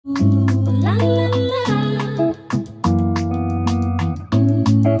La, la, la.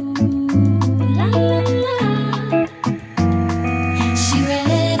 La, la, la. She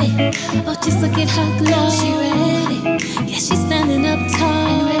ready. Oh, just look at her glow. She ready. Yeah, she's standing up tall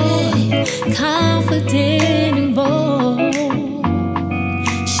and ready. Confident and bold.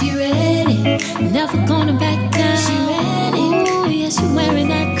 She ready. Never gonna back down. She ready. Ooh, yeah, she wearing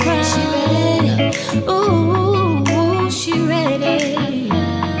that crown. She ready. Ooh, she ready.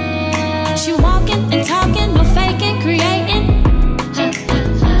 She walking and talking, no faking, creating.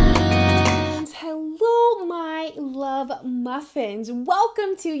 Hello, my love muffins.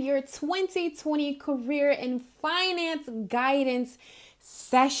 Welcome to your 2020 career and finance guidance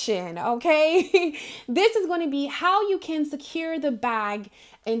session, okay? This is going to be how you can secure the bag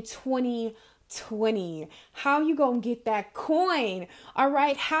in 2020. How you gonna get that coin, all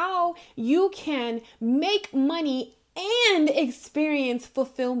right? How you can make money and experience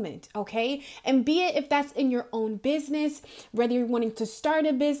fulfillment, okay? And be it if that's in your own business, whether you're wanting to start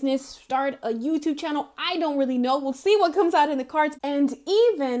a business, start a YouTube channel, I don't really know. We'll see what comes out in the cards. And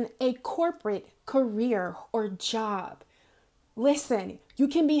even a corporate career or job. Listen, you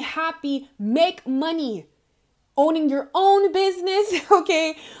can be happy, make money, owning your own business,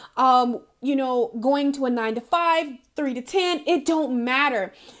 okay? Going to a 9 to 5, 3 to 10, it don't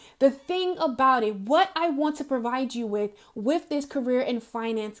matter. The thing about it, what I want to provide you with this career and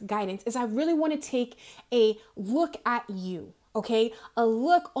finance guidance is I really want to take a look at you, okay? A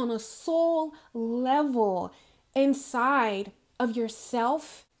look on a soul level inside of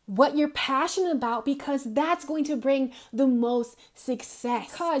yourself, what you're passionate about, because that's going to bring the most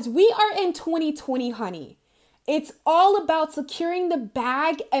success. Because we are in 2020, honey. It's all about securing the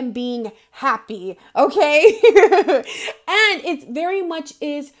bag and being happy, okay? And it very much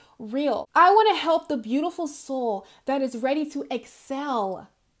is real. I want to help the beautiful soul that is ready to excel.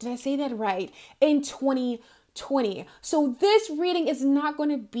 Did I say that right? In 2020. So this reading is not going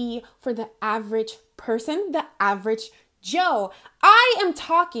to be for the average person, the average Joe. I am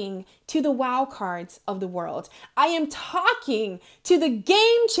talking to the wow cards of the world. I am talking to the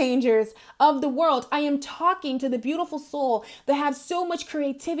game changers of the world. I am talking to the beautiful soul that have so much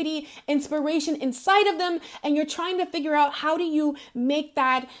creativity, inspiration inside of them, and you're trying to figure out how do you make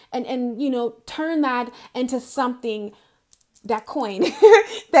that and turn that into something, that coin,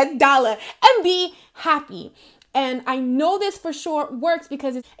 that dollar, and be happy. And I know this for sure works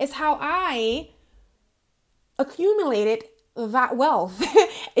because it's how I accumulated that wealth.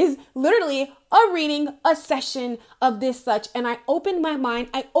 Is literally a reading, a session of this such, and I opened my mind,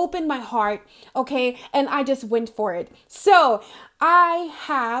 I opened my heart, okay, and I just went for it. So I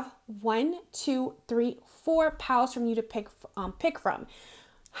have 1, 2, 3, 4 piles from you to pick from.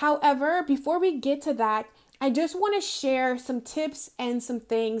 However, before we get to that, I just want to share some tips and some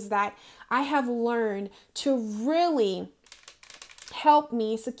things that I have learned to really help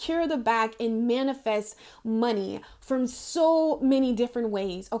me secure the bag and manifest money from so many different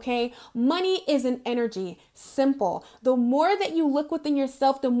ways, okay? Money is an energy, simple. The more that you look within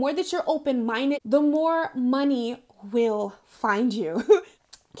yourself, the more that you're open-minded, the more money will find you.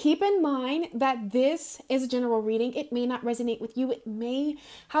 Keep in mind that this is a general reading. It may not resonate with you. It may.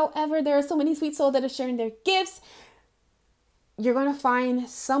 However, there are so many sweet souls that are sharing their gifts. You're going to find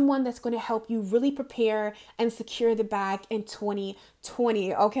someone that's going to help you really prepare and secure the bag in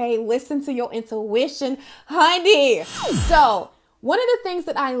 2020, okay? Listen to your intuition, honey. So one of the things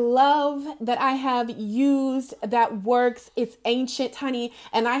that I love that I have used that works, it's ancient, honey,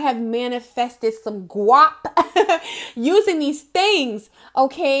 and I have manifested some guap using these things,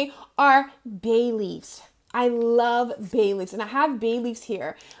 okay, are bay leaves. I love bay leaves, and I have bay leaves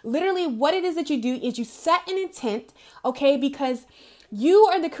here. Literally what it is that you do is you set an intent, okay, because you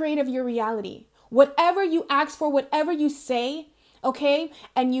are the creator of your reality. Whatever you ask for, whatever you say, okay,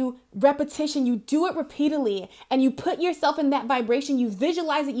 and you do it repeatedly, and you put yourself in that vibration, you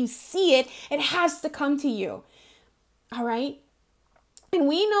visualize it, you see it, it has to come to you, all right? And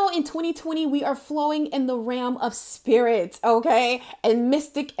we know in 2020, we are flowing in the realm of spirits, okay? And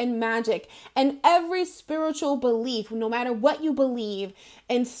mystic and magic. And every spiritual belief, no matter what you believe,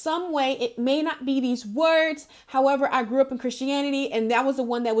 in some way, it may not be these words. However, I grew up in Christianity, and that was the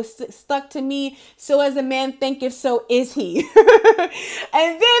one that was stuck to me. So as a man thinketh, so is he.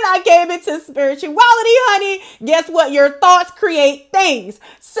 And then I came into spirituality, honey. Guess what? Your thoughts create things.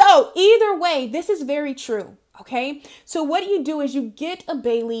 So either way, this is very true. Okay, so what you do is you get a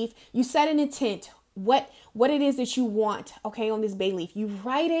bay leaf, you set an intent, what it is that you want, okay, on this bay leaf. You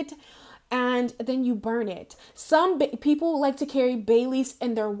write it and then you burn it. Some people like to carry bay leaves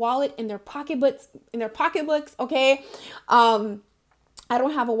in their wallet, in their pocketbooks, okay. I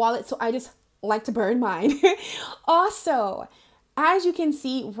don't have a wallet, so I just like to burn mine. Also, as you can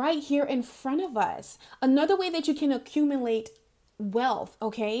see right here in front of us, another way that you can accumulate wealth,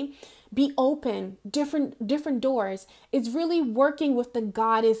 okay, be open, different doors, is really working with the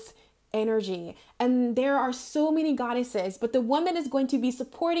goddess energy. And there are so many goddesses, but the one that is going to be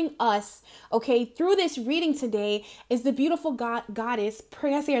supporting us, okay, through this reading today is the beautiful goddess,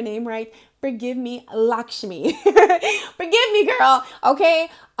 pray I say her name right, forgive me, Lakshmi. Forgive me, girl, okay?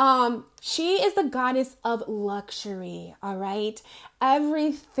 She is the goddess of luxury, all right?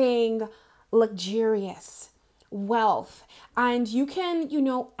 Everything luxurious, wealth, and you can,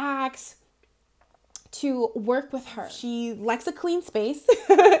 ask to work with her. She likes a clean space.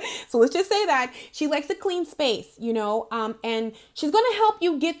 So let's just say that she likes a clean space, and she's going to help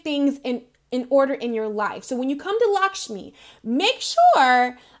you get things in order in your life. So when you come to Lakshmi, make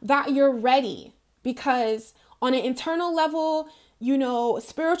sure that you're ready, because on an internal level,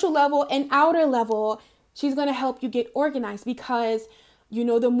 spiritual level and outer level, she's going to help you get organized, because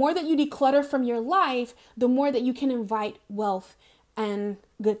the more that you declutter from your life, the more that you can invite wealth and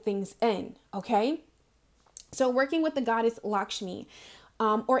good things in. Okay. So working with the goddess Lakshmi,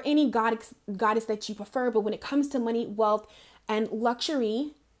 or any goddess that you prefer, but when it comes to money, wealth, and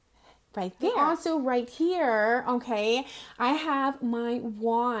luxury, right there. Also right here, okay, I have my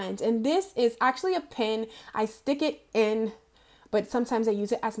wand, and this is actually a pin. I stick it in, but sometimes I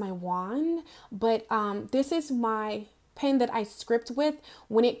use it as my wand. But this is my pen that I script with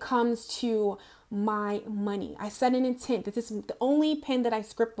when it comes to my money. I set an intent. This is the only pen that I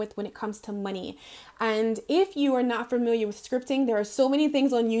script with when it comes to money. And if you are not familiar with scripting, there are so many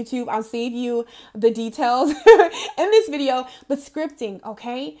things on YouTube. I'll save you the details in this video. But scripting,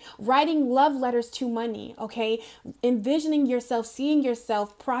 okay? Writing love letters to money, okay? Envisioning yourself, seeing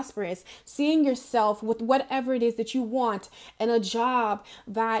yourself prosperous, seeing yourself with whatever it is that you want, and a job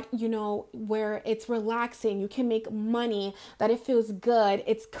that, where it's relaxing, you can make money, that it feels good,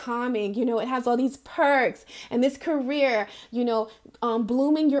 it's calming, it has all these perks, and this career,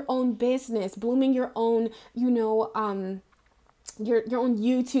 blooming your own business, blooming your own, your own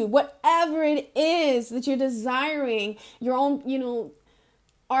YouTube, whatever it is that you're desiring, your own,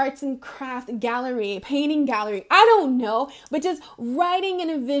 arts and craft gallery, painting gallery, I don't know, but just writing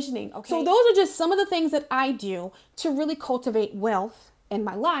and envisioning. Okay. So those are just some of the things that I do to really cultivate wealth in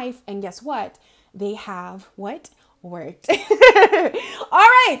my life. And guess what? They have worked. All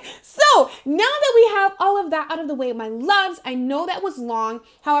right. So now that we have all of that out of the way, my loves, I know that was long.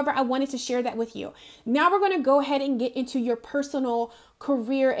 However, I wanted to share that with you. Now we're going to go ahead and get into your personal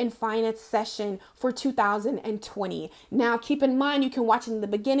career and finance session for 2020. Now, keep in mind, you can watch it in the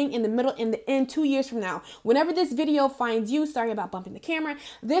beginning, in the middle, in the end, 2 years from now. Whenever this video finds you, sorry about bumping the camera,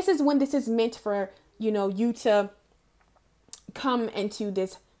 this is when this is meant for, you to come into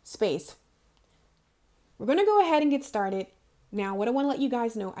this space. We're going to go ahead and get started. Now, what I want to let you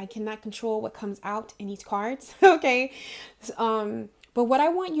guys know, I cannot control what comes out in these cards, okay? But what I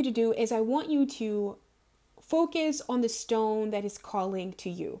want you to do is I want you to focus on the stone that is calling to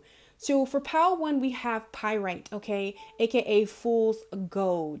you. So for pile 1, we have pyrite, okay? AKA fool's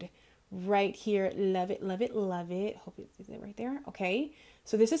gold. Right here. Love it, love it, love it. Hope it's right there, okay?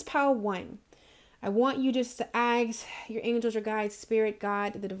 So this is pile 1. I want you just to ask your angels, your guides, spirit,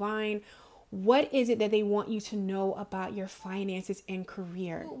 God, the divine, what is it that they want you to know about your finances and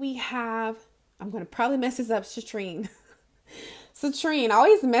career? We have, I'm going to probably mess this up, Citrine. Citrine, I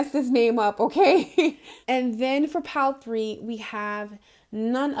always mess this name up, okay? And then for pile 3, we have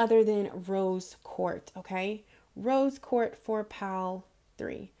none other than rose quartz, okay? Rose quartz for pile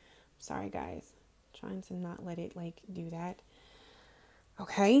 3. Sorry, guys. Trying to not let it, do that.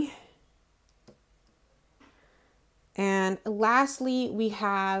 Okay. And lastly, we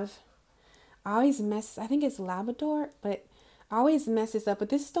have... I think it's Labrador, but I always mess this up. But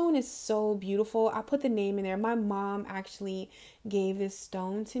this stone is so beautiful. I put the name in there. My mom actually gave this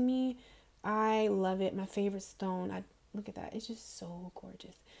stone to me. I love it. My favorite stone. Look at that. It's just so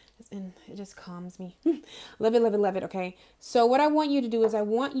gorgeous. And it just calms me. Love it, love it, love it. Okay. So what I want you to do is I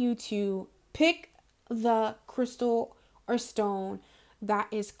want you to pick the crystal or stone that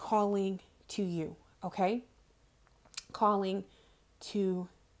is calling to you. Okay. Calling to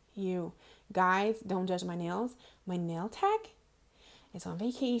you. Guys, don't judge my nails. My nail tech is on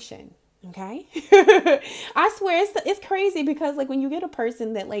vacation. Okay. I swear it's crazy because when you get a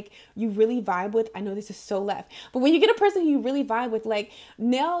person that you really vibe with, I know this is so left, but when you get a person who you really vibe with,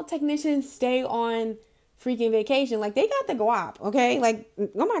 nail technicians stay on freaking vacation. They got the guap. Okay.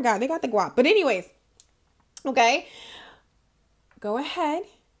 Oh my God, they got the guap. But anyways, okay. Go ahead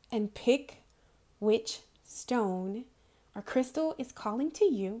and pick which stone our crystal is calling to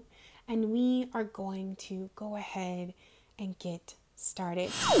you, and we are going to go ahead and get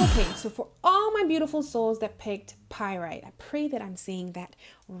started. Okay, so for all my beautiful souls that picked pyrite, I pray that I'm saying that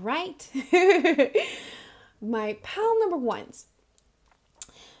right. My pile number ones.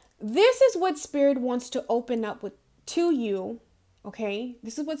 This is what Spirit wants to open up with to you. Okay,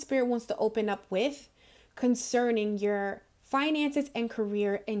 this is what Spirit wants to open up with concerning your finances and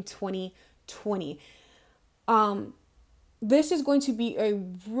career in 2020. This is going to be a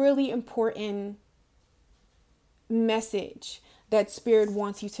really important message that Spirit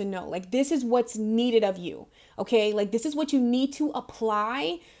wants you to know. Like, this is what's needed of you. Okay, like this is what you need to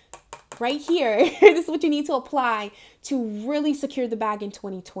apply right here. This is what you need to apply to really secure the bag in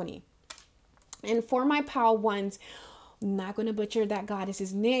 2020. And for my pal ones, I'm not going to butcher that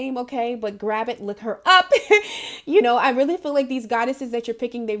goddess's name, okay? But grab it, look her up. You know, I really feel like these goddesses that you're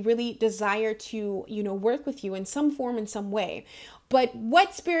picking, they really desire to, you know, work with you in some form, in some way. But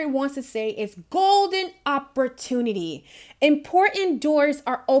what Spirit wants to say is golden opportunity. Important doors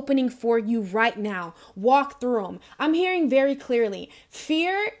are opening for you right now. Walk through them. I'm hearing very clearly,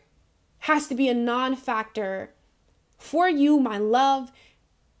 fear has to be a non-factor for you, my love,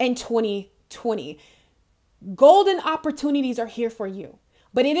 in 2020. Golden opportunities are here for you,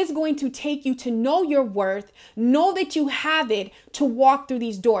 but it is going to take you to know your worth, know that you have it, to walk through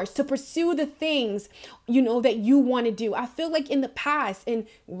these doors, to pursue the things, you know, that you want to do. I feel like in the past, and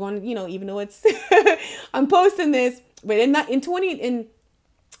one, you know, even though it's, I'm posting this, but in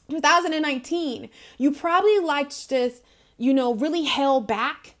 2019, you probably liked this, you know, really held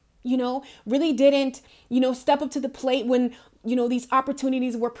back, you know, really didn't, you know, step up to the plate when, you know, these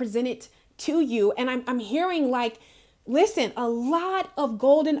opportunities were presented to you. And I'm hearing like, listen, a lot of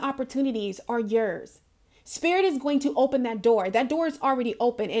golden opportunities are yours. Spirit is going to open that door. That door is already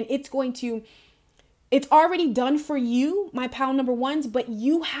open, and it's already done for you, my pal number ones, but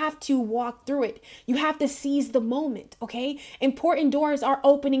you have to walk through it. You have to seize the moment, okay? Important doors are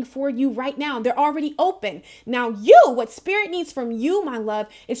opening for you right now. They're already open. Now what Spirit needs from you, my love,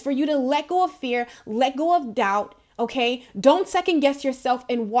 is for you to let go of fear, let go of doubt, okay? Don't second guess yourself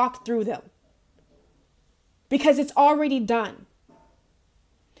and walk through them, because it's already done.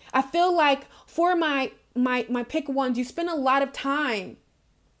 I feel like for my pick ones, you spend a lot of time,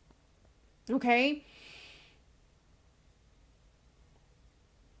 okay?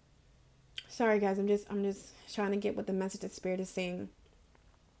 Sorry guys, I'm just trying to get what the message that Spirit is saying.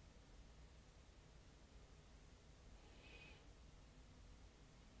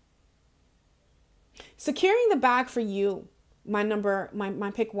 Securing the bag for you,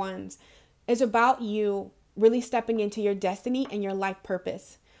 my pick ones, is about you really stepping into your destiny and your life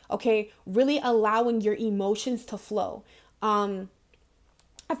purpose. Okay, really allowing your emotions to flow. I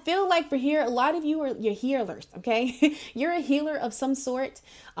feel like for here, a lot of you are your healers, okay? You're a healer of some sort.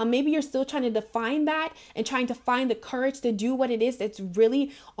 Maybe you're still trying to define that and trying to find the courage to do what it is that's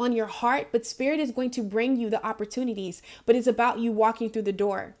really on your heart. But Spirit is going to bring you the opportunities, but it's about you walking through the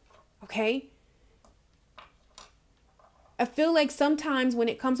door, okay? I feel like sometimes when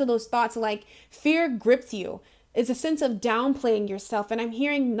it comes to those thoughts, like fear grips you. It's a sense of downplaying yourself. And I'm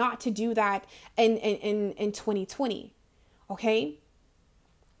hearing not to do that in 2020. Okay.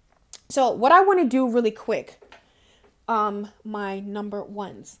 So what I want to do really quick, my number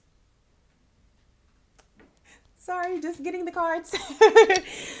ones. Sorry, just getting the cards.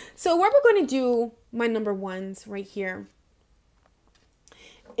 So what we're going to do, my number ones right here,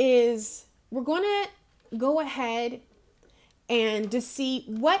 is we're going to go ahead and to see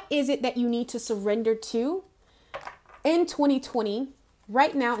what is it that you need to surrender to in 2020,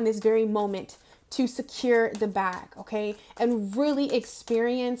 right now in this very moment, to secure the bag, okay? And really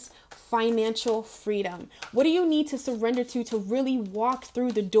experience financial freedom. What do you need to surrender to really walk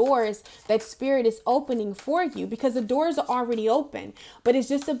through the doors that Spirit is opening for you? Because the doors are already open, but it's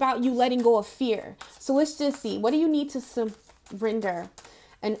just about you letting go of fear. So let's just see, what do you need to surrender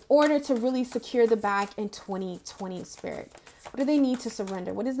in order to really secure the bag in 2020, Spirit? What do they need to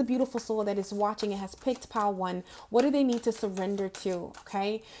surrender? What is the beautiful soul that is watching and has picked pile one? What do they need to surrender to?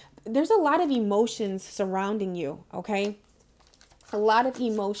 Okay. There's a lot of emotions surrounding you. Okay. A lot of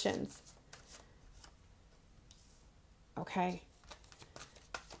emotions. Okay.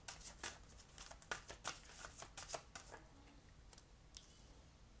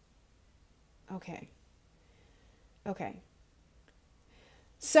 Okay. Okay.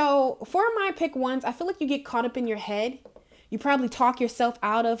 So for my pick ones, I feel like you get caught up in your head. You probably talk yourself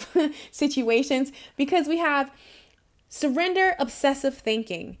out of situations because we have surrender obsessive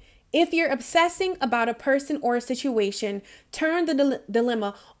thinking. If you're obsessing about a person or a situation, turn the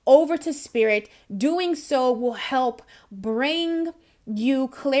dilemma over to spirit. Doing so will help bring you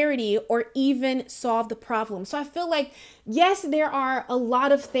clarity or even solve the problem. So I feel like, yes, there are a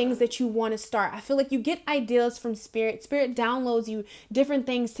lot of things that you want to start. I feel like you get ideas from spirit. Spirit downloads you different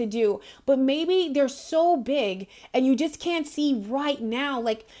things to do, but maybe they're so big and you just can't see right now,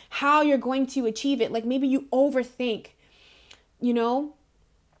 like how you're going to achieve it. Like maybe you overthink, you know,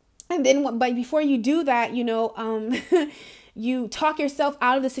 and then but before you do that, you know, you talk yourself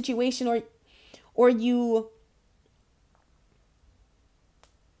out of the situation, or you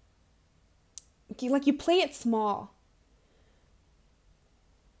play it small.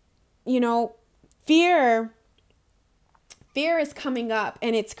 You know, fear is coming up,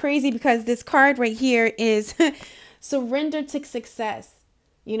 and it's crazy because this card right here is surrender to success.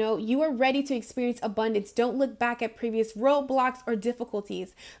 You know, you are ready to experience abundance. Don't look back at previous roadblocks or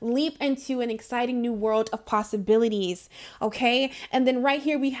difficulties. Leap into an exciting new world of possibilities. Okay. And then right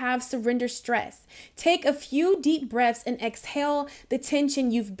here we have surrender stress. Take a few deep breaths and exhale the tension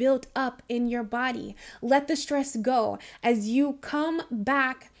you've built up in your body. Let the stress go as you come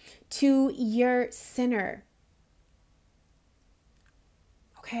back to your center.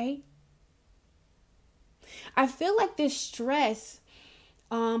 Okay. I feel like this stress,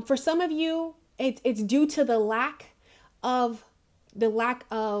 for some of you, it's due to the lack of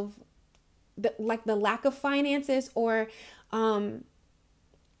finances, or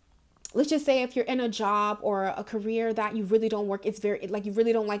let's just say if you're in a job or a career that you really don't work, it's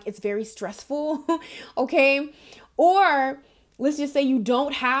very stressful. Okay. Or let's just say you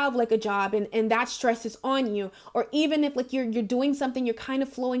don't have like a job and that stress is on you. Or even if like you're doing something, you're kind of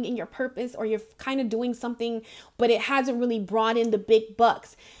flowing in your purpose, or you're kind of doing something, but it hasn't really brought in the big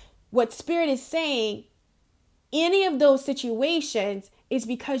bucks. What Spirit is saying, any of those situations is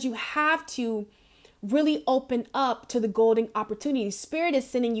because you have to really open up to the golden opportunities. Spirit is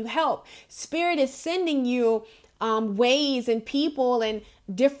sending you help. Spirit is sending you ways and people and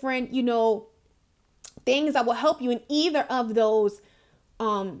different, you know, things that will help you in either of those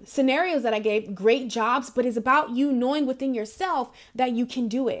scenarios that I gave. Great jobs, but it's about you knowing within yourself that you can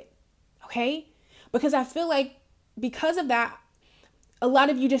do it. Okay? Because I feel like because of that, a lot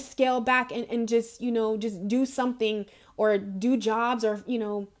of you just scale back and just, you know, just do something or do jobs or, you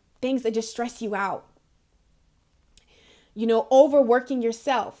know, things that just stress you out. You know, overworking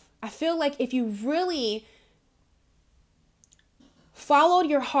yourself. I feel like if you really followed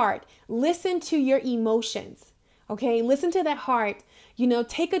your heart, listen to your emotions, okay? Listen to that heart, you know,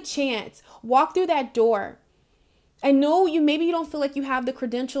 take a chance, walk through that door. I know maybe you don't feel like you have the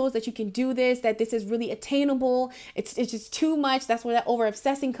credentials that you can do this, that this is really attainable. It's just too much. That's where that over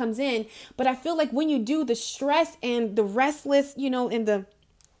obsessing comes in. But I feel like when you do, the stress and the restless, you know, and the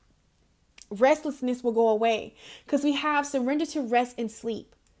restlessness will go away, because we have surrender to rest and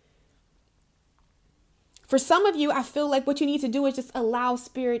sleep. For some of you, I feel like what you need to do is just allow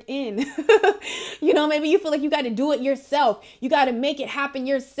Spirit in. You know, maybe you feel like you got to do it yourself. You got to make it happen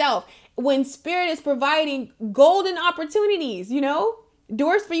yourself. When Spirit is providing golden opportunities, you know,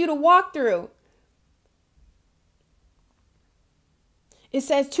 doors for you to walk through. It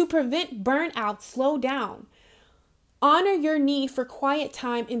says to prevent burnout, slow down. Honor your need for quiet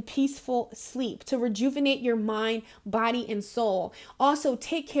time and peaceful sleep to rejuvenate your mind, body, and soul. Also,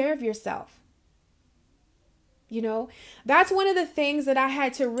 take care of yourself. You know, that's one of the things that I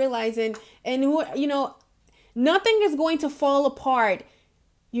had to realize. And you know, nothing is going to fall apart.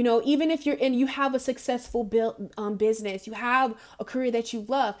 You know, even if you have a successful business, you have a career that you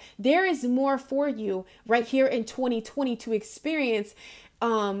love, there is more for you right here in 2020 to experience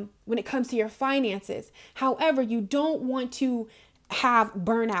when it comes to your finances. However, you don't want to have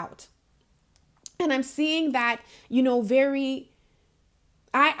burnout. And I'm seeing that, you know,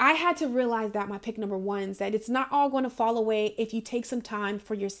 I had to realize that my pick number one is that it's not all going to fall away if you take some time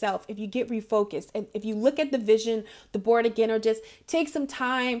for yourself, if you get refocused, and if you look at the vision, the board again, or just take some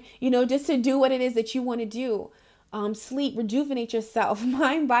time, you know, just to do what it is that you want to do. Sleep, rejuvenate yourself,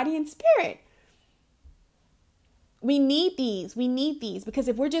 mind, body, and spirit. We need these because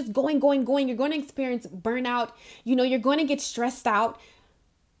if we're just going, you're going to experience burnout. You know, you're going to get stressed out.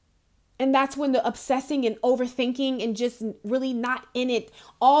 And that's when the obsessing and overthinking and just really not in it,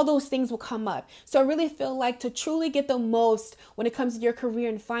 all those things will come up. So I really feel like to truly get the most when it comes to your career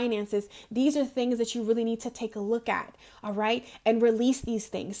and finances, these are things that you really need to take a look at. All right. And release these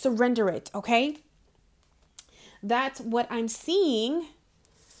things. Surrender it. Okay. That's what I'm seeing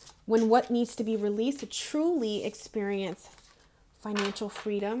when what needs to be released to truly experience financial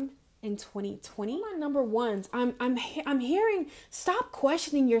freedom in 2020. My number ones, I'm hearing, stop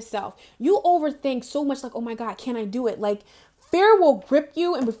questioning yourself. You overthink so much, like, oh my God, can I do it? Like, fear will grip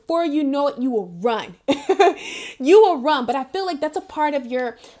you, and before you know it, you will run. You will run. But I feel like that's a part of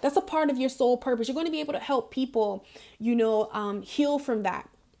your soul purpose. You're going to be able to help people, heal from that.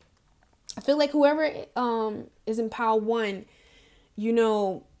 I feel like whoever is in pile one,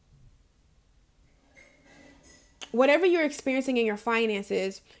 whatever you're experiencing in your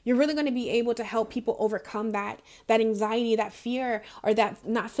finances, you're really going to be able to help people overcome that anxiety, that fear, or that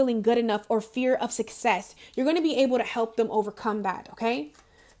not feeling good enough, or fear of success. You're going to be able to help them overcome that. Okay.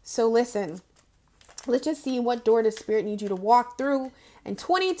 So listen, let's just see what door the Spirit needs you to walk through in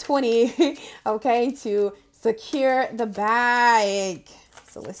 2020. Okay. To secure the bag.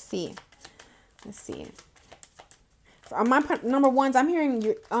 So let's see. For my number ones, I'm hearing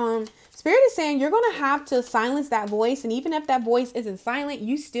Spirit is saying you're going to have to silence that voice. And even if that voice isn't silent,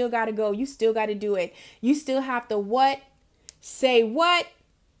 you still got to go. You still got to do it. You still have to say what?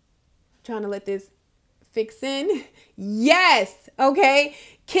 Trying to let this fix in. Yes. Okay.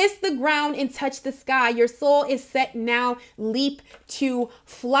 Kiss the ground and touch the sky. Your soul is set now. Leap to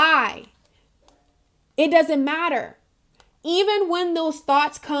fly. It doesn't matter. Even when those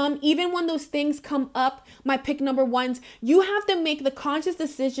thoughts come, even when those things come up, my pick number ones, you have to make the conscious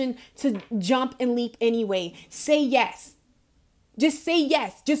decision to jump and leap anyway. Say yes. Just say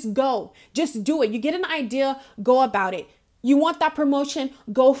yes. Just go. Just do it. You get an idea, go about it. You want that promotion,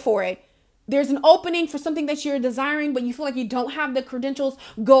 go for it. There's an opening for something that you're desiring, but you feel like you don't have the credentials,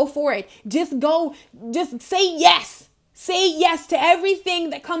 go for it. Just go. Just say yes. Say yes to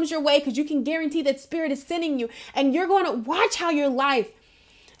everything that comes your way, because you can guarantee that Spirit is sending you, and you're going to watch how your life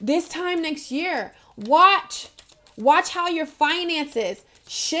this time next year, watch how your finances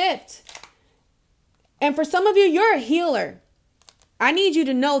shift. And for some of you, you're a healer. I need you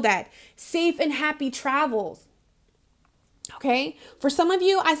to know that. Safe and happy travels. Okay. For some of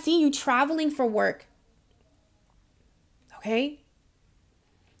you, I see you traveling for work. Okay.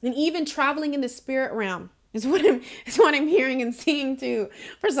 And even traveling in the spirit realm. Is what I'm hearing and seeing too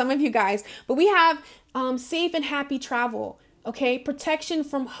for some of you guys. But we have safe and happy travel. Okay. Protection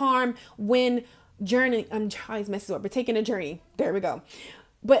from harm when journey. I'm always messing up. We're taking a journey. There we go.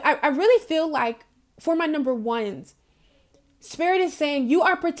 But I really feel like for my number ones, Spirit is saying you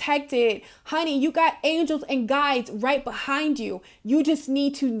are protected. Honey, you got angels and guides right behind you. You just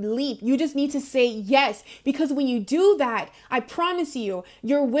need to leap. You just need to say yes. Because when you do that, I promise you,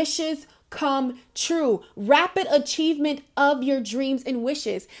 your wishes come true. Rapid achievement of your dreams and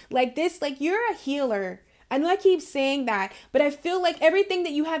wishes. Like this, like you're a healer. I know I keep saying that, but I feel like everything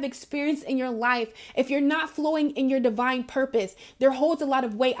that you have experienced in your life, if you're not flowing in your divine purpose, there holds a lot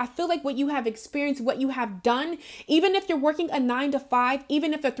of weight. I feel like what you have experienced, what you have done, even if you're working a 9 to 5,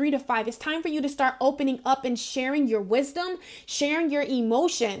 even if a 3 to 5, it's time for you to start opening up and sharing your wisdom, sharing your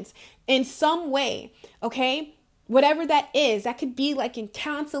emotions in some way. Okay. Whatever that is, that could be like in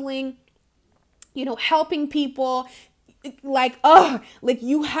counseling, helping people, like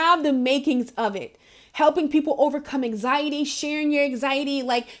you have the makings of it. Helping people overcome anxiety, sharing your anxiety,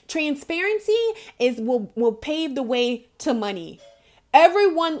 like transparency will pave the way to money.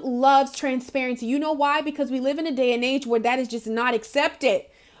 Everyone loves transparency. You know why? Because we live in a day and age where that is just not accepted.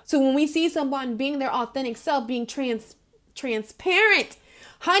 So when we see someone being their authentic self, being transparent,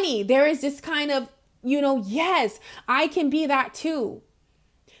 honey, there is this kind of, yes, I can be that too.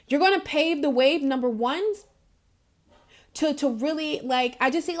 You're going to pave the way, number ones, to really, like, I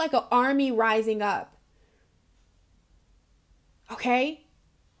just see like an army rising up. Okay?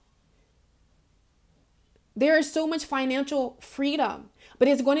 There is so much financial freedom, but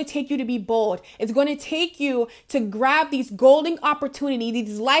it's going to take you to be bold. It's going to take you to grab these golden opportunities,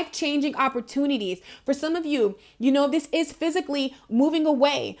 these life-changing opportunities. For some of you, this is physically moving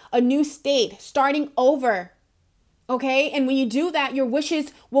away, a new state, starting over. Okay. And when you do that, your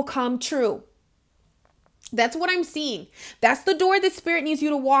wishes will come true. That's what I'm seeing. That's the door that Spirit needs you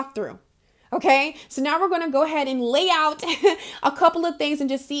to walk through. Okay. So now we're going to go ahead and lay out a couple of things and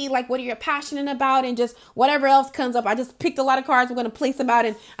just see like what you're passionate about and just whatever else comes up. I just picked a lot of cards. We're going to place them out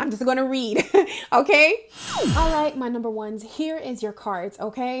and I'm just going to read. Okay. All right. My number ones, here is your cards.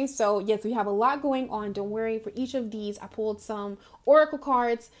 Okay. So yes, we have a lot going on. Don't worry. For each of these, I pulled some oracle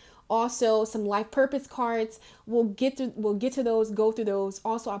cards. Also, some life purpose cards. We'll get to those, go through those.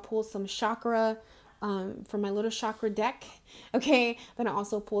 Also, I pulled some chakra from my little chakra deck. Okay. Then I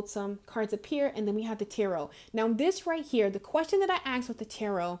also pulled some cards up here, and then we have the tarot. Now this right here, the question that I asked with the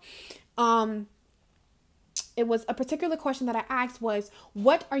tarot, it was a particular question that I asked was,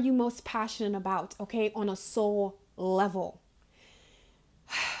 what are you most passionate about? Okay. On a soul level.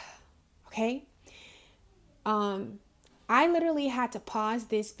 Okay. I literally had to pause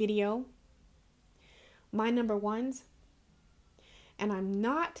this video, my number ones, and I'm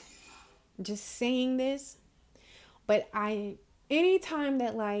not just saying this, but anytime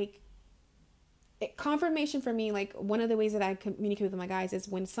that like confirmation for me, like one of the ways that I communicate with my guys is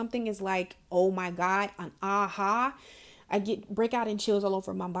when something is like, oh my God, an aha, I break out in chills all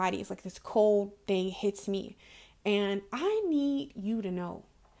over my body. It's like this cold thing hits me. And I need you to know,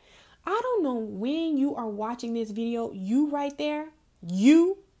 I don't know when you are watching this video, you right there,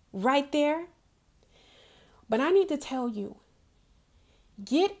 but I need to tell you,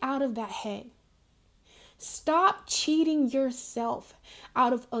 get out of that head. Stop cheating yourself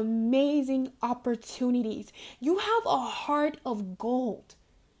out of amazing opportunities. You have a heart of gold.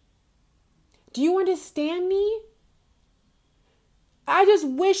 Do you understand me? I just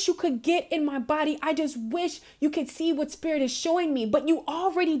wish you could get in my body. I just wish you could see what Spirit is showing me, but you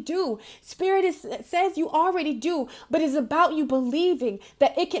already do. Spirit says you already do, but it's about you believing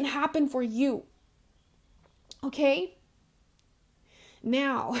that it can happen for you. Okay?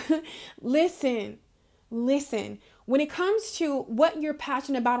 Now, listen. When it comes to what you're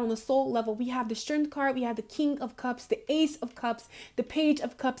passionate about on the soul level, we have the Strength card, we have the King of Cups, the Ace of Cups, the Page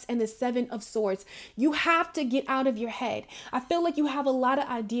of Cups, and the Seven of Swords. You have to get out of your head. I feel like you have a lot of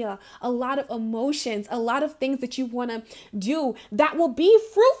idea, a lot of emotions, a lot of things that you want to do that will be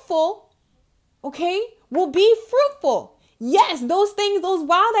fruitful, okay? Will be fruitful. Yes, those things, those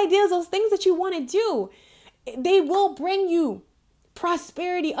wild ideas, those things that you want to do, they will bring you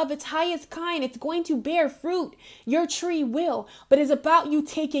prosperity of its highest kind. It's going to bear fruit. Your tree will, but it's about you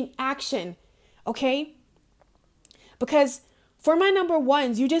taking action. Okay? Because for my number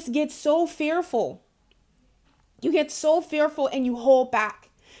ones, you just get so fearful. You get so fearful and you hold back.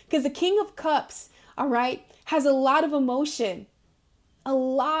 Because the King of Cups, all right, has a lot of emotion. A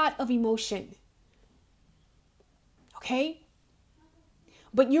lot of emotion. Okay?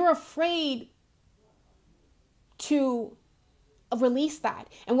 But you're afraid to release that.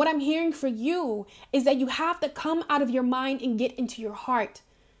 And what I'm hearing for you is that you have to come out of your mind and get into your heart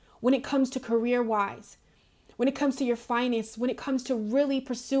when it comes to career wise, when it comes to your finance, when it comes to really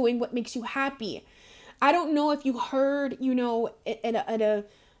pursuing what makes you happy. I don't know if you heard, because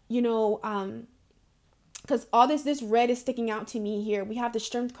all this red is sticking out to me here. We have the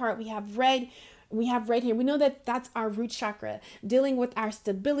Strength card, we have red here. We know that that's our root chakra, dealing with our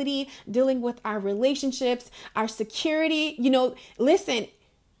stability, dealing with our relationships, our security. Listen,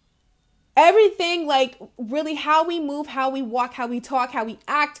 everything, like really how we move, how we walk, how we talk, how we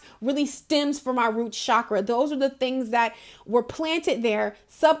act really stems from our root chakra. Those are the things that were planted there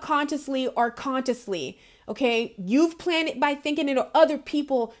subconsciously or consciously. Okay, you've planted by thinking it, or other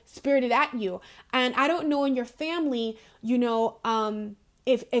people spirited at you. And I don't know in your family,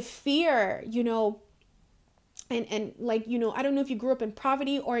 if fear, and like, I don't know if you grew up in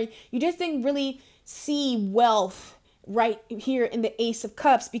poverty or you just didn't really see wealth right here in the Ace of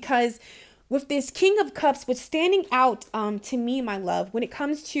Cups, because with this King of Cups, what's standing out to me, my love, when it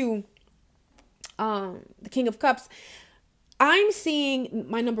comes to the King of Cups, I'm seeing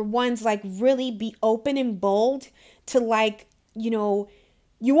my number ones like really be open and bold to like,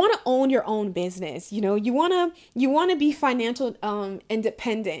 you want to own your own business. You want to be financial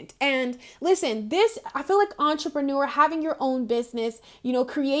independent. And listen, I feel like entrepreneur, having your own business,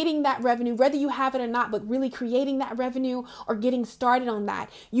 creating that revenue, whether you have it or not, but really creating that revenue or getting started on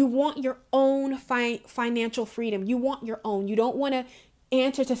that. You want your own financial freedom. You want your own. You don't want to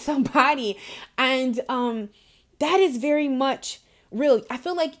answer to somebody. And that is very much real. I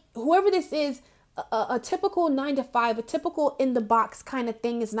feel like whoever this is, a typical 9-to-5, a typical in the box kind of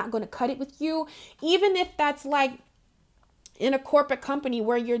thing is not going to cut it with you. Even if that's like in a corporate company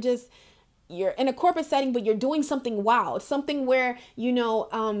where you're in a corporate setting, but you're doing something wild, something where,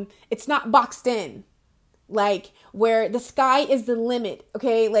 it's not boxed in, like where the sky is the limit.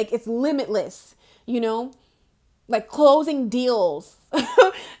 Okay. Like it's limitless, like closing deals.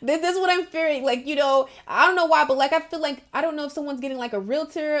 This is what I'm fearing. Like, I don't know why, but like, I feel like, I don't know if someone's getting like a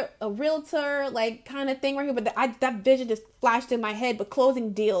realtor, like kind of thing right here, but that vision just flashed in my head. But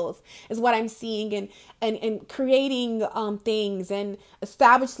closing deals is what I'm seeing, and creating things, and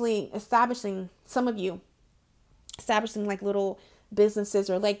establishing some of you, establishing like little businesses,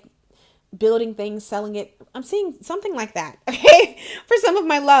 or like building things, selling it. I'm seeing something like that. Okay. For some of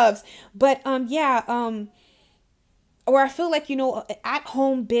my loves. But or I feel like, at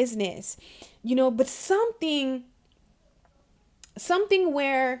home business, but something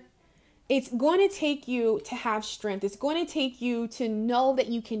where it's going to take you to have strength. It's going to take you to know that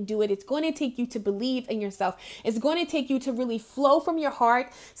you can do it. It's going to take you to believe in yourself. It's going to take you to really flow from your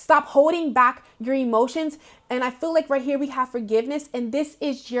heart. Stop holding back your emotions. And I feel like right here we have forgiveness, and this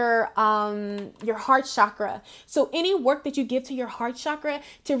is your heart chakra. So any work that you give to your heart chakra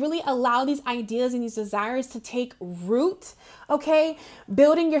to really allow these ideas and these desires to take root, okay?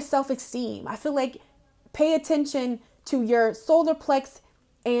 Building your self-esteem. I feel like pay attention to your solar plex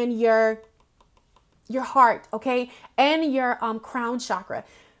and your heart, okay? And your crown chakra.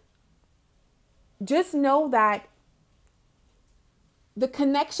 Just know that the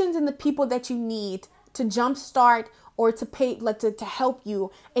connections and the people that you need to jumpstart or to pay, like to help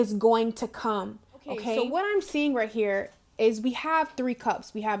you, is going to come. Okay. So what I'm seeing right here is we have 3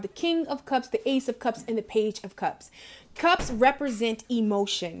 cups. We have the King of Cups, the Ace of Cups, and the Page of Cups. Cups represent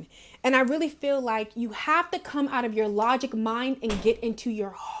emotion. And I really feel like you have to come out of your logic mind and get into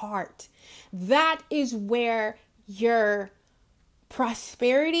your heart. That is where your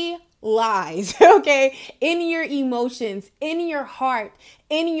prosperity lies, okay? In your emotions, in your heart,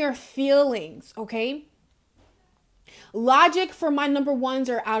 in your feelings, okay? Logic for my number ones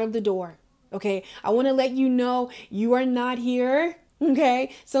are out of the door, okay? I want to let you know you are not here.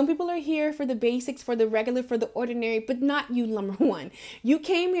 Okay, some people are here for the basics, for the regular, for the ordinary, but not you, number one. You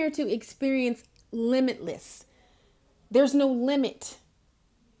came here to experience limitless. There's no limit.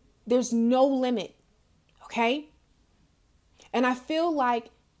 There's no limit. Okay. And I feel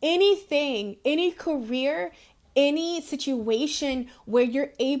like anything, any career, any situation where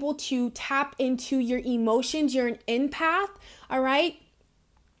you're able to tap into your emotions, you're an empath. All right.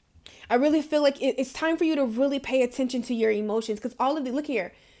 I really feel like it's time for you to really pay attention to your emotions, because all of the, look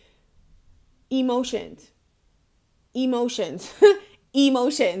here, emotions, emotions.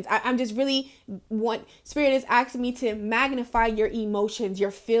 I'm just really Spirit is asking me to magnify your emotions,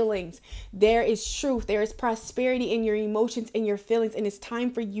 your feelings. There is truth. There is prosperity in your emotions and your feelings. And it's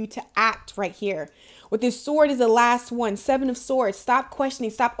time for you to act right here. With this sword is the last one, 7 of Swords. Stop questioning,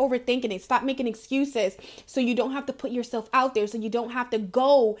 stop overthinking it, stop making excuses so you don't have to put yourself out there, so you don't have to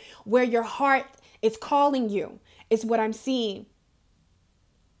go where your heart is calling you. It's what I'm seeing.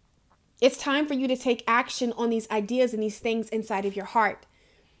 It's time for you to take action on these ideas and these things inside of your heart.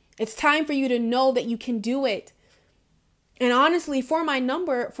 It's time for you to know that you can do it. And honestly, for my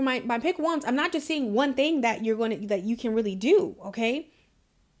pick ones, I'm not just seeing one thing that you can really do, okay?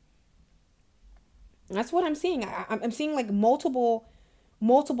 That's what I'm seeing. I'm seeing like multiple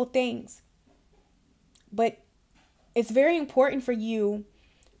things. But it's very important for you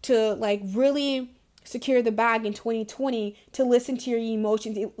to like really secure the bag in 2020, to listen to your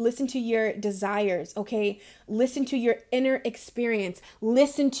emotions, listen to your desires, okay? Listen to your inner experience.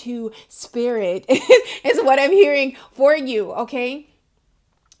 Listen to Spirit is what I'm hearing for you, okay?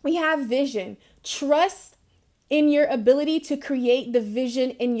 We have vision. Trust in your ability to create the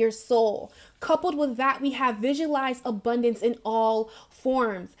vision in your soul. Coupled with that, we have visualize abundance in all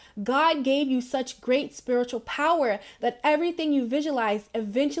forms. God gave you such great spiritual power that everything you visualize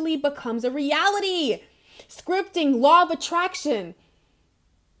eventually becomes a reality. Scripting, law of attraction.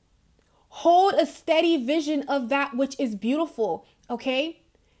 Hold a steady vision of that which is beautiful, okay?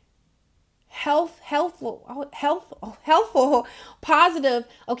 Healthful, positive,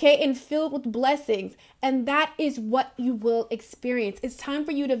 okay, and filled with blessings. And that is what you will experience. It's time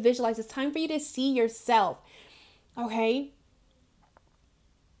for you to visualize. It's time for you to see yourself, okay?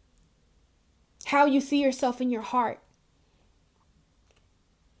 How you see yourself in your heart.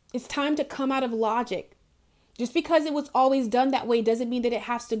 It's time to come out of logic. Just because it was always done that way doesn't mean that it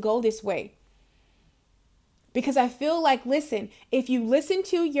has to go this way. Because I feel like, listen, if you listen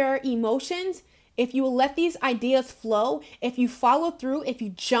to your emotions, if you let these ideas flow, if you follow through, if you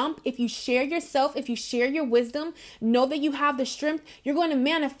jump, if you share yourself, if you share your wisdom, know that you have the strength, you're going to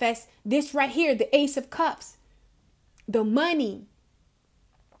manifest this right here, the Ace of Cups, the money.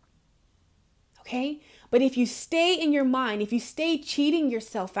 Okay? But if you stay in your mind, if you stay cheating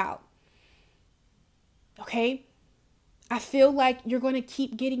yourself out, okay, I feel like you're going to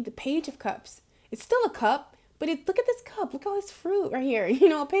keep getting the Page of Cups. It's still a cup. But look at this cup. Look at all this fruit right here. You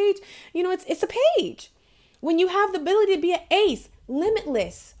know, a page, you know, it's a page. When you have the ability to be an ace,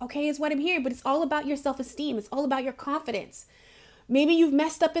 limitless, okay, is what I'm hearing. But it's all about your self-esteem. It's all about your confidence. Maybe you've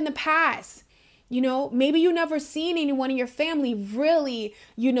messed up in the past. You know, maybe you've never seen anyone in your family really,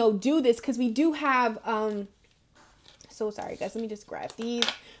 you know, do this. Because we do have, so sorry, guys. Let me just grab these.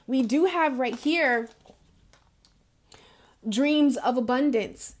 We do have right here dreams of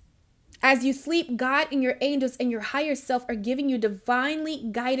abundance. As you sleep, God and your angels and your higher self are giving you divinely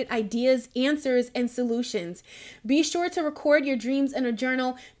guided ideas, answers, and solutions. Be sure to record your dreams in a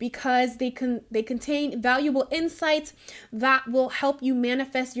journal because they contain valuable insights that will help you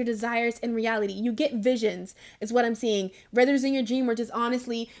manifest your desires in reality. You get visions, is what I'm seeing. Whether it's in your dream or just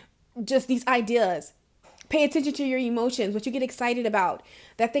honestly, just these ideas. Pay attention to your emotions, what you get excited about.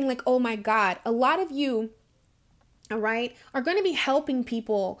 That thing like, oh my God. A lot of you, all right, are going to be helping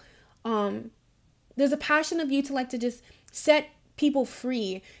people. There's a passion of you to like to just set people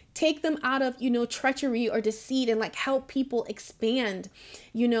free, take them out of, treachery or deceit, and like help people expand,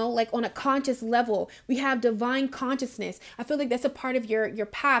 like on a conscious level. We have divine consciousness. I feel like that's a part of your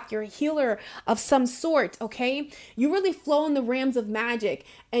path. You're a healer of some sort. Okay. You really flow in the realms of magic,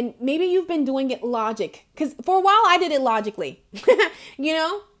 and maybe you've been doing it logic, because for a while I did it logically,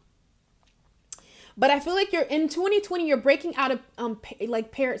 But I feel like you're in 2020, you're breaking out of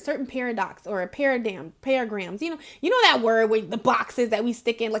certain paradox or paragrams. You know that word with the boxes that we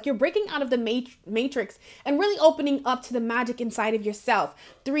stick in. Like you're breaking out of the matrix and really opening up to the magic inside of yourself.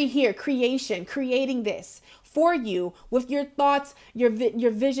 3 here, creation, creating this for you with your thoughts, your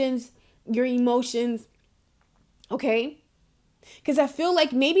visions, your emotions. Okay. Because I feel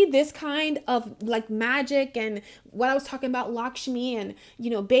like maybe this kind of like magic and what I was talking about, Lakshmi and,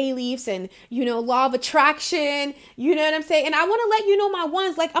 bay leaves and, law of attraction, you know what I'm saying? And I want to let you know my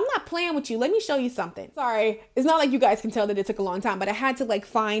ones, like, I'm not playing with you. Let me show you something. Sorry. It's not like you guys can tell that it took a long time, but I had to like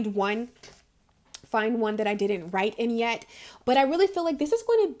find one that I didn't write in yet. But I really feel like this is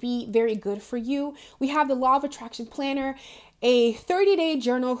going to be very good for you. We have the law of attraction planner, a 30-day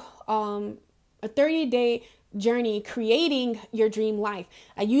journal, a 30-day journey creating your dream life.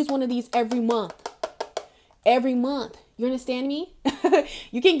 I use one of these every month. You understand me?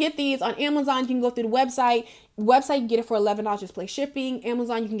 You can get these on Amazon. You can go through the website. You can get it for $11, just play shipping.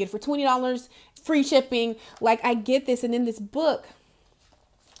 Amazon, you can get it for $20, free shipping. Like I get this. And in this book,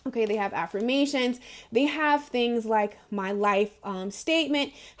 okay, they have affirmations. They have things like my life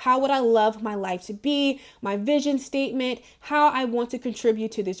statement. How would I love my life to be? My vision statement. How I want to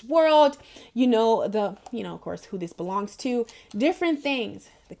contribute to this world. Of course, who this belongs to. Different things.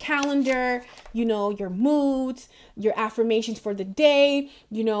 The calendar. Your moods. Your affirmations for the day.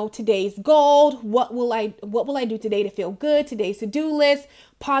 Today's goal. What will I do today to feel good? Today's to-do list.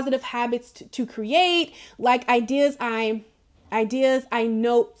 Positive habits to create. Like ideas I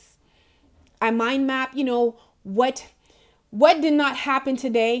notes, I mind map, what did not happen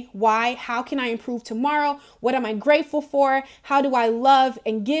today? Why? How can I improve tomorrow? What am I grateful for? How do I love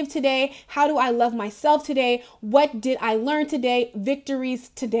and give today? How do I love myself today? What did I learn today? Victories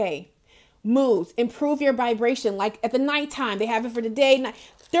today. Moods, improve your vibration. Like at the nighttime, they have it for the day,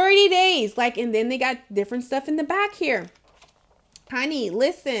 30 days. And then they got different stuff in the back here. Honey,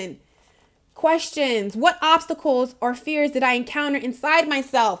 listen. Questions. What obstacles or fears did I encounter inside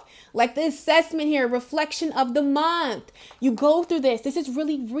myself? Like the assessment here, reflection of the month. You go through this. This is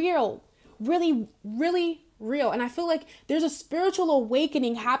really real. Really, really real. And I feel like there's a spiritual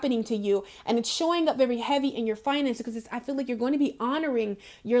awakening happening to you, and it's showing up very heavy in your finances because I feel like you're going to be honoring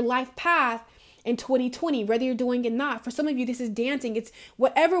your life path in 2020, whether you're doing it or not. For some of you, this is dancing. It's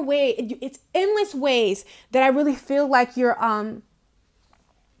whatever way. It's endless ways that I really feel like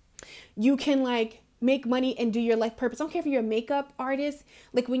you can like make money and do your life purpose. I don't care if you're a makeup artist,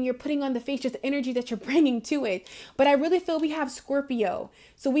 like when you're putting on the face, just the energy that you're bringing to it. But I really feel we have Scorpio.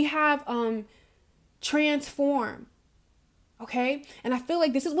 So we have transform. Okay. And I feel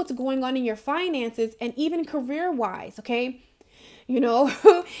like this is what's going on in your finances and even career wise. Okay.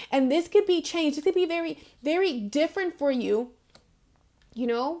 And this could be changed. It could be very, very different for you,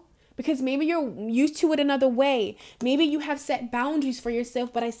 because maybe you're used to it another way. Maybe you have set boundaries for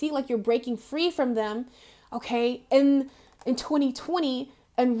yourself, but I see like you're breaking free from them, okay, in 2020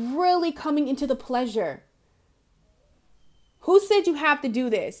 and really coming into the pleasure. Who said you have to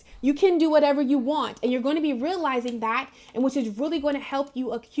do this? You can do whatever you want, and you're going to be realizing that, and which is really going to help you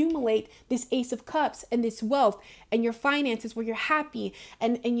accumulate this Ace of Cups and this wealth and your finances where you're happy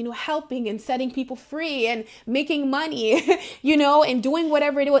and helping and setting people free and making money, and doing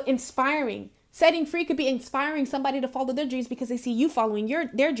whatever it was, inspiring. Setting free could be inspiring somebody to follow their dreams because they see you following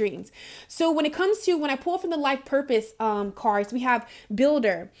their dreams. So when I pull from the life purpose cards, we have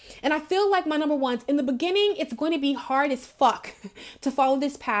builder. And I feel like my number ones, in the beginning, it's going to be hard as fuck to follow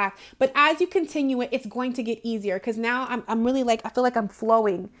this path. But as you continue it, it's going to get easier because now I'm really I feel like I'm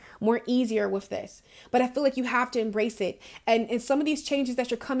flowing more easier with this. But I feel like you have to embrace it. And some of these changes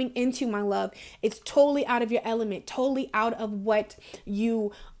that you're coming into, my love, it's totally out of your element, totally out of what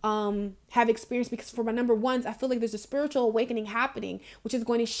you have experienced, because for my number ones, I feel like there's a spiritual awakening happening, which is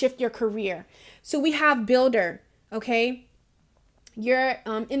going to shift your career. So we have builder, okay? Your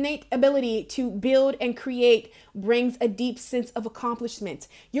innate ability to build and create brings a deep sense of accomplishment.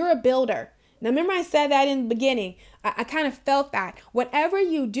 You're a builder. Now, remember I said that in the beginning. I kind of felt that. Whatever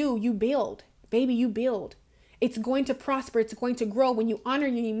you do, you build. Baby, you build. It's going to prosper. It's going to grow when you honor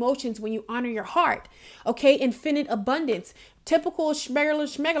your emotions, when you honor your heart. Okay? Infinite abundance. Typical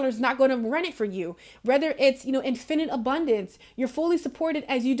schmeggler is not going to run it for you. Whether it's, infinite abundance. You're fully supported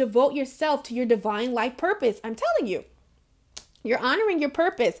as you devote yourself to your divine life purpose. I'm telling you. You're honoring your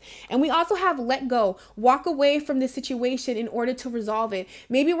purpose. And we also have let go. Walk away from this situation in order to resolve it.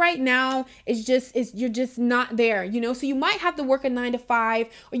 Maybe right now you're just not there, so you might have to work a 9 to 5,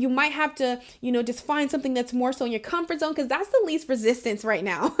 or you might have to, just find something that's more so in your comfort zone, because that's the least resistance right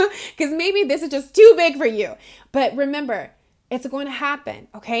now. Because maybe this is just too big for you. But remember, it's going to happen.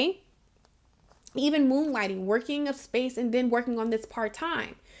 Okay. Even moonlighting, working of space, and then working on this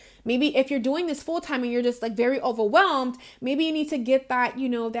part-time. Maybe if you're doing this full time and you're just like very overwhelmed, maybe you need to get that,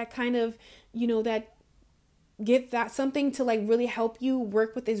 that kind of, get that something to like really help you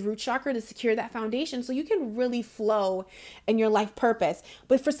work with this root chakra to secure that foundation so you can really flow in your life purpose.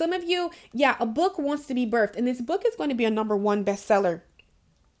 But for some of you, yeah, a book wants to be birthed, and this book is going to be a number 1 bestseller.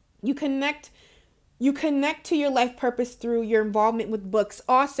 You connect to your life purpose through your involvement with books.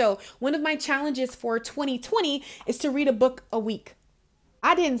 Also, one of my challenges for 2020 is to read a book a week.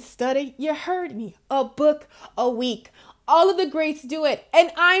 I didn't study. You heard me. A book a week. All of the greats do it.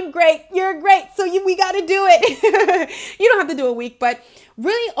 And I'm great. You're great. So we got to do it. You don't have to do a week, but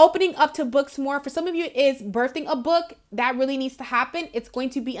really opening up to books more. For some of you, it is birthing a book. That really needs to happen. It's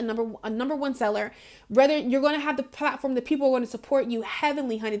going to be a number 1 seller. Whether you're going to have the platform that people are going to support you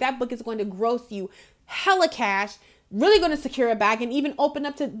heavenly, honey. That book is going to gross you hella cash. Really going to secure a bag, and even open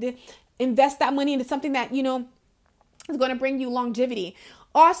up to invest that money into something that, is going to bring you longevity.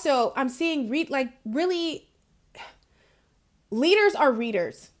 Also, I'm seeing really leaders are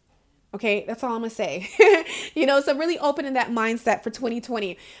readers. Okay, that's all I'm going to say. So really open in that mindset for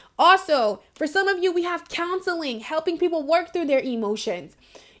 2020. Also, for some of you, we have counseling, helping people work through their emotions.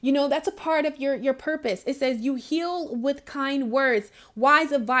 That's a part of your purpose. It says you heal with kind words,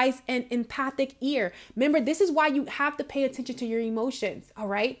 wise advice, and empathic ear. Remember, this is why you have to pay attention to your emotions. All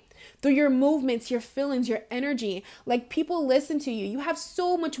right. Through your movements, your feelings, your energy. Like, people listen to you. You have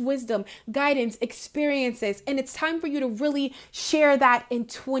so much wisdom, guidance, experiences, and it's time for you to really share that in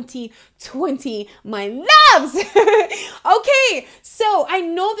 2020, my loves. Okay, so I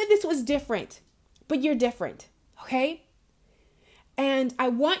know that this was different, but you're different, okay? And I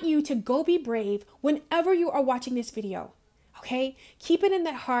want you to go be brave whenever you are watching this video, okay? Keep it in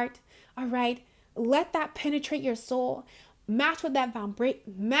that heart, all right? Let that penetrate your soul. Match with that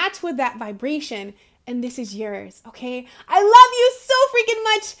vibration, and this is yours, okay? I love you so freaking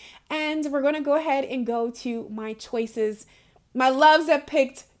much, and we're gonna go ahead and go to my choices, my loves that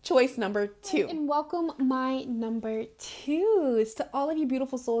picked choice number 2. And welcome my number 2s to all of you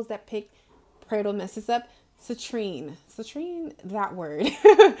beautiful souls that picked, pray don't mess this up, citrine, that word,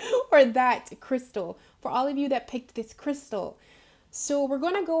 or that crystal, for all of you that picked this crystal. So we're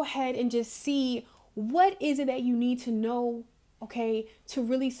gonna go ahead and just see what is it that you need to know, okay, to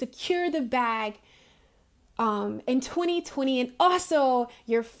really secure the bag in 2020, and also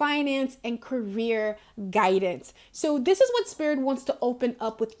your finance and career guidance. So this is what Spirit wants to open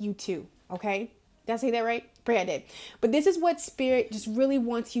up with you too, okay? Did I say that right? Pray I did. But this is what Spirit just really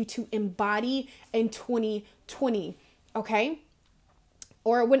wants you to embody in 2020, okay?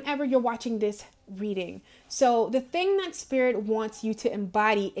 Or whenever you're watching this reading. So the thing that Spirit wants you to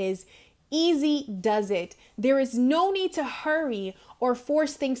embody is easy does it. There is no need to hurry or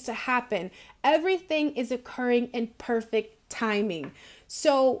force things to happen. Everything is occurring in perfect timing.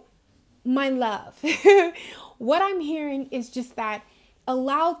 So, my love, what I'm hearing is just that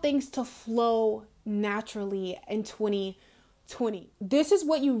allow things to flow naturally in 2020. This is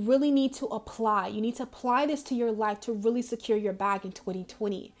what you really need to apply. You need to apply this to your life to really secure your bag in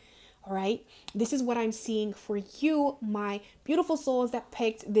 2020. All right. This is what I'm seeing for you, my beautiful souls that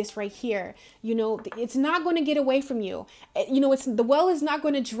picked this right here. It's not going to get away from you. The well is not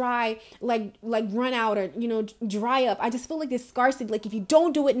going to dry, like run out or, dry up. I just feel like this scarcity, like if you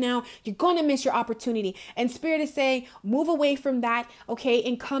don't do it now, you're going to miss your opportunity. And Spirit is saying, move away from that. Okay.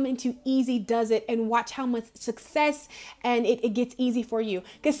 And come into easy does it, and watch how much success and it gets easy for you.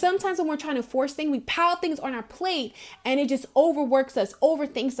 Because sometimes when we're trying to force things, we pile things on our plate and it just overworks us,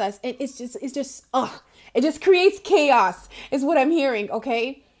 overthinks us. And it just creates chaos is what I'm hearing.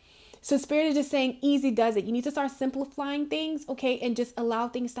 Okay. So Spirit is just saying easy does it. You need to start simplifying things, okay, and just allow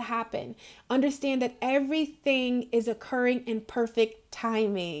things to happen. Understand that everything is occurring in perfect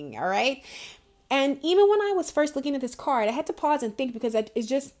timing, all right? And even when I was first looking at this card, I had to pause and think, because it's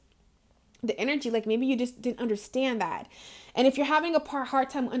just the energy, like maybe you just didn't understand that. And if you're having a hard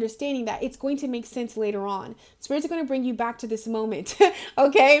time understanding that, it's going to make sense later on. Spirit's going to bring you back to this moment,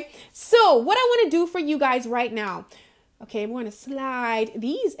 okay? So what I want to do for you guys right now, okay, I'm going to slide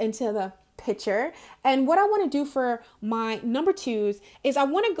these into the picture. And what I want to do for my number twos is I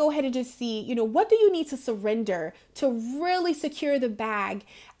want to go ahead and just see, you know, what do you need to surrender to really secure the bag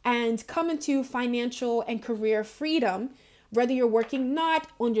and come into financial and career freedom? Whether you're working not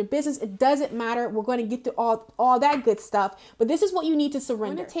on your business, it doesn't matter. We're going to get to all that good stuff. But this is what you need to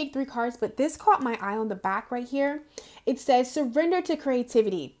surrender. I'm going to take 3 cards, but this caught my eye on the back right here. It says surrender to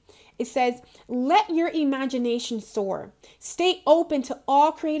creativity. It says, let your imagination soar. Stay open to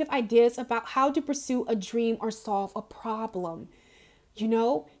all creative ideas about how to pursue a dream or solve a problem. You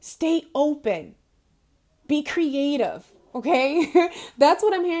know, stay open. Be creative. Okay, that's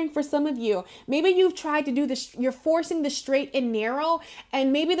what I'm hearing for some of you. Maybe you've tried to do this, you're forcing the straight and narrow,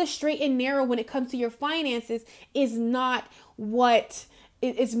 and maybe the straight and narrow when it comes to your finances is not what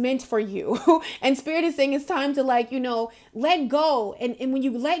is meant for you. And Spirit is saying it's time to, like, you know, let go. And when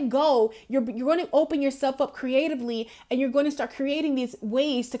you let go, you're going to open yourself up creatively, and you're going to start creating these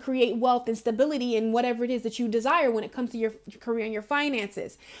ways to create wealth and stability and whatever it is that you desire when it comes to your career and your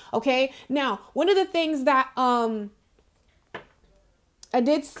finances. Okay, now one of the things that I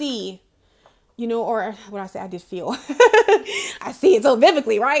did see, you know, or what I say, I did feel, I see it so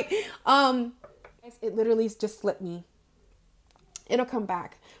vividly, right? It literally just slipped me. It'll come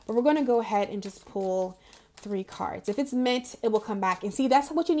back, but we're going to go ahead and just pull 3 cards. If it's meant, it will come back. And see,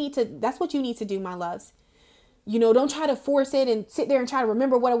 that's what you need to do, my loves. You know, don't try to force it and sit there and try to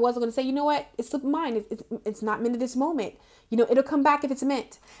remember what it was I'm going to say. You know what? It slipped mine. It's not meant at this moment. You know, it'll come back if it's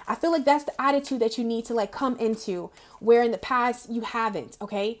meant. I feel like that's the attitude that you need to, like, come into, where in the past you haven't.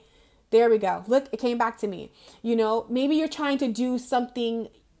 Okay, there we go. Look, it came back to me. You know, maybe you're trying to do something,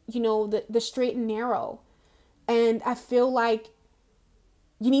 you know, the straight and narrow, and I feel like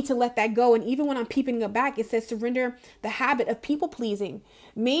you need to let that go. And even when I'm peeping it back, it says surrender the habit of people pleasing.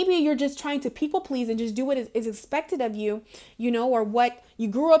 Maybe you're just trying to people please and just do what is expected of you, you know, or what you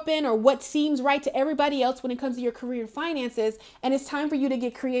grew up in, or what seems right to everybody else when it comes to your career and finances. And it's time for you to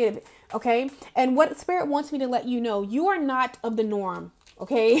get creative. Okay. And what Spirit wants me to let you know, you are not of the norm.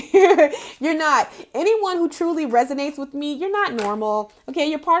 Okay. You're not. Anyone who truly resonates with me, you're not normal. Okay.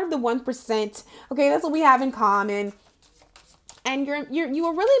 You're part of the 1%. Okay. That's what we have in common. And you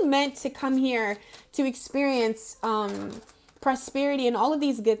were really meant to come here to experience prosperity and all of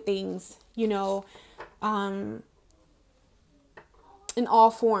these good things, you know, in all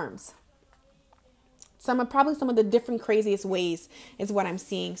forms. Probably some of the different craziest ways is what I'm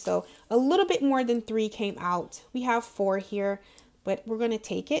seeing. So a little bit more than 3 came out. We have 4 here, but we're going to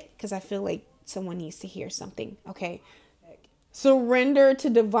take it because I feel like someone needs to hear something. Okay. Surrender to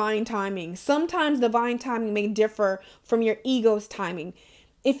divine timing. Sometimes divine timing may differ from your ego's timing.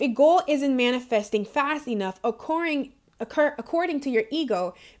 If a goal isn't manifesting fast enough, according to your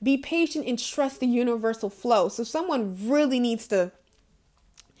ego, be patient and trust the universal flow. So someone really needs to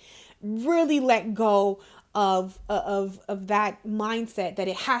really let go of that mindset that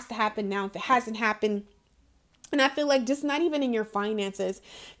it has to happen now. If it hasn't happened, and I feel like just not even in your finances,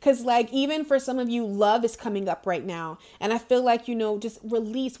 because like even for some of you, love is coming up right now. And I feel like, you know, just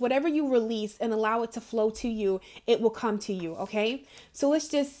release whatever you release and allow it to flow to you. It will come to you. Okay. So let's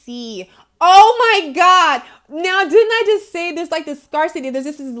just see. Oh my God. Now, didn't I just say there's like this scarcity? There's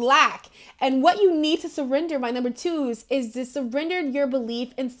this lack. And what you need to surrender, my number 2s, is to surrender your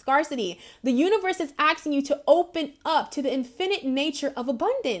belief in scarcity. The universe is asking you to open up to the infinite nature of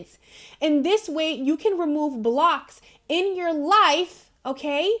abundance. In this way, you can remove blocks in your life,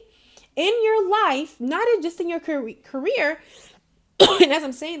 okay? In your life, not just in your career. And as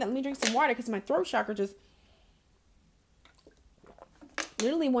I'm saying that, let me drink some water because my throat chakra just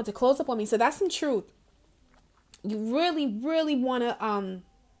literally want to close up on me. So that's some truth. You really want to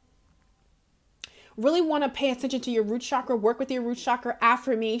pay attention to your root chakra, work with your root chakra,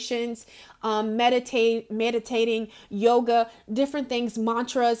 affirmations, meditating, yoga, different things,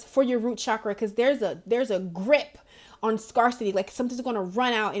 mantras for your root chakra, because there's a grip on scarcity. Like something's going to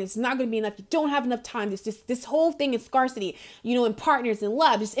run out and it's not going to be enough. You don't have enough time. This whole thing is scarcity, you know, in partners and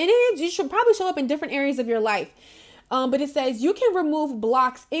love. You should probably show up in different areas of your life. But it says you can remove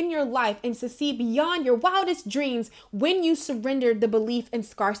blocks in your life and succeed beyond your wildest dreams when you surrender the belief in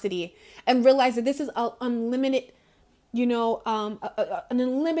scarcity and realize that this is an unlimited an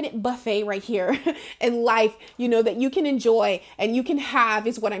unlimited buffet right here in life, that you can enjoy and you can have,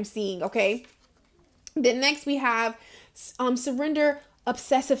 is what I'm seeing. Okay. Then next we have surrender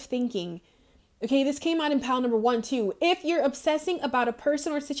obsessive thinking. Okay, this came out in pile number 1 too. If you're obsessing about a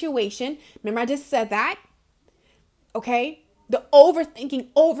person or situation, remember I just said that. Okay, the overthinking,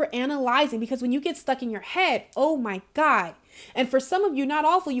 overanalyzing, because when you get stuck in your head, oh my God. And for some of you, not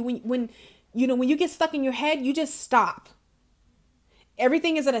all of you, when you get stuck in your head, you just stop.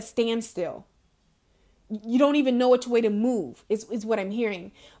 Everything is at a standstill. You don't even know which way to move, is what I'm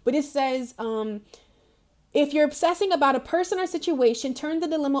hearing. But it says, if you're obsessing about a person or situation, turn the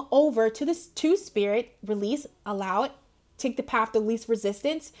dilemma over to spirit, release, allow it, take the path of least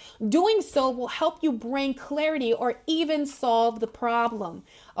resistance. Doing so will help you bring clarity or even solve the problem.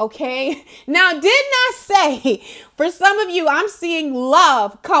 Okay. Now, did not say, for some of you, I'm seeing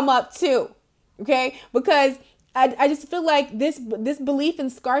love come up too. Okay. Because I just feel like this belief in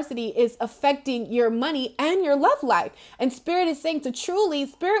scarcity is affecting your money and your love life. And Spirit is saying to truly,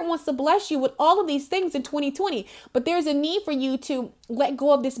 Spirit wants to bless you with all of these things in 2020. But there's a need for you to let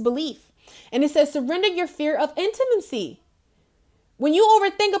go of this belief. And it says, surrender your fear of intimacy. When you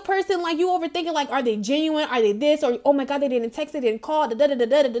overthink a person, like you overthinking, like, are they genuine? Are they this? Or, oh my God, they didn't text, they didn't call.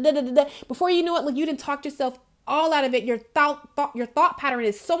 Before you know it, like you didn't talk yourself all out of it. Your thought pattern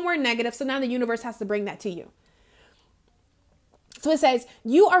is somewhere negative. So now the universe has to bring that to you. So it says,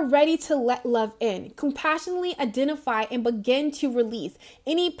 you are ready to let love in, compassionately identify and begin to release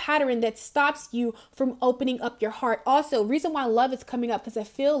any pattern that stops you from opening up your heart. Also, reason why love is coming up, because I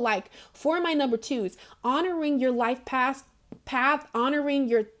feel like for my number 2s, honoring your life path, honoring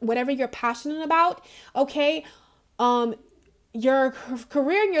your whatever you're passionate about. Okay. Your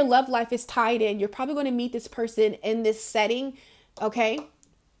career and your love life is tied in. You're probably going to meet this person in this setting. Okay.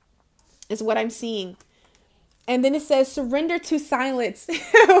 Is what I'm seeing. And then it says, surrender to silence.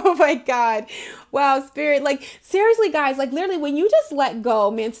 Oh my God. Wow, Spirit. Like, seriously, guys, like literally when you just let go,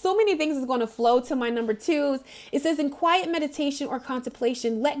 man, so many things is going to flow to my number 2s. It says, in quiet meditation or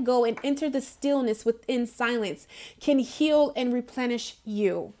contemplation, let go and enter the stillness within silence can heal and replenish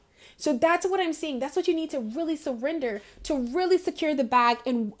you. So that's what I'm seeing. That's what you need to really surrender, to really secure the bag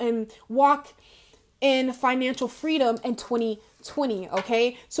and walk in financial freedom in 2020.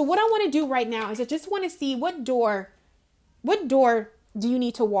 Okay. So what I want to do right now is I just want to see what door do you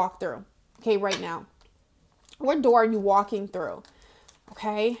need to walk through? Okay. Right now, what door are you walking through?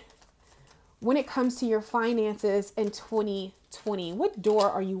 Okay. When it comes to your finances in 2020, what door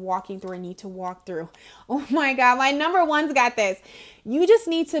are you walking through and need to walk through? Oh my God. My number 1's got this. You just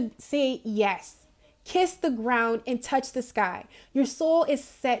need to say yes. Kiss the ground and touch the sky. Your soul is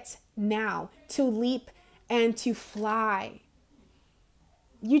set now to leap and to fly.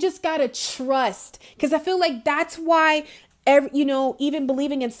 You just got to trust, because I feel like that's why, even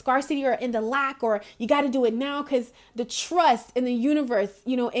believing in scarcity or in the lack, or you got to do it now, because the trust in the universe,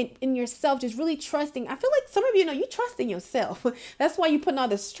 in yourself, just really trusting. I feel like some of you trust in yourself. That's why you're putting all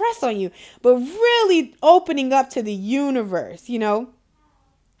the stress on you, but really opening up to the universe,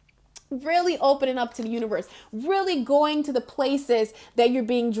 really opening up to the universe, really going to the places that you're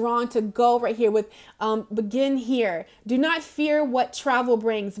being drawn to go right here with begin here. Do not fear what travel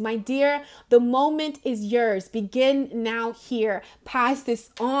brings. My dear, the moment is yours. Begin now here. Pass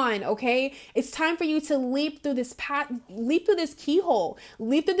this on, okay? It's time for you to leap through this path, leap through this keyhole,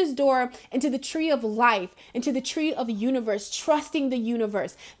 leap through this door into the tree of life, into the tree of the universe, trusting the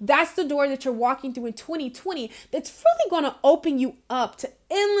universe. That's the door that you're walking through in 2020 that's really going to open you up to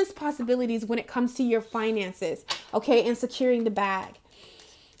endless possibilities when it comes to your finances, okay, and securing the bag.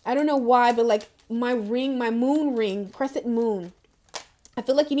 I don't know why, but like my moon ring, crescent moon, I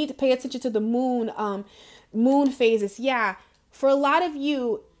feel like you need to pay attention to the moon phases. Yeah, for a lot of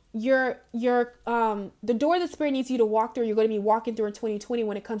you, the door that Spirit needs you to walk through, you're going to be walking through in 2020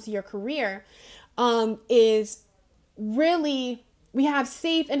 when it comes to your career, is really, we have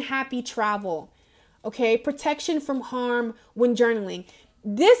safe and happy travel, okay, protection from harm when journaling.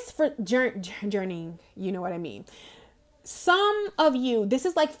 This for journeying, you know what I mean. Some of you, this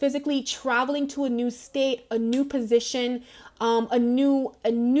is like physically traveling to a new state, a new position, a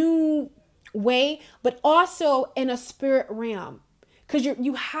new way, but also in a spirit realm, because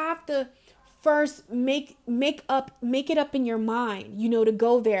you have to first make it up in your mind, to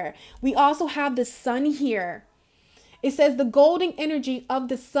go there. We also have the sun here. It says the golden energy of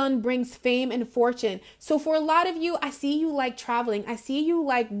the sun brings fame and fortune. So for a lot of you, I see you like traveling. I see you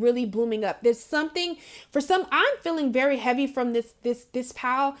like really blooming up. There's something for some, I'm feeling very heavy from this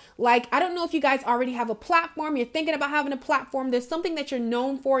pal. Like, I don't know if you guys already have a platform. You're thinking about having a platform. There's something that you're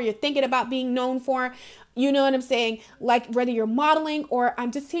known for. You're thinking about being known for. You know what I'm saying? Like whether you're modeling, or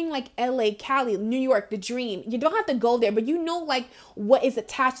I'm just seeing like LA, Cali, New York, the dream. You don't have to go there, but you know like what is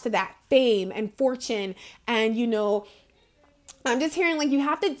attached to that, fame and fortune. And you know, I'm just hearing like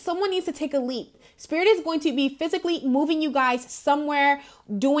someone needs to take a leap. Spirit is going to be physically moving you guys somewhere,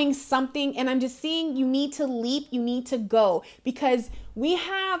 doing something. And I'm just seeing you need to leap, you need to go, because we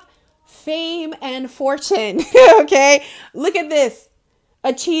have fame and fortune. Okay. Look at this.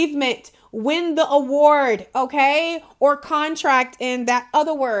 Achievement, win the award, okay? Or contract in that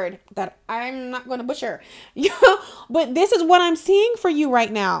other word that I'm not going to butcher. But this is what I'm seeing for you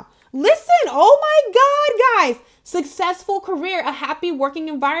right now. Listen, oh my God, guys. Successful career, a happy working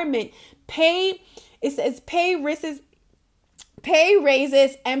environment, it says pay raises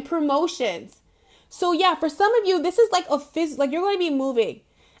and promotions. So yeah, for some of you, this is like like you're going to be moving.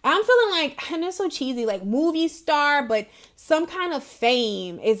 I'm feeling like, I know it's so cheesy, like movie star, but some kind of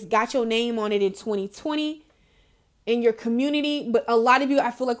fame. It's got your name on it in 2020 in your community. But a lot of you, I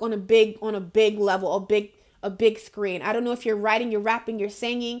feel like on a big level, a big screen. I don't know if you're writing, you're rapping, you're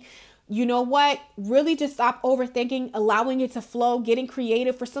singing. You know what? Really just stop overthinking, allowing it to flow, getting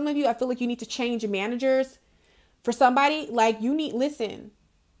creative. For some of you, I feel like you need to change managers. For somebody, like listen,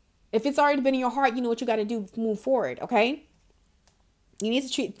 if it's already been in your heart, you know what you got to do, move forward. Okay. You need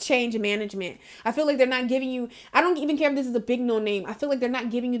to change management. I feel like they're not giving you, I don't even care if this is a big no name. I feel like they're not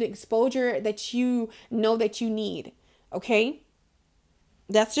giving you the exposure that you know that you need. Okay.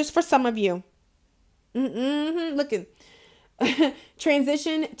 That's just for some of you. Looking.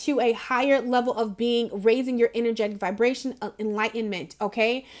 Transition to a higher level of being, raising your energetic vibration, enlightenment.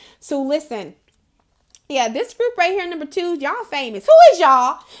 Okay. So listen. Yeah, this group right here, number 2, y'all famous. Who is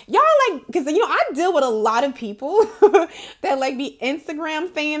y'all? Y'all like, because, you know, I deal with a lot of people that like be Instagram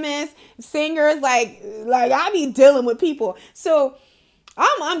famous, singers, like I be dealing with people. So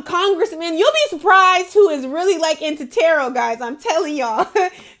I'm congressman. You'll be surprised who is really like into tarot, guys. I'm telling y'all.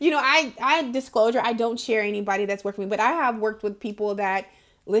 You know, I disclosure, I don't share anybody that's worked with me, but I have worked with people that,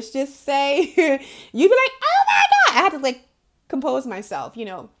 let's just say, you'd be like, oh my God. I had to like compose myself, you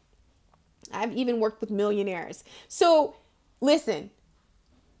know. I've even worked with millionaires. So listen,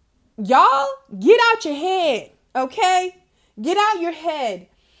 y'all get out your head. Okay. Get out your head,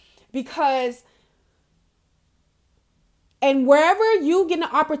 because and wherever you get an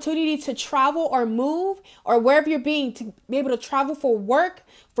opportunity to travel or move, or wherever you're to be able to travel for work,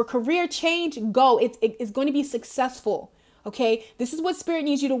 for career change, go. It's going to be successful. Okay. This is what Spirit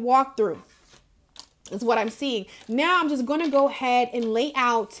needs you to walk through. Is what I'm seeing. Now I'm just going to go ahead and lay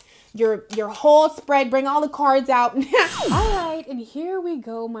out your whole spread, bring all the cards out. All right, and here we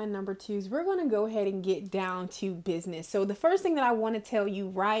go, my number 2s. We're going to go ahead and get down to business. So the first thing that I want to tell you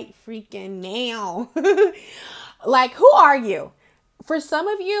right freaking now, like, who are you? For some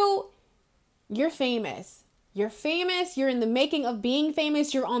of you, you're famous. You're famous. You're in the making of being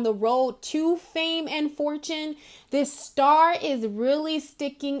famous. You're on the road to fame and fortune. This star is really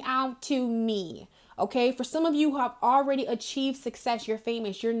sticking out to me. Okay, for some of you who have already achieved success, you're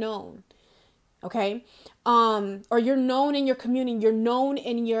famous, you're known. Okay, or you're known in your community, you're known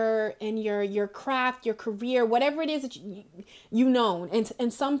in your craft, your career, whatever it is that you known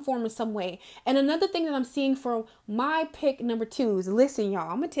in some form or some way. And another thing that I'm seeing for my pick number 2s, listen, y'all,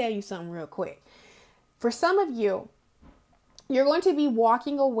 I'm gonna tell you something real quick. For some of you, you're going to be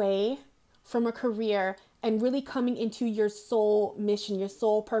walking away from a career and really coming into your soul mission, your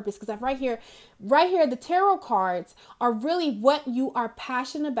soul purpose. Because right here, the tarot cards are really what you are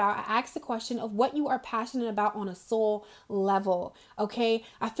passionate about. I asked the question of what you are passionate about on a soul level. Okay.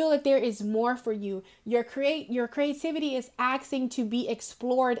 I feel like there is more for you. Your creativity is asking to be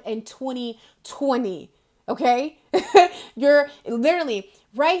explored in 2020. Okay. You're literally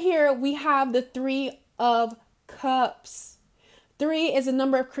right here. We have the 3 of Cups. 3 is a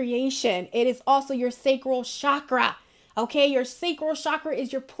number of creation. It is also your sacral chakra. Okay, your sacral chakra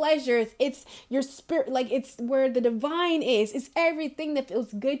is your pleasures. It's your spirit, like it's where the divine is. It's everything that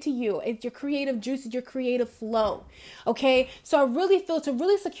feels good to you. It's your creative juice, it's your creative flow. Okay, so I really feel to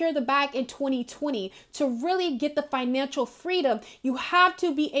really secure the bag in 2020, to really get the financial freedom, you have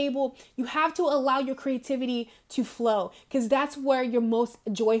to allow your creativity to flow, because that's where you're most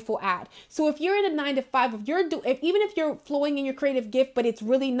joyful at. So if you're in a 9-to-5, even if you're flowing in your creative gift, but it's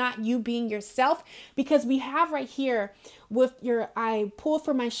really not you being yourself, because we have right here with I pulled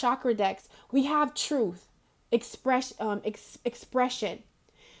from my chakra decks, we have truth, expression.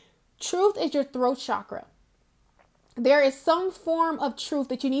 Truth is your throat chakra. There is some form of truth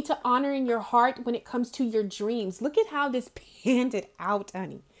that you need to honor in your heart when it comes to your dreams. Look at how this panned it out,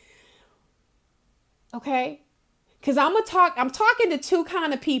 honey. Okay? Because I'm talking to 2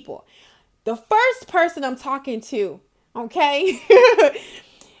 kind of people. The first person I'm talking to, okay,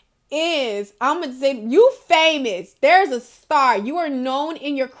 is, I'm going to say, you famous. There's a star. You are known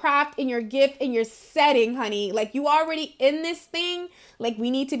in your craft, in your gift, in your setting, honey. Like, you already in this thing. Like,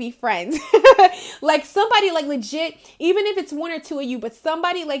 we need to be friends. Like, somebody, like, legit, even if it's one or two of you, but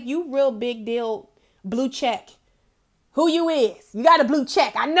somebody like you, real big deal, blue check. Who you is. You got a blue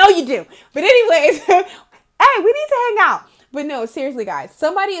check. I know you do. But anyways, hey, we need to hang out. But no, seriously, guys.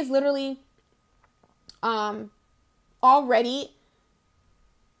 Somebody is literally already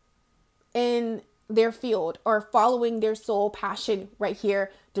in their field or following their soul passion right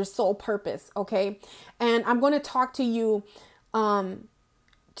here, their soul purpose, okay? And I'm going to talk to you to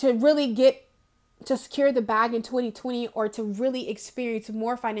really get to secure the bag in 2020, or to really experience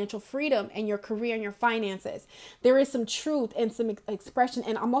more financial freedom in your career and your finances. There is some truth and some expression,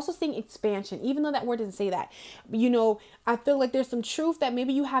 and I'm also seeing expansion, even though that word doesn't say that. You know, I feel like there's some truth that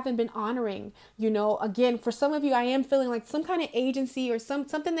maybe you haven't been honoring. You know, again, for some of you, I am feeling like some kind of agency or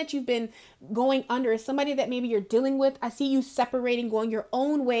something that you've been going under, somebody that maybe you're dealing with. I see you separating, going your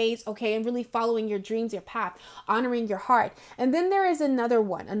own ways, okay, and really following your dreams, your path, honoring your heart. And then there is another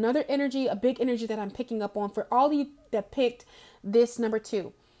one, another energy, a big energy that I'm picking up on for all of you that picked this number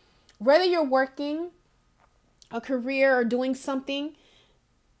 2. Whether you're working a career or doing something,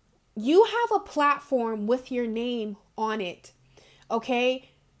 you have a platform with your name on it,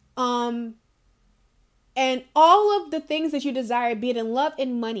 okay? And all of the things that you desire, be it in love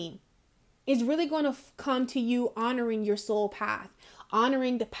and money, is really going to come to you honoring your soul path,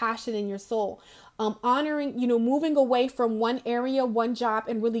 honoring the passion in your soul, honoring, you know, moving away from one area, one job,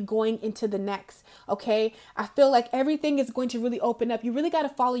 and really going into the next. Okay. I feel like everything is going to really open up. You really got to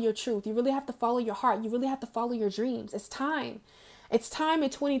follow your truth. You really have to follow your heart. You really have to follow your dreams. It's time. It's time in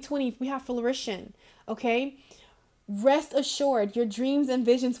 2020. We have flourishing. Okay. Rest assured, your dreams and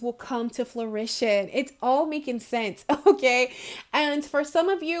visions will come to fruition. It's all making sense, okay? And for some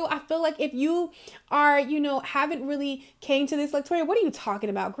of you, I feel like if you are, you know, haven't really came to this, like, Toria, what are you talking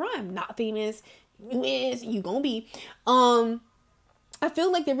about? Girl, I'm not famous. You is, you gonna be. I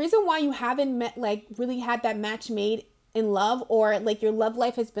feel like the reason why you haven't met, like, really had that match made in love, or like your love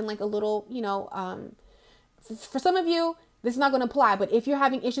life has been like a little, you know, for some of you, this is not going to apply, but if you're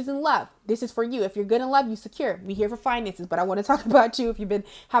having issues in love, this is for you. If you're good in love, you secure. We here for finances, but I want to talk about you if you've been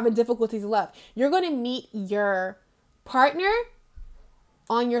having difficulties in love. You're going to meet your partner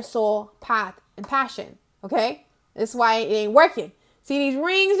on your soul path and passion, okay? That's why it ain't working. See these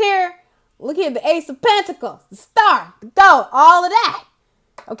rings here? Look at the Ace of Pentacles, the Star, the Gold, all of that.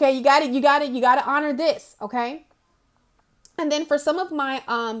 Okay, you got to honor this, okay? And then for some of my,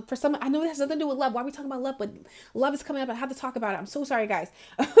 I know it has nothing to do with love. Why are we talking about love? But love is coming up. I have to talk about it. I'm so sorry, guys.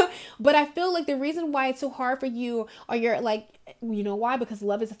 But I feel like the reason why it's so hard for you, or you're like, you know why? Because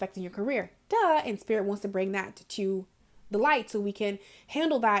love is affecting your career. Duh. And Spirit wants to bring that to the light so we can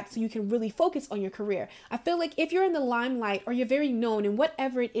handle that, so you can really focus on your career. I feel like if you're in the limelight, or you're very known in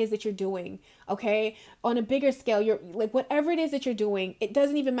whatever it is that you're doing, okay, on a bigger scale, you're like, whatever it is that you're doing, it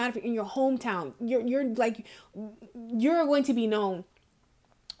doesn't even matter if you're in your hometown, you're going to be known,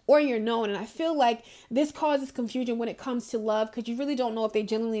 or you're known. And I feel like this causes confusion when it comes to love, because you really don't know if they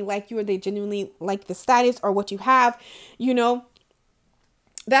genuinely like you, or they genuinely like the status or what you have, you know.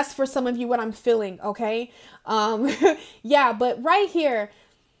 That's for some of you what I'm feeling, okay? Yeah, but right here,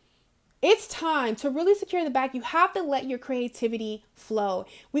 it's time to really secure the bag. You have to let your creativity flow.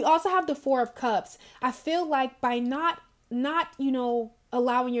 We also have the 4 of Cups. I feel like by not, you know,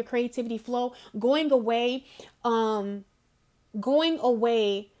 allowing your creativity flow, going away, that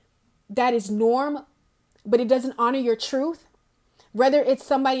is norm, but it doesn't honor your truth. Whether it's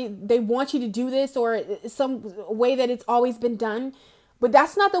somebody, they want you to do this, or some way that it's always been done. But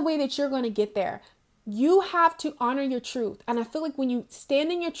that's not the way that you're going to get there. You have to honor your truth. And I feel like when you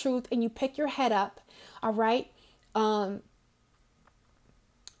stand in your truth and you pick your head up, all right,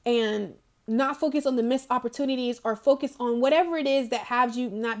 and not focus on the missed opportunities, or focus on whatever it is that has you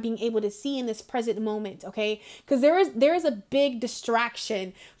not being able to see in this present moment, okay? Because there is a big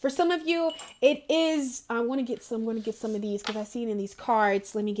distraction. For some of you, it is, I'm going to get some of these because I see it in these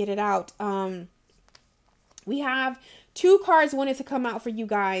cards. Let me get it out. We have 2 cards wanted to come out for you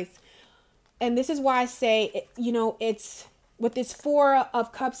guys. And this is why I say, you know, it's with this Four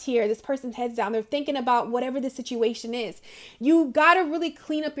of Cups here, this person's heads down. They're thinking about whatever the situation is. You got to really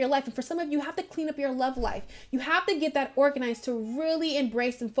clean up your life. And for some of you, you have to clean up your love life. You have to get that organized to really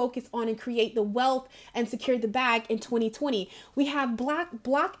embrace and focus on and create the wealth and secure the bag in 2020. We have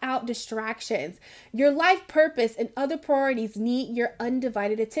block out distractions. Your life purpose and other priorities need your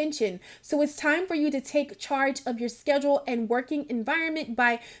undivided attention. So it's time for you to take charge of your schedule and working environment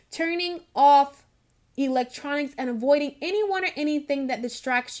by turning off electronics and avoiding anyone or anything that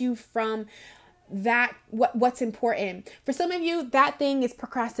distracts you from that what's important. For some of you, that thing is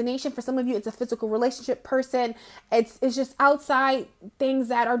procrastination. For some of you, it's a physical relationship person. It's just outside things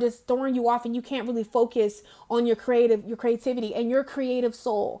that are just throwing you off and you can't really focus on your creativity and your creative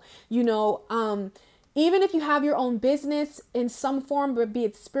soul. You know, even if you have your own business in some form, but be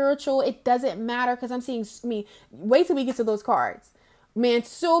it spiritual, it doesn't matter, because I'm seeing wait till we get to those cards. Man,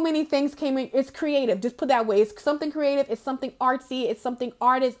 so many things came in. It's creative. Just put that way. It's something creative. It's something artsy. It's something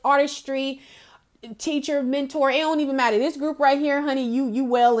artistry, teacher, mentor. It don't even matter. This group right here, honey, you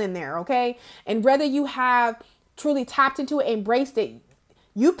well in there, okay? And whether you have truly tapped into it, embraced it,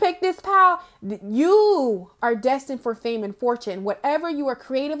 you pick this pal, you are destined for fame and fortune. Whatever you are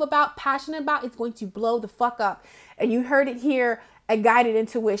creative about, passionate about, it's going to blow the fuck up. And you heard it here at Guided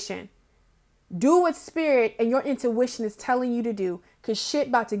Intuition. Do what spirit and your intuition is telling you to do, because shit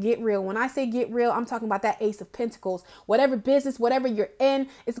about to get real. When I say get real, I'm talking about that Ace of Pentacles. Whatever business, whatever you're in,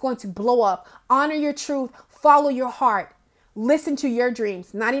 it's going to blow up. Honor your truth. Follow your heart. Listen to your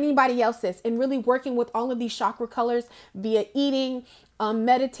dreams, not anybody else's. And really working with all of these chakra colors via eating,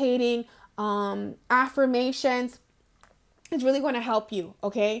 meditating, affirmations. It's really going to help you,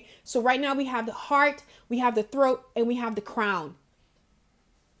 okay? So right now we have the heart, we have the throat, and we have the crown,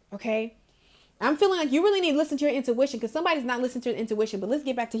 okay? I'm feeling like you really need to listen to your intuition, because somebody's not listening to your intuition. But let's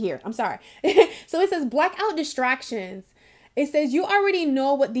get back to here. I'm sorry. So it says black out distractions. It says you already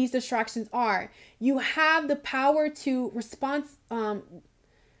know what these distractions are. You have the power to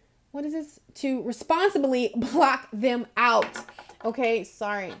to responsibly block them out. Okay,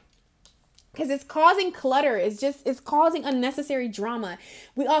 sorry. Because it's causing clutter. It's causing unnecessary drama.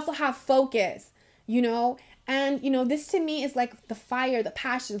 We also have focus, you know. And, you know, this to me is like the fire, the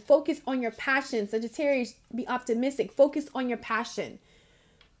passion. Focus on your passion. Sagittarius, be optimistic. Focus on your passion.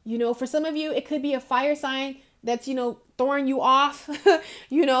 You know, for some of you, it could be a fire sign that's, you know, throwing you off,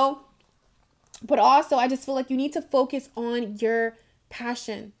 you know. But also, I just feel like you need to focus on your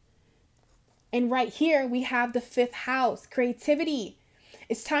passion. And right here, we have the 5th house, creativity.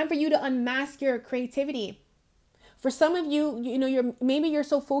 It's time for you to unmask your creativity. For some of you, you know, maybe you're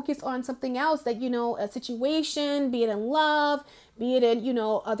so focused on something else that, you know, a situation, be it in love, be it in, you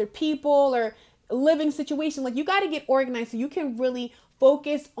know, other people or a living situation. Like, you got to get organized so you can really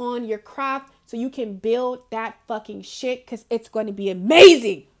focus on your craft, so you can build that fucking shit, because it's going to be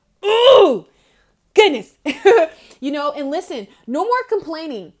amazing. Ooh, goodness. You know, and listen, no more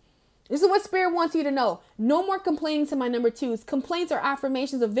complaining. This is what Spirit wants you to know. No more complaining to my number 2s. Complaints are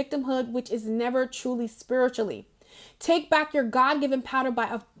affirmations of victimhood, which is never truly spiritually. Take back your God-given power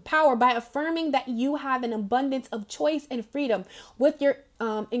by affirming that you have an abundance of choice and freedom. With your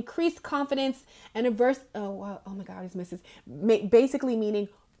increased confidence and oh my God, these misses. Basically meaning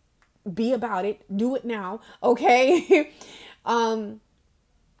be about it. Do it now. Okay.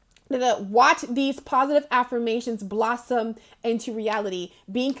 Watch these positive affirmations blossom into reality.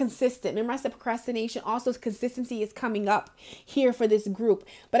 Being consistent. Remember I said procrastination. Also, consistency is coming up here for this group.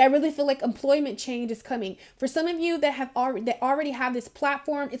 But I really feel like employment change is coming. For some of you that already have this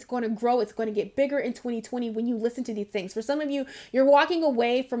platform, it's going to grow. It's going to get bigger in 2020 when you listen to these things. For some of you, you're walking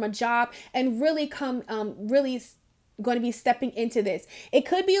away from a job and really going to be stepping into this. It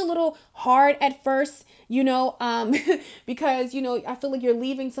could be a little hard at first, you know, because, you know, I feel like you're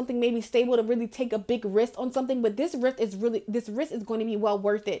leaving something maybe stable to really take a big risk on something, but this risk is going to be well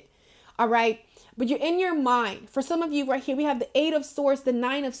worth it. All right. But you're in your mind. For some of you right here, we have the 8 of Swords, the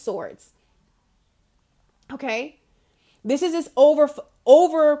 9 of Swords. Okay. This is this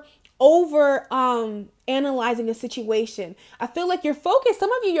analyzing a situation. I feel like you're focused.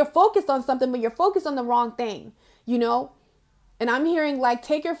 Some of you, you're focused on something, but you're focused on the wrong thing. You know, and I'm hearing like,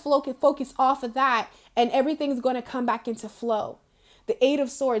 take your focus off of that and everything's going to come back into flow. The 8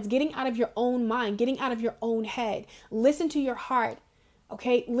 of Swords, getting out of your own mind, getting out of your own head. Listen to your heart.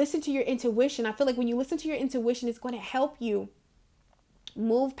 Okay. Listen to your intuition. I feel like when you listen to your intuition, it's going to help you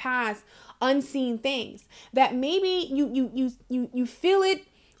move past unseen things that maybe you feel it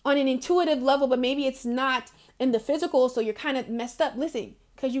on an intuitive level, but maybe it's not in the physical. So you're kind of messed up. Listen,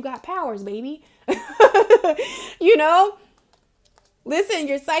 because you got powers, baby. You know, listen,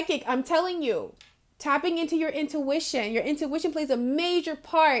 you're psychic. I'm telling you, Tapping into your intuition. Your intuition plays a major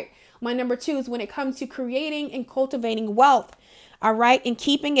part, my number 2s, when it comes to creating and cultivating wealth. All right. And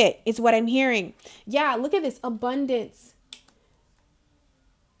keeping it is what I'm hearing. Yeah. Look at this abundance.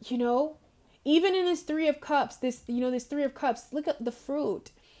 You know, even in this 3 of cups, this 3 of cups, look at the fruit,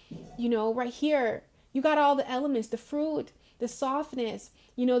 you know, right here. You got all the elements, the fruit, the softness,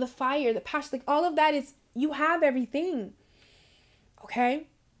 you know, the fire, the passion, like all of that is, you have everything. Okay.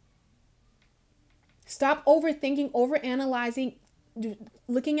 Stop overthinking, overanalyzing,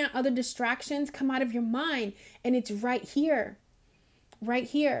 looking at other distractions. Come out of your mind. And it's right here. Right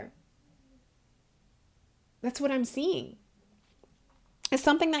here. That's what I'm seeing. It's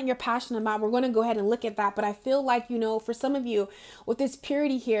something that you're passionate about. We're going to go ahead and look at that. But I feel like, you know, for some of you with this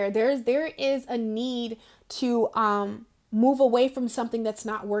purity here, there is a need to move away from something that's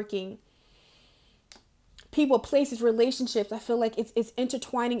not working. People, places, relationships. I feel like it's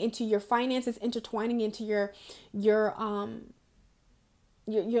intertwining into your finances, intertwining into your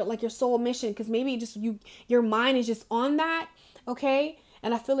like your soul mission, because maybe just your mind is just on that. Okay.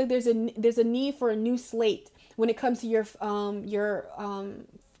 And I feel like there's a need for a new slate when it comes to your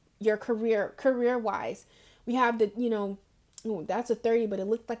career wise. We have the, you know, that's a 30, but it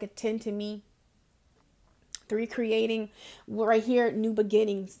looked like a 10 to me. 3 creating right here, new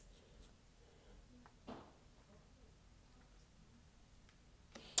beginnings.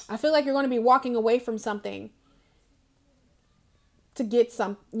 I feel like you're going to be walking away from something to get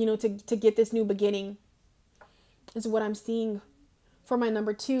some, you know, to get this new beginning is what I'm seeing for my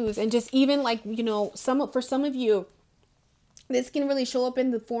number 2s. And just even like, you know, for some of you, this can really show up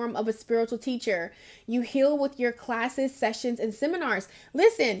in the form of a spiritual teacher. You heal with your classes, sessions, and seminars.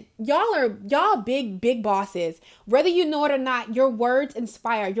 Listen, y'all big bosses. Whether you know it or not, your words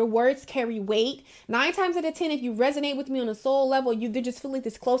inspire. Your words carry weight. 9 times out of 10, if you resonate with me on a soul level, you just feel like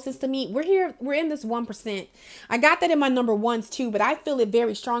this closest to me. We're in this 1%. I got that in my number 1s too, but I feel it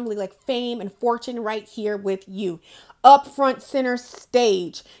very strongly, like fame and fortune right here with you. Up front, center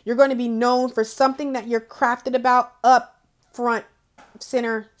stage. You're going to be known for something that you're crafted about. Up front,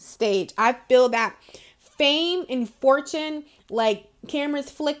 center stage. I feel that fame and fortune, like cameras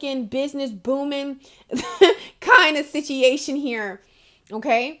flicking, business booming kind of situation here.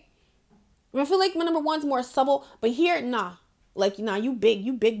 Okay. I feel like my number 1's more subtle, but here, nah, you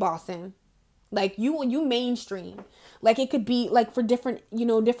big bossing. Like you mainstream. Like it could be like for different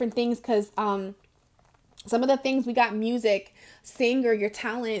things. Cause, some of the things we got: music, singer, your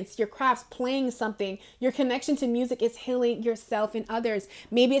talents, your crafts, playing something. Your connection to music is healing yourself and others.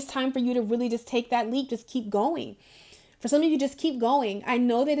 Maybe it's time for you to really just take that leap. Just keep going. For some of you, just keep going. I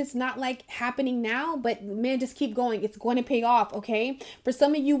know that it's not like happening now, but man, just keep going. It's going to pay off, okay? For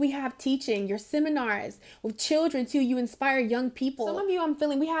some of you, we have teaching, your seminars with children too. You inspire young people. Some of you, I'm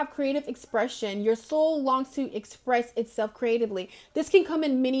feeling we have creative expression. Your soul longs to express itself creatively. This can come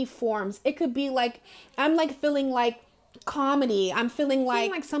in many forms. It could be like, I'm like feeling like comedy. I'm feeling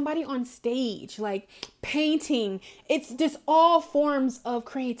like somebody on stage, like painting. It's just all forms of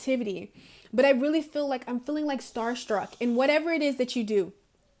creativity. But I really feel like I'm feeling like starstruck in whatever it is that you do.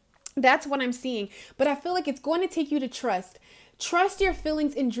 That's what I'm seeing. But I feel like it's going to take you to trust. Trust your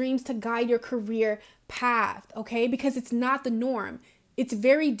feelings and dreams to guide your career path, okay? Because it's not the norm. It's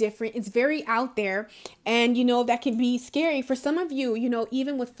very different. It's very out there. And, you know, that can be scary for some of you, you know,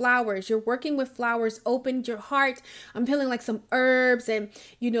 even with flowers. You're working with flowers, opened your heart. I'm feeling like some herbs and,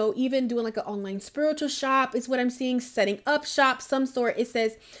 you know, even doing like an online spiritual shop is what I'm seeing. Setting up shop, some sort. It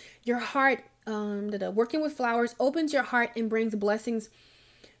says your heart, working with flowers opens your heart and brings blessings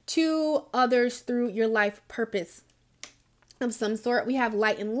to others through your life purpose of some sort. We have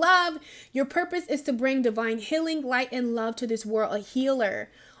light and love. Your purpose is to bring divine healing, light and love to this world. A healer.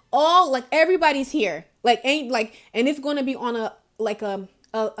 All like everybody's here. Like ain't like, and it's going to be on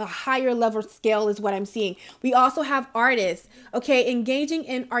a higher level scale is what I'm seeing. We also have artists. Okay. Engaging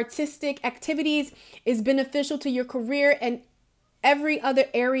in artistic activities is beneficial to your career and every other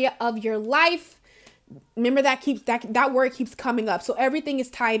area of your life. Remember that word keeps coming up. So everything is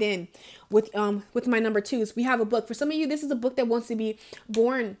tied in with my number 2s. We have a book. For some of you, this is a book that wants to be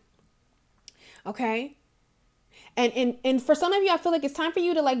born. Okay. And for some of you, I feel like it's time for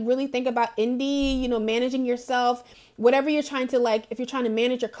you to like really think about indie, you know, managing yourself, whatever you're trying to like, if you're trying to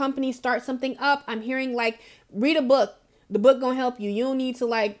manage your company, start something up. I'm hearing like, read a book. The book gonna help you. You don't need to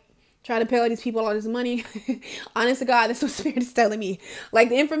like try to pay all these people all this money. Honest to God, that's what Spirit is telling me. Like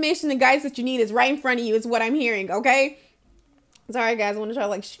the information, the guidance that you need is right in front of you is what I'm hearing. Okay. Sorry guys. I want to try to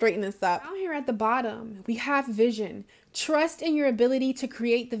like straighten this up. Down here at the bottom, we have vision. Trust in your ability to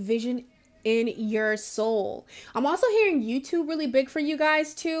create the vision in your soul. I'm also hearing YouTube really big for you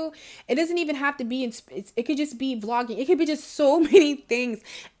guys too. It doesn't even have to be it could just be vlogging. It could be just so many things.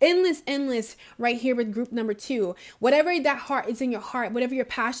 Endless right here with group number 2. Whatever that heart is in your heart, whatever you're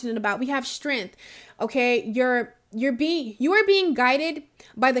passionate about, we have strength. Okay, you are being guided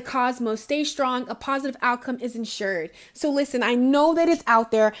by the cosmos. Stay strong. A positive outcome is ensured. So listen, I know that it's out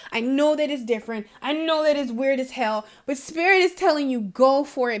there. I know that it's different. I know that it's weird as hell, but Spirit is telling you, go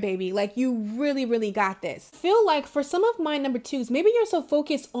for it, baby. Like, you really got this. I feel like for some of my number 2s, maybe you're so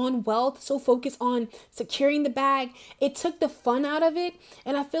focused on wealth, so focused on securing the bag, it took the fun out of it.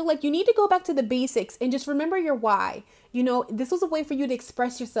 And I feel like you need to go back to the basics and just remember your why. You know, this was a way for you to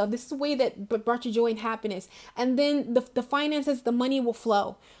express yourself. This is a way that brought you joy and happiness. And then the finances, the money will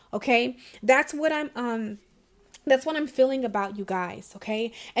flow. Okay. That's what I'm feeling about you guys.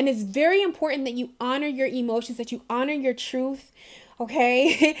 Okay. And it's very important that you honor your emotions, that you honor your truth.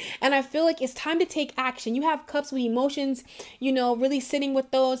 Okay. And I feel like it's time to take action. You have cups with emotions, you know, really sitting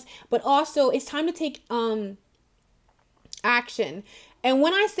with those, but also it's time to take, action. And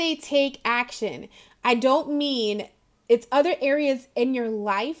when I say take action, I don't mean it's other areas in your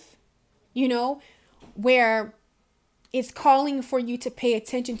life, you know, where it's calling for you to pay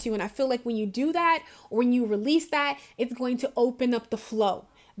attention to. And I feel like when you do that, or when you release that, it's going to open up the flow.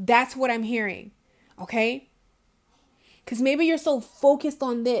 That's what I'm hearing. Okay. Because maybe you're so focused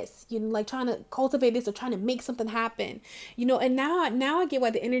on this, you know, like trying to cultivate this or trying to make something happen, you know, and now I get why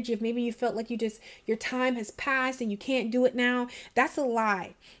the energy of maybe you felt like your time has passed and you can't do it now. That's a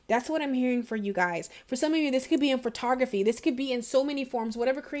lie. That's what I'm hearing for you guys. For some of you, this could be in photography. This could be in so many forms,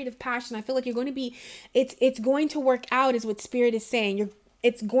 whatever creative passion. I feel like you're going to be, it's going to work out is what Spirit is saying.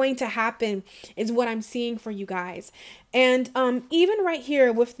 It's going to happen is what I'm seeing for you guys. And even right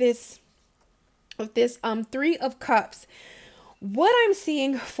here with this 3 of Cups, what I'm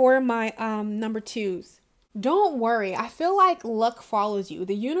seeing for my number 2s, don't worry. I feel like luck follows you.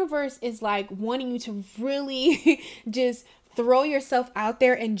 The universe is like wanting you to really just throw yourself out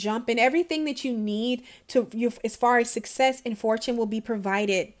there and jump, and everything that you need to you as far as success and fortune will be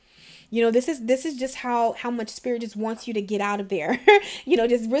provided. You know, this is just how much Spirit just wants you to get out of there. You know,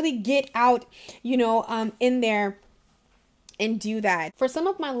 just really get out, you know, in there and do that. For some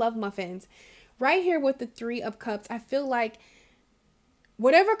of my love muffins, right here with the 3 of Cups, I feel like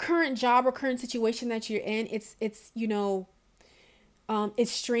whatever current job or current situation that you're in, it's you know,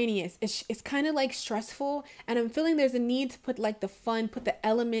 it's strenuous. It's kind of like stressful, and I'm feeling there's a need to put like put the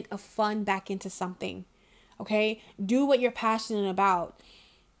element of fun back into something. Okay, do what you're passionate about.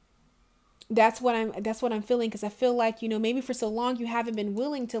 That's what I'm feeling, because I feel like, you know, maybe for so long you haven't been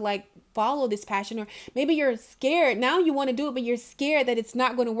willing to like follow this passion, or maybe you're scared. Now you want to do it, but you're scared that it's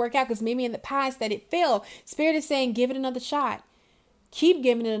not going to work out because maybe in the past that it failed. Spirit is saying, give it another shot. Keep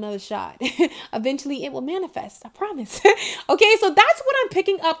giving it another shot. Eventually it will manifest. I promise. Okay, so that's what I'm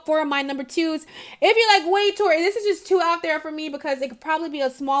picking up for my number 2s. If you're like, wait, Tori, this is just too out there for me because it could probably be a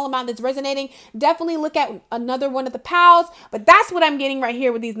small amount that's resonating, definitely look at another one of the pals. But that's what I'm getting right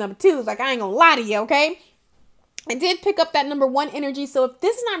here with these number 2s. Like, I ain't gonna lie to you, okay? I did pick up that number 1 energy. So if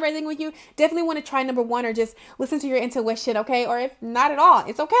this is not resonating with you, definitely want to try number 1, or just listen to your intuition, okay? Or if not at all,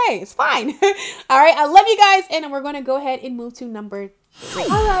 it's okay. It's fine. All right. I love you guys. And we're going to go ahead and move to number 3.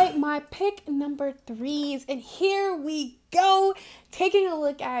 All right. My pick number 3s. And here we go. Taking a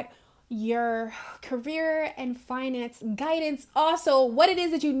look at your career and finance guidance. Also, what it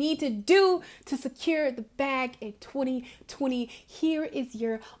is that you need to do to secure the bag in 2020. Here is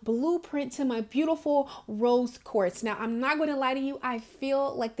your blueprint to my beautiful rose quartz. Now, I'm not going to lie to you. I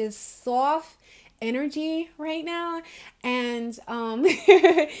feel like this soft energy right now. And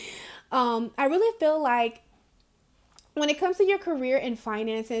I really feel like when it comes to your career and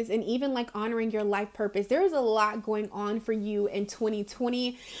finances, and even like honoring your life purpose, there is a lot going on for you in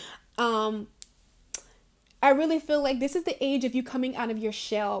 2020. I really feel like this is the age of you coming out of your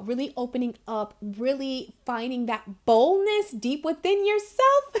shell, really opening up, really finding that boldness deep within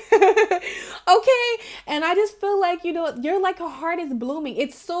yourself. Okay. And I just feel like, you know, you're like a heart is blooming.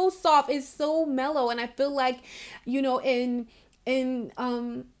 It's so soft. It's so mellow. And I feel like, you know, in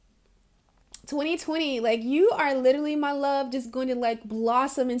 2020, like, you are literally, my love, just going to like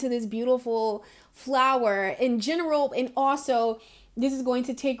blossom into this beautiful flower in general. And also, this is going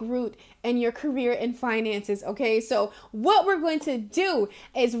to take root in your career and finances. Okay, so what we're going to do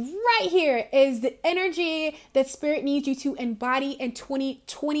is right here is the energy that Spirit needs you to embody in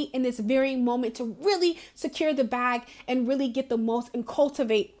 2020 in this very moment to really secure the bag and really get the most and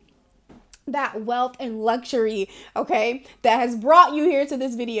cultivate that wealth and luxury, okay, that has brought you here to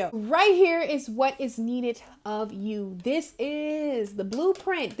this video. Right here is what is needed of you. This is the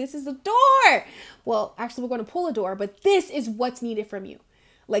blueprint. This is the door. Well, actually, we're going to pull a door, but this is what's needed from you.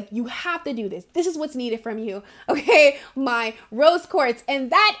 Like, you have to do this. This is what's needed from you, okay? My rose quartz,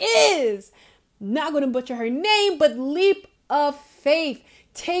 and that is, not going to butcher her name, but leap of faith.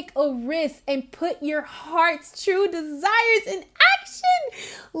 Take a risk and put your heart's true desires in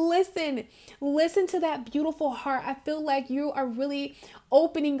action. Listen to that beautiful heart. I feel like you are really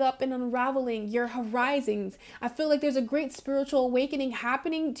opening up and unraveling your horizons. I feel like there's a great spiritual awakening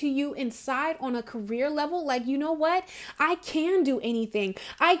happening to you inside on a career level. Like, you know what? I can do anything.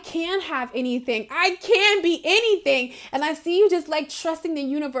 I can have anything. I can be anything. And I see you just like trusting the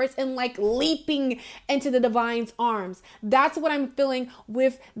universe and like leaping into the divine's arms. That's what I'm feeling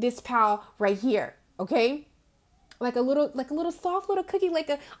with this pal right here. Okay? Like a little soft little cookie, like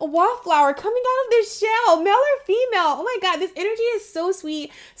a wallflower coming out of their shell, male or female. Oh my God, this energy is so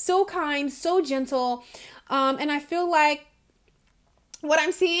sweet, so kind, so gentle. And I feel like what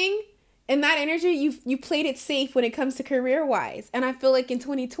I'm seeing in that energy, you played it safe when it comes to career-wise. And I feel like in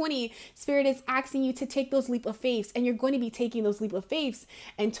 2020, Spirit is asking you to take those leap of faiths, and you're going to be taking those leap of faiths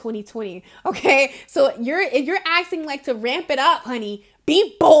in 2020. Okay, so you're asking like to ramp it up, honey.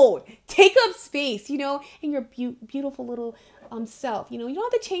 Be bold. Take up space, you know, in your beautiful little self. You know, you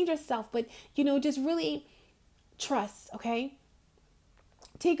don't have to change yourself, but, you know, just really trust, okay?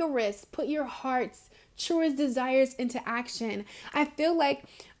 Take a risk. Put your heart's truest desires into action. I feel like,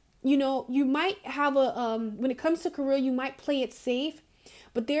 you know, you might have when it comes to career, you might play it safe,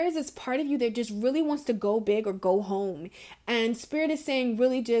 but there is this part of you that just really wants to go big or go home. And Spirit is saying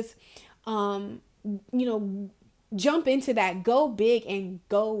really just, you know, jump into that, go big and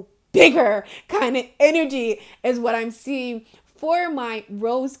go bigger kind of energy is what I'm seeing for my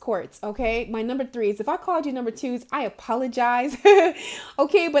rose quartz. Okay, my number 3s. If I called you number 2s, I apologize.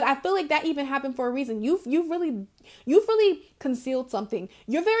 Okay, but I feel like that even happened for a reason. You've really concealed something.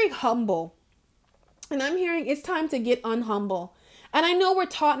 You're very humble, and I'm hearing it's time to get unhumble. And I know we're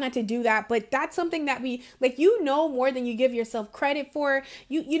taught not to do that, but that's something that we, like, you know, more than you give yourself credit for.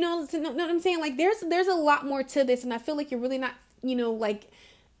 You know what I'm saying? Like, there's a lot more to this, and I feel like you're really not, you know, like,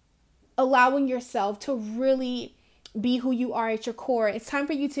 allowing yourself to really be who you are at your core. It's time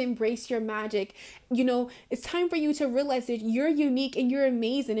for you to embrace your magic. You know, it's time for you to realize that you're unique and you're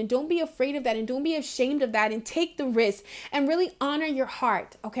amazing, and don't be afraid of that, and don't be ashamed of that, and take the risk and really honor your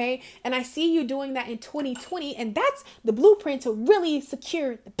heart. Okay. And I see you doing that in 2020, and that's the blueprint to really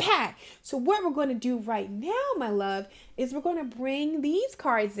secure the bag. So what we're going to do right now, my love, is we're going to bring these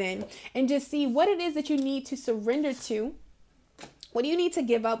cards in and just see what it is that you need to surrender to. What do you need to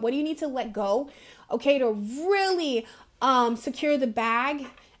give up? What do you need to let go? Okay, to really secure the bag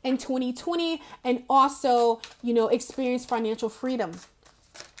in 2020, and also, you know, experience financial freedom.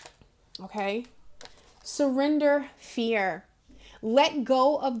 Okay, surrender fear. Let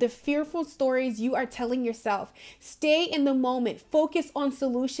go of the fearful stories you are telling yourself. Stay in the moment. Focus on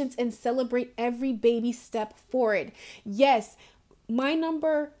solutions and celebrate every baby step forward. Yes, my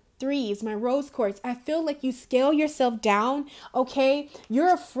number 3s, my rose quartz, I feel like you scale yourself down, okay?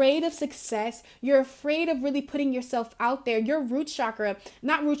 You're afraid of success. You're afraid of really putting yourself out there. Your root chakra,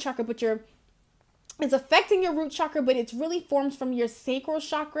 not root chakra, but it's affecting your root chakra, but it's really forms from your sacral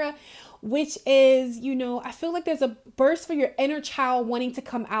chakra, which is, you know, I feel like there's a burst for your inner child wanting to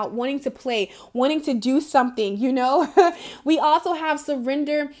come out, wanting to play, wanting to do something, you know. We also have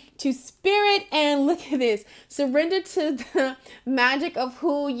surrender to spirit, and look at this, surrender to the magic of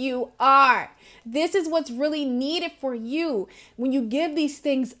who you are. This is what's really needed for you. When you give these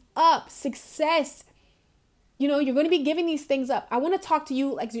things up, success, you know, you're going to be giving these things up. I want to talk to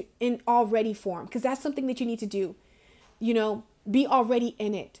you like in already form, because that's something that you need to do. You know, be already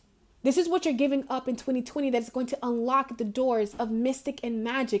in it. This is what you're giving up in 2020 that's going to unlock the doors of mystic and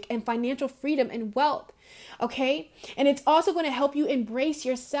magic and financial freedom and wealth. Okay? And it's also going to help you embrace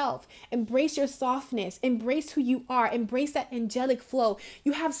yourself, embrace your softness, embrace who you are, embrace that angelic flow.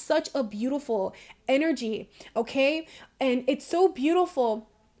 You have such a beautiful energy. Okay? And it's so beautiful.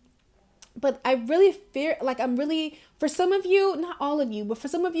 But I really fear, like, for some of you, not all of you, but for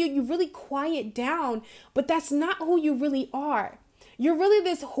some of you, you really quiet down, but that's not who you really are. You're really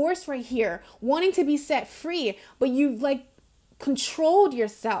this horse right here wanting to be set free, but you've like controlled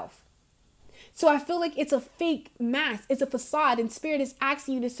yourself. So I feel like it's a fake mask. It's a facade, and Spirit is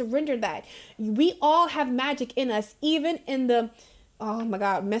asking you to surrender that. We all have magic in us, even in the, oh my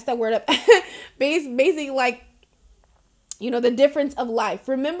God, messed that word up. Basically, like, you know, the difference of life.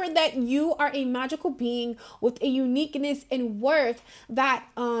 Remember that you are a magical being with a uniqueness and worth that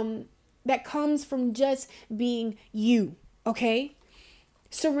that comes from just being you, okay?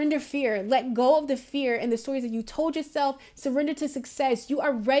 Surrender fear. Let go of the fear and the stories that you told yourself. Surrender to success. You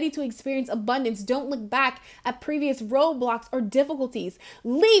are ready to experience abundance. Don't look back at previous roadblocks or difficulties.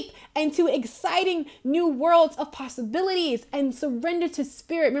 Leap into exciting new worlds of possibilities and surrender to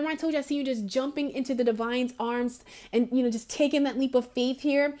spirit. Remember I told you I see you just jumping into the divine's arms and, just taking that leap of faith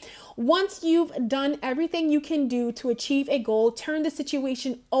here. Once you've done everything you can do to achieve a goal, turn the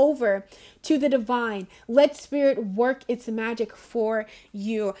situation over to the divine. Let spirit work its magic for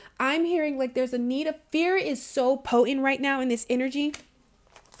you. I'm hearing like there's a need of fear is so potent right now in this energy.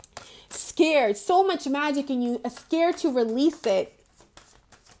 Scared, so much magic in you, scared to release it.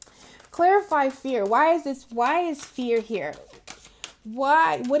 Clarify fear. Why is fear here?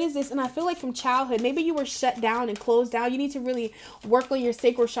 Why? What is this? And I feel like from childhood, maybe you were shut down and closed down. You need to really work on your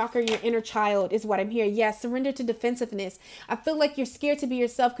sacral chakra, your inner child is what I'm hearing. Yes, surrender to defensiveness. I feel like you're scared to be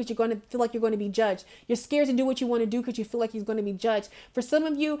yourself because you're going to feel like you're going to be judged. You're scared to do what you want to do because you feel like you're going to be judged. For some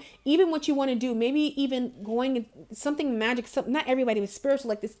of you, even what you want to do, maybe even going something magic, something, not everybody was spiritual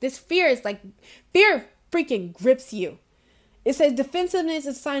like this fear is like, fear freaking grips you. It says defensiveness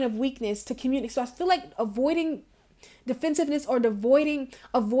is a sign of weakness to communicate. So I feel like avoiding defensiveness or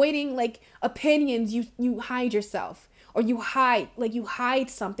avoiding like opinions, you hide yourself or you hide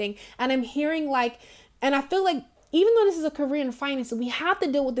something. And I'm hearing like, and I feel like even though this is a career in finance, we have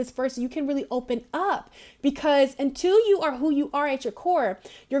to deal with this first so you can really open up, because until you are who you are at your core,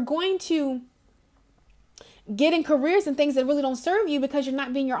 you're going to get in careers and things that really don't serve you because you're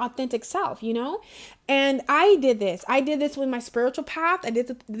not being your authentic self, And I did this with my spiritual path. I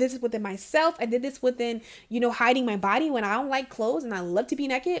did this within myself. I did this within, hiding my body when I don't like clothes and I love to be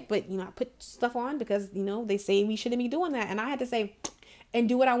naked, but, I put stuff on because, they say we shouldn't be doing that. And I had to say, and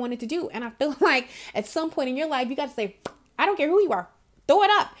do what I wanted to do. And I feel like at some point in your life, you got to say, I don't care who you are, throw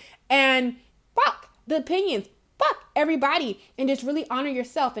it up and fuck the opinions, fuck everybody, and just really honor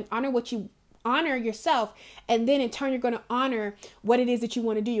yourself and honor yourself. And then in turn, you're going to honor what it is that you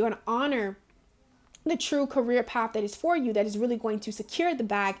want to do. You're going to honor the true career path that is for you, that is really going to secure the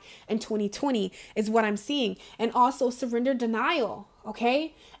bag in 2020 is what I'm seeing. And also surrender denial.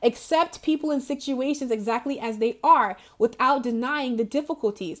 Okay. Accept people and situations exactly as they are without denying the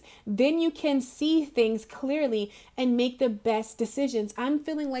difficulties. Then you can see things clearly and make the best decisions. I'm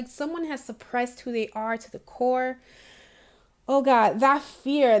feeling like someone has suppressed who they are to the core. Oh God, that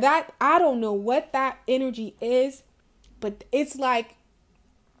fear, that I don't know what that energy is, but it's like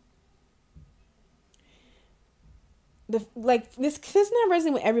this not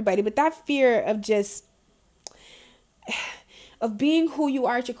resonating with everybody, but that fear of just of being who you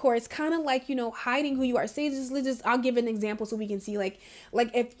are at your core. It's kind of like, hiding who you are. Say just I'll give an example so we can see like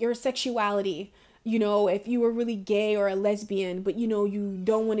if your sexuality, if you were really gay or a lesbian, but you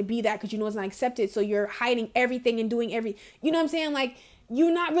don't want to be that because it's not accepted. So you're hiding everything and doing what I'm saying? Like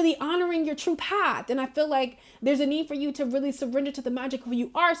you're not really honoring your true path. And I feel like there's a need for you to really surrender to the magic of who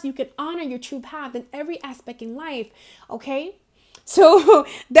you are so you can honor your true path in every aspect in life. Okay. So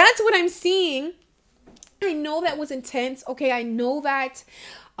that's what I'm seeing. I know that was intense. Okay. I know that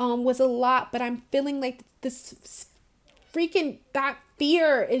was a lot, but I'm feeling like this freaking, that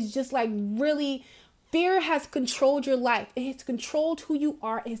fear is just like really, fear has controlled your life. It has controlled who you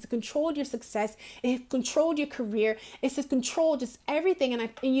are. It has controlled your success. It has controlled your career. It has controlled just everything.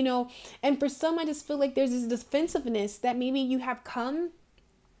 And for some, I just feel like there's this defensiveness that maybe you have come,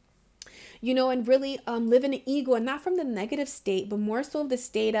 and really live in an ego, and not from the negative state, but more so of the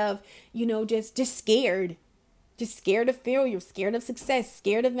state of, just scared. Just scared of failure, scared of success,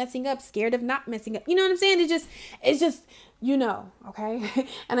 scared of messing up, scared of not messing up. You know what I'm saying? It's just, okay.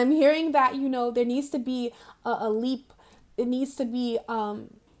 And I'm hearing that, there needs to be a leap. It needs to be,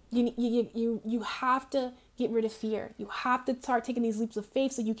 you have to get rid of fear. You have to start taking these leaps of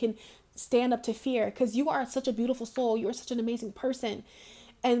faith so you can stand up to fear, because you are such a beautiful soul. You are such an amazing person.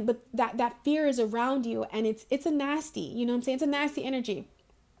 But that fear is around you, and it's a nasty, it's a nasty energy.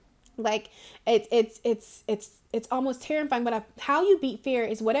 Like it's almost terrifying, but how you beat fear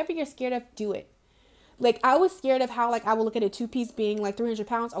is whatever you're scared of, do it. Like I was scared of how I would look at a 2-piece being like 300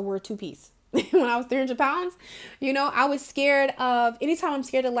 pounds. I wore a 2-piece when I was 300 pounds, I was scared of, anytime I'm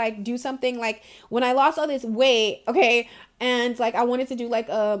scared to do something, like when I lost all this weight. Okay. And I wanted to do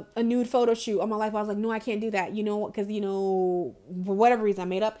a nude photo shoot on my life. I was like, no, I can't do that. Because, for whatever reason I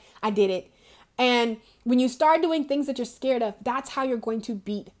made up, I did it. And when you start doing things that you're scared of, that's how you're going to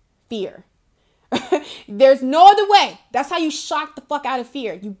beat fear. There's no other way. That's how you shock the fuck out of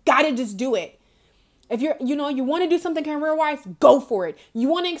fear. You got to just do it. If you're, you want to do something career-wise, go for it. You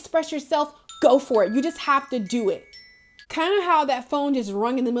want to express yourself, go for it. You just have to do it. kind of how that phone just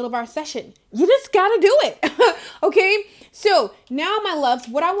rung in the middle of our session. You just got to do it. Okay. So now, my loves,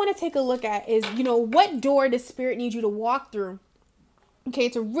 what I want to take a look at is, what door does Spirit need you to walk through? Okay.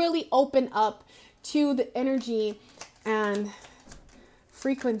 To really open up to the energy and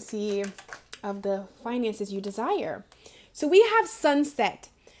frequency of the finances you desire. So we have sunset.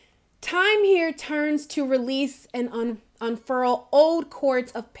 Time here turns to release and unfurl old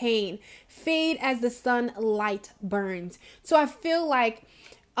cords of pain, fade as the sunlight burns. So I feel like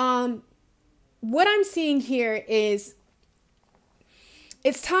what I'm seeing here is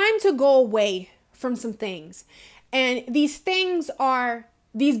it's time to go away from some things. And these things are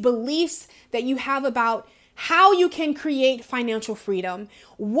these beliefs that you have about how you can create financial freedom,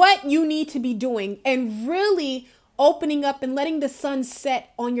 what you need to be doing, and really opening up and letting the sun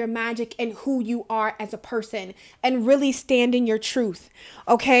set on your magic and who you are as a person, and really stand in your truth.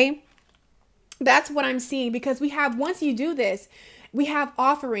 Okay. That's what I'm seeing, because once you do this, we have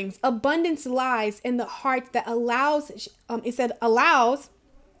offerings. Abundance lies in the heart that allows,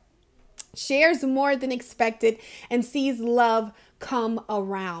 shares more than expected, and sees love come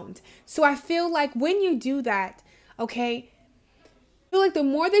around. So I feel like when you do that, okay, I feel like the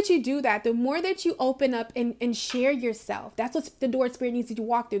more that you do that, the more that you open up and share yourself. That's what the door Spirit needs you to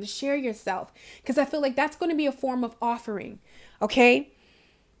walk through, to share yourself. Because I feel like that's going to be a form of offering. Okay.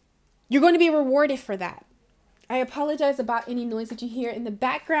 You're going to be rewarded for that. I apologize about any noise that you hear in the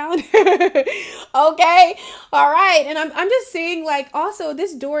background. Okay. All right. And I'm just saying, like, also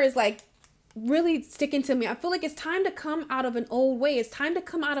this door is like really sticking to me. I feel like it's time to come out of an old way. It's time to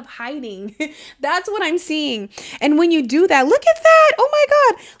come out of hiding. That's what I'm seeing. And when you do that, look at that. Oh my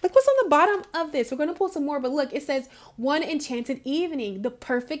God. Look what's on the bottom of this. We're going to pull some more, but look, it says one enchanted evening, the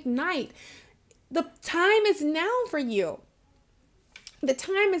perfect night. The time is now for you. The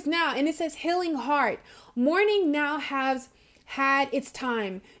time is now. And it says healing heart. Morning now has had its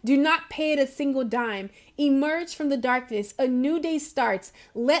time. Do not pay it a single dime. Emerge from the darkness. A new day starts.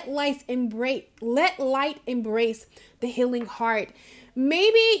 Let light embrace the healing heart.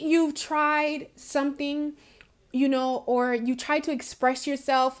 Maybe you've tried something, or you tried to express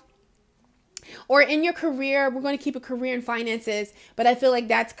yourself, or in your career. We're going to keep a career in finances, but I feel like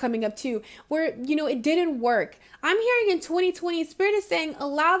that's coming up too, where, it didn't work. I'm hearing in 2020, Spirit is saying,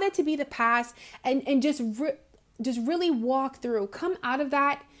 allow that to be the past, and just really walk through, come out of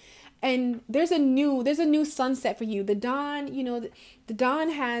that. And there's a new sunset for you. The dawn, the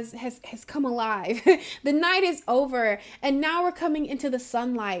dawn has come alive. The night is over, and now we're coming into the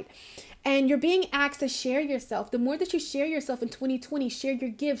sunlight. And you're being asked to share yourself. The more that you share yourself in 2020, share your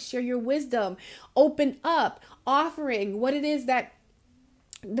gifts, share your wisdom, open up, offering what it is that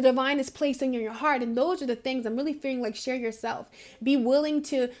the divine is placing in your heart. And those are the things I'm really feeling like. Share yourself. Be willing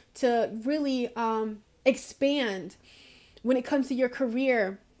to really expand when it comes to your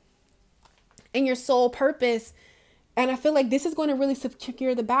career and your soul purpose. And I feel like this is going to really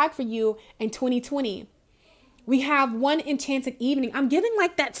secure the bag for you in 2020. We have one enchanted evening. I'm getting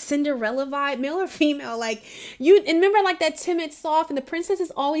like that Cinderella vibe, male or female. Like and remember, like that timid, soft, and the princess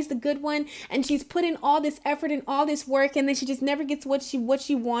is always the good one. And she's put in all this effort and all this work, and then she just never gets what she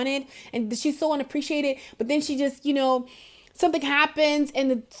wanted. And she's so unappreciated. But then she just, something happens and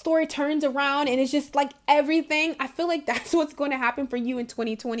the story turns around, and it's just like everything. I feel like that's what's going to happen for you in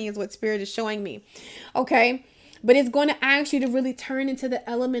 2020 is what Spirit is showing me. Okay. But it's going to ask you to really turn into the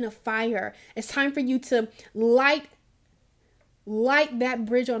element of fire. It's time for you to light that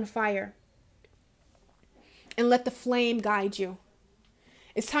bridge on fire and let the flame guide you.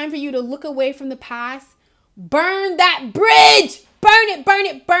 It's time for you to look away from the past. Burn that bridge. Burn it, burn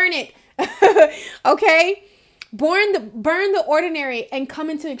it, burn it. Okay? Burn the ordinary and come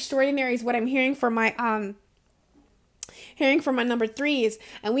into extraordinary is what I'm hearing for my number 3s.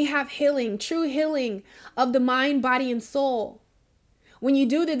 And we have healing, true healing of the mind, body, and soul. When you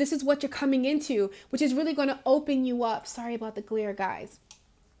do that, this is what you're coming into, which is really going to open you up. Sorry about the glare, guys.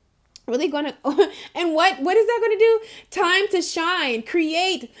 Really going to, and what is that going to do? Time to shine,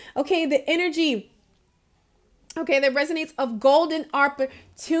 create, okay, the energy, okay, that resonates of golden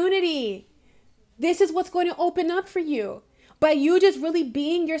opportunity. This is what's going to open up for you. By you just really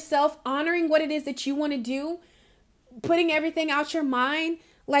being yourself, honoring what it is that you want to do, putting everything out your mind.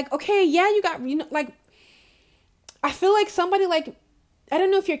 Like, okay, yeah, you got, like, I feel like somebody, like, I don't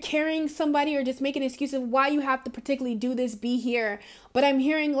know if you're carrying somebody or just making an excuse of why you have to particularly do this, be here. But I'm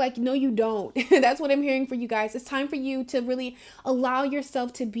hearing like, no, you don't. That's what I'm hearing for you guys. It's time for you to really allow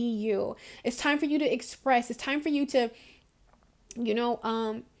yourself to be you. It's time for you to express. It's time for you to,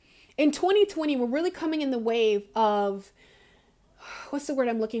 in 2020, we're really coming in the wave of what's the word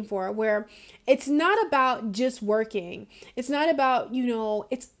I'm looking for? Where it's not about just working. It's not about, you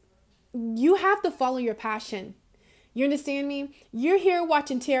have to follow your passion. You understand me? You're here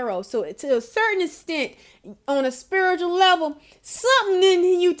watching tarot. So to a certain extent, on a spiritual level, something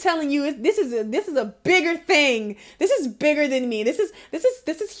in you telling you this is a bigger thing. This is bigger than me. This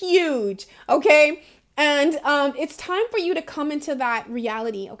is huge. Okay. And it's time for you to come into that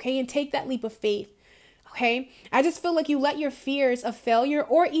reality. Okay. And take that leap of faith. Okay. I just feel like you let your fears of failure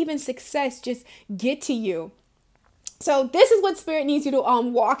or even success just get to you. So this is what spirit needs you to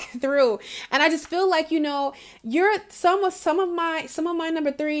walk through. And I just feel like, you're some of my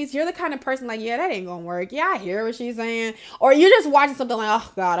number threes. You're the kind of person like, yeah, that ain't gonna work. Yeah, I hear what she's saying. Or you're just watching something like,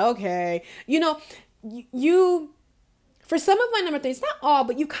 oh God, okay. You for some of my number threes, not all,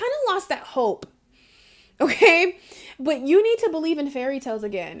 but you kind of lost that hope. Okay. But you need to believe in fairy tales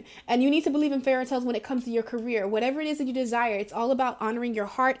again. And you need to believe in fairy tales when it comes to your career. Whatever it is that you desire, it's all about honoring your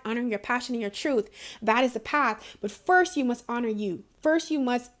heart, honoring your passion and your truth. That is the path. But first, you must honor you. First, you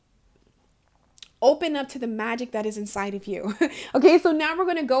must open up to the magic that is inside of you. Okay, so now we're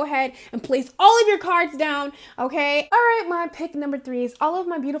going to go ahead and place all of your cards down. Okay. All right, my pick number 3 is all of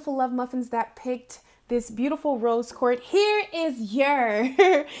my beautiful love muffins that picked this beautiful rose quartz. Here is your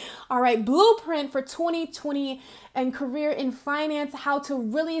all right, blueprint for 2020 and career in finance, how to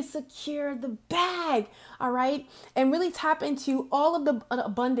really secure the bag. All right. And really tap into all of the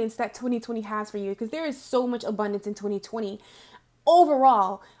abundance that 2020 has for you, because there is so much abundance in 2020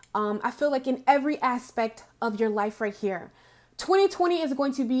 overall. I feel like in every aspect of your life right here, 2020 is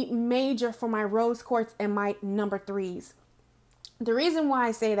going to be major for my rose quartz and my number 3s. The reason why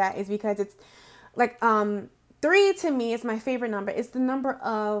I say that is because it's like 3 to me is my favorite number. It's the number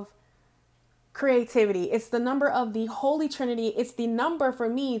of creativity. It's the number of the Holy Trinity. It's the number for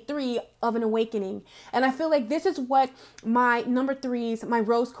me, 3, of an awakening. And I feel like this is what my number 3s, my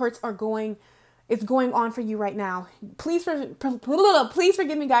rose quartz it's going on for you right now. Please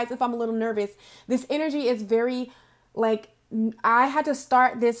forgive me, guys, if I'm a little nervous. This energy is very I had to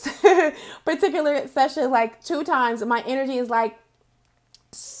start this particular session 2 times. My energy is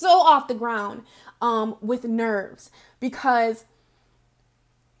so off the ground with nerves, because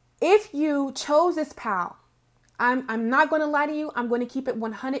if you chose this pal, I'm not going to lie to you. I'm going to keep it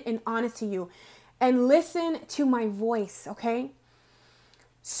 100 and honest to you, and listen to my voice. Okay.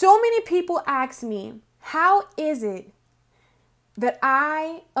 So many people ask me, how is it that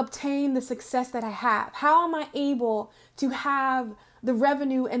I obtain the success that I have? How am I able to have the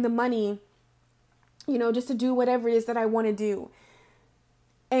revenue and the money, just to do whatever it is that I want to do?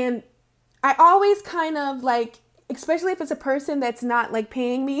 And I always kind of especially if it's a person that's not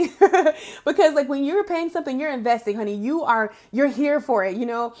paying me, because when you're paying something, you're investing, honey. You're here for it,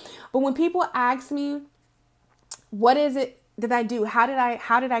 But when people ask me, what is it that I do? How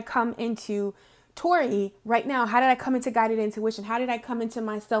did I come into Tori right now? How did I come into guided intuition? How did I come into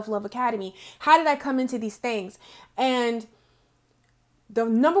my self-love academy? How did I come into these things? And the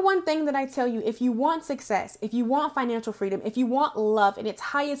number one thing that I tell you, if you want success, if you want financial freedom, if you want love in its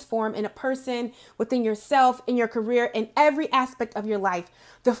highest form in a person, within yourself, in your career, in every aspect of your life,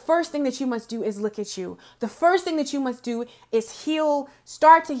 the first thing that you must do is look at you. The first thing that you must do is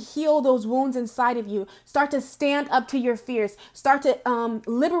start to heal those wounds inside of you. Start to stand up to your fears. Start to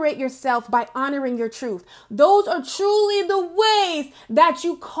liberate yourself by honoring your truth. Those are truly the ways that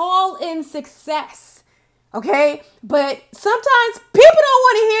you call in success. Okay, but sometimes people don't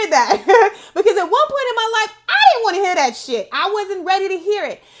want to hear that because at one point in my life, I didn't want to hear that shit. I wasn't ready to hear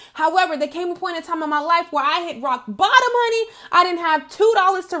it. However, there came a point in time in my life where I hit rock bottom, honey. I didn't have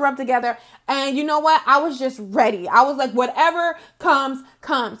 $2 to rub together. And you know what? I was just ready. I was like, whatever comes,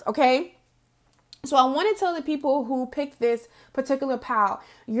 comes. Okay. So I want to tell the people who picked this particular pal,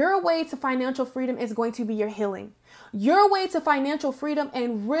 your way to financial freedom is going to be your healing. Your way to financial freedom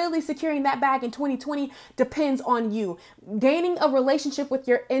and really securing that bag in 2020 depends on you. Gaining a relationship with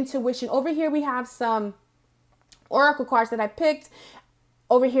your intuition. Over here, we have some oracle cards that I picked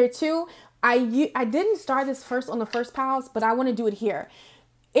over here too. I didn't start this first on the first pals, but I want to do it here.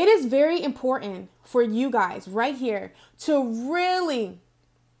 It is very important for you guys right here to really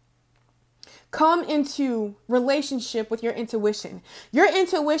come into relationship with your intuition. Your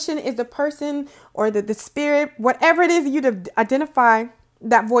intuition is the person or the spirit, whatever it is you to identify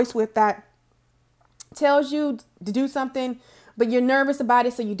that voice with that tells you to do something but you're nervous about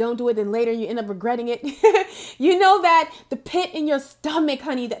it, so you don't do it, and later you end up regretting it. You know that the pit in your stomach,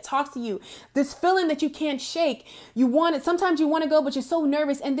 honey, that talks to you, this feeling that you can't shake. You want it. Sometimes you want to go, but you're so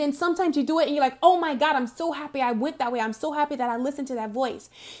nervous. And then sometimes you do it and you're like, oh my God, I'm so happy I went that way. I'm so happy that I listened to that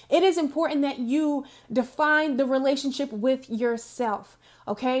voice. It is important that you define the relationship with yourself.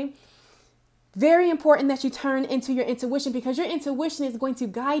 Okay. Very important that you turn into your intuition, because your intuition is going to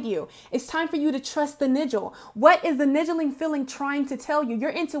guide you. It's time for you to trust the niggle. What is the niggling feeling trying to tell you?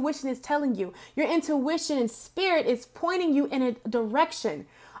 Your intuition is telling you. Your intuition and spirit is pointing you in a direction.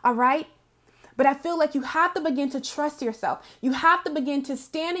 All right. But I feel like you have to begin to trust yourself. You have to begin to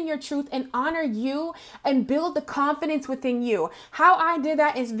stand in your truth and honor you and build the confidence within you. How I did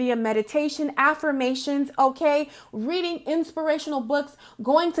that is via meditation, affirmations, okay, reading inspirational books,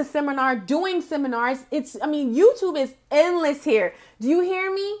 going to seminar, doing seminars. YouTube is endless here. Do you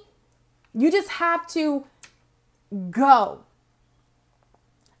hear me? You just have to go.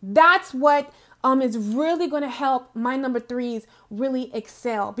 That's what is really going to help my number threes really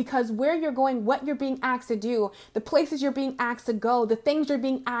excel, because where you're going, what you're being asked to do, the places you're being asked to go, the things you're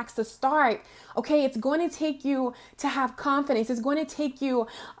being asked to start. Okay. It's going to take you to have confidence. It's going to take you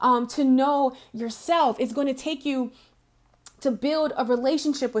to know yourself. It's going to take you to build a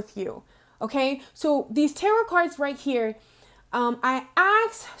relationship with you. Okay. So these tarot cards right here, I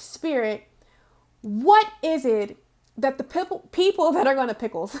asked Spirit, what is it that the people that are going to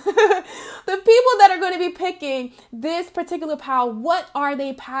pickles, the people that are going to be picking this particular pile, what are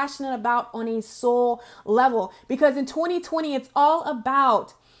they passionate about on a soul level? Because in 2020, it's all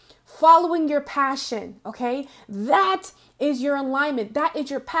about following your passion. Okay. That is your alignment. That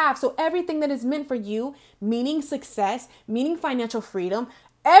is your path. So everything that is meant for you, meaning success, meaning financial freedom,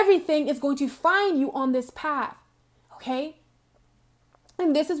 everything is going to find you on this path. Okay.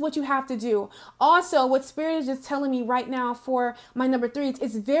 And this is what you have to do. Also, what Spirit is just telling me right now for my number threes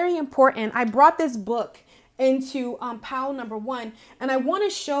is very important. I brought this book into pile number one, and I want to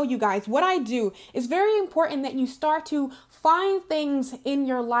show you guys what I do. It's very important that you start to find things in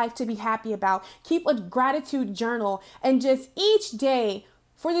your life to be happy about. Keep a gratitude journal, and just each day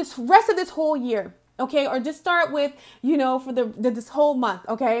for this rest of this whole year, okay? Or just start with, for this whole month,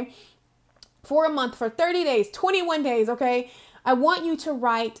 okay? For a month, for 30 days, 21 days, okay? I want you to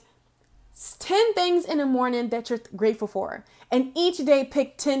write 10 things in the morning that you're grateful for. And each day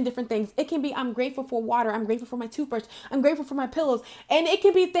pick 10 different things. It can be, I'm grateful for water. I'm grateful for my toothbrush. I'm grateful for my pillows. And it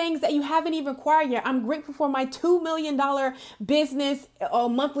can be things that you haven't even acquired yet. I'm grateful for my $2 million business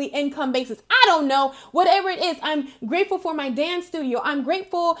monthly income basis. I don't know. Whatever it is, I'm grateful for my dance studio. I'm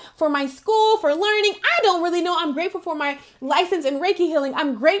grateful for my school, for learning. I don't really know. I'm grateful for my license in Reiki healing.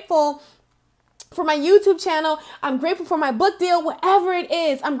 I'm grateful for my YouTube channel. I'm grateful for my book deal, whatever it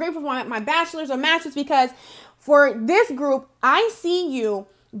is. I'm grateful for my bachelor's or master's, because for this group, I see you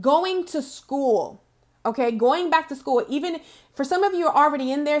going to school, okay? Going back to school. Even for some of you are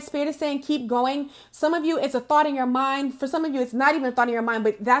already in there. Spirit is saying, keep going. Some of you, it's a thought in your mind. For some of you, it's not even a thought in your mind,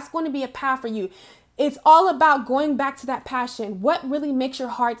 but that's going to be a path for you. It's all about going back to that passion. What really makes your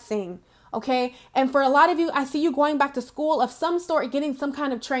heart sing? Okay. And for a lot of you, I see you going back to school of some sort, getting some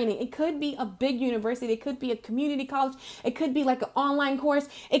kind of training. It could be a big university. It could be a community college. It could be like an online course.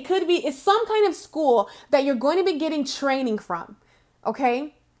 It's some kind of school that you're going to be getting training from.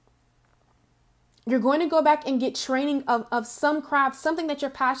 Okay. You're going to go back and get training of some craft, something that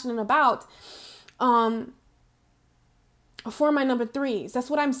you're passionate about. For my number threes, that's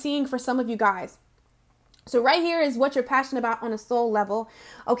what I'm seeing for some of you guys. So right here is what you're passionate about on a soul level.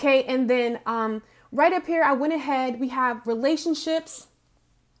 Okay. And then right up here, I went ahead. We have relationships.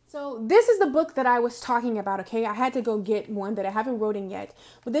 So this is the book that I was talking about. Okay. I had to go get one that I haven't wrote in yet,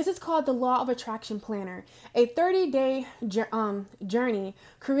 but this is called The Law of Attraction Planner, a 30-day journey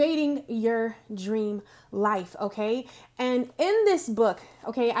creating your dream life. Okay. And in this book,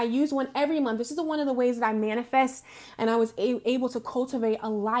 okay, I use one every month. This is one of the ways that I manifest, and I was able to cultivate a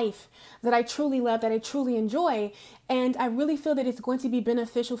life that I truly love, that I truly enjoy. And I really feel that it's going to be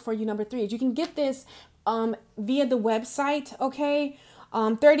beneficial for you, number threes. You can get this via the website. Okay.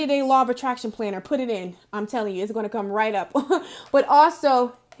 30-day Law of Attraction Planner. Put it in. I'm telling you, it's going to come right up. But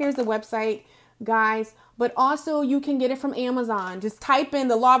also, here's the website, guys. But also, you can get it from Amazon. Just type in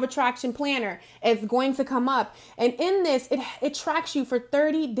the Law of Attraction Planner. It's going to come up. And in this, it tracks you for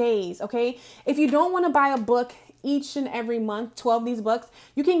 30 days. Okay. If you don't want to buy a book each and every month, 12 of these books,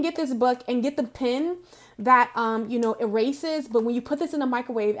 you can get this book and get the pen that, erases. But when you put this in the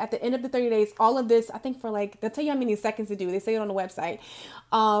microwave at the end of the 30 days, all of this, I think they'll tell you how many seconds to do. They say it on the website.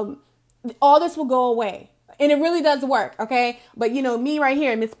 All this will go away, and it really does work. Okay. But me right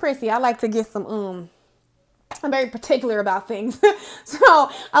here, Miss Prissy, I like to get some, I'm very particular about things. So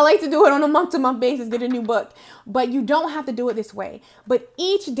I like to do it on a month-to-month basis, get a new book. But you don't have to do it this way. But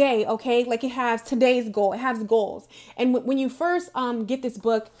each day, okay, like it has today's goal. It has goals. And when you first get this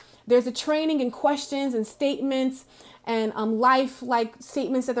book, there's a training and questions and statements and life like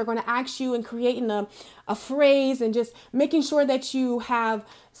statements that they're going to ask you, and creating a phrase and just making sure that you have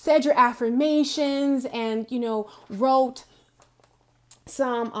said your affirmations and, wrote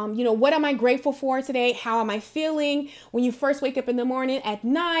some, what am I grateful for today? How am I feeling when you first wake up in the morning, at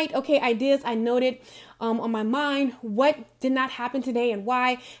night? Okay, ideas I noted on my mind. What did not happen today and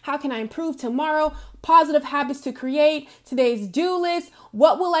why? How can I improve tomorrow? Positive habits to create. Today's do list.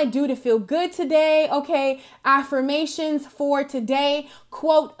 What will I do to feel good today? Okay, affirmations for today.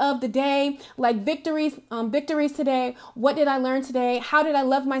 Quote of the day, like victories today. What did I learn today? How did I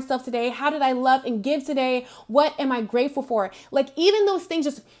love myself today? How did I love and give today? What am I grateful for? Like even those things,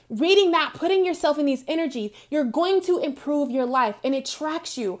 just reading that, putting yourself in these energies, you're going to improve your life, and it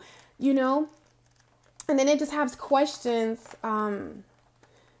tracks you, And then it just has questions. Where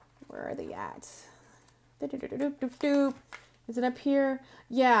are they at? Is it up here?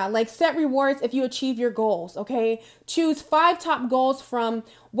 Yeah, like set rewards if you achieve your goals, okay? Choose 5 top goals from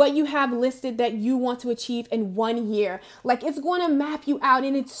what you have listed that you want to achieve in 1 year. Like it's going to map you out,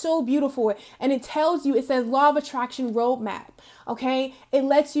 and it's so beautiful. And it tells you, it says law of attraction roadmap, okay? It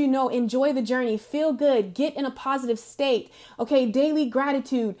lets you know, enjoy the journey, feel good, get in a positive state, okay? Daily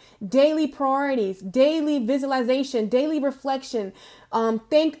gratitude, daily priorities, daily visualization, daily reflection,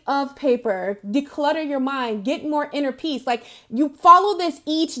 think of paper, declutter your mind, get more inner peace. Like you follow this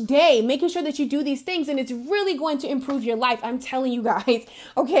each day, making sure that you do these things, and it's really going to improve your life. I'm telling you guys,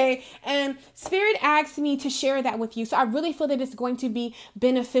 okay? And Spirit asked me to share that with you. So I really feel that it's going to be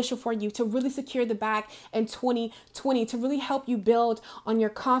beneficial for you to really secure the bag in 2020, to really help you build on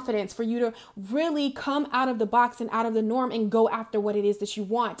your confidence, for you to really come out of the box and out of the norm and go after what it is that you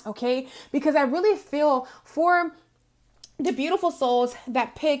want, okay? Because I really feel for the beautiful souls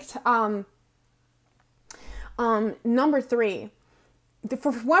that picked number 3,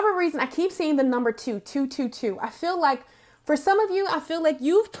 for whatever reason, I keep seeing the number 2. I feel like for some of you, I feel like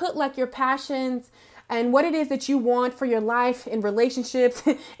you've put like your passions and what it is that you want for your life in relationships,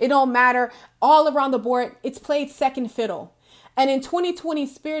 it don't matter, all around the board, it's played second fiddle. And in 2020,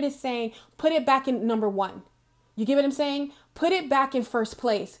 Spirit is saying, put it back in number 1. You get what I'm saying? Put it back in first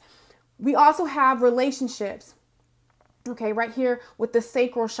place. We also have relationships. Okay, right here with the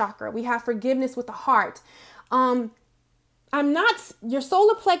sacral chakra, we have forgiveness with the heart. Your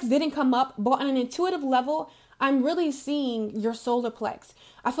solar plex didn't come up, but on an intuitive level, I'm really seeing your solar plex.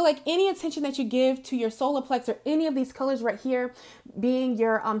 I feel like any attention that you give to your solar plex, or any of these colors right here, being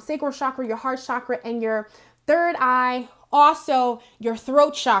your sacral chakra, your heart chakra, and your third eye, also your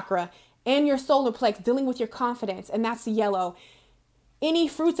throat chakra and your solar plex, dealing with your confidence, and that's the yellow. Any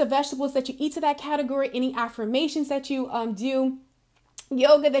fruits or vegetables that you eat to that category, any affirmations that you do,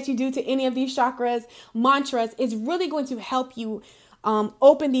 yoga that you do to any of these chakras, mantras, is really going to help you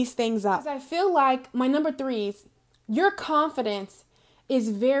open these things up. I feel like my number 3s, your confidence is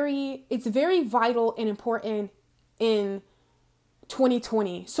very vital and important in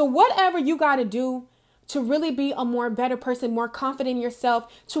 2020. So whatever you got to do to really be a more better person, more confident in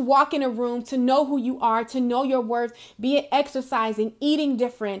yourself, to walk in a room, to know who you are, to know your worth, be it exercising, eating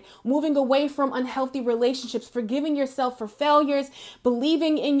different, moving away from unhealthy relationships, forgiving yourself for failures,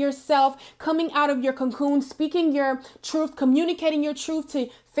 believing in yourself, coming out of your cocoon, speaking your truth, communicating your truth to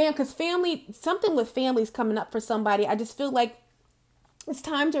because family, something with family is coming up for somebody. I just feel like it's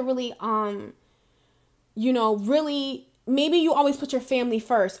time to really, really, maybe you always put your family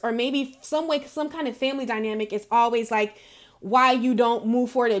first, or maybe some kind of family dynamic is always like why you don't move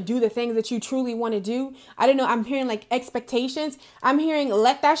forward to do the things that you truly want to do. I don't know. I'm hearing like expectations. I'm hearing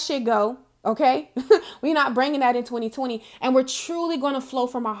let that shit go. Okay. We're not bringing that in 2020, and we're truly going to flow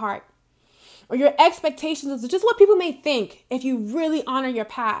from our heart. Or your expectations is just what people may think if you really honor your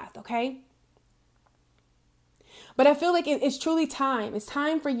path. Okay. But I feel like it's truly time. It's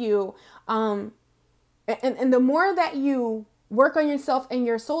time for you. And the more that you work on yourself and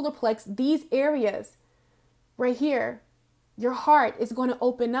your solar plex, these areas right here, your heart is going to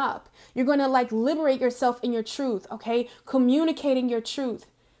open up. You're going to like liberate yourself in your truth. Okay. Communicating your truth.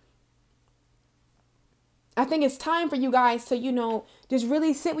 I think it's time for you guys to, just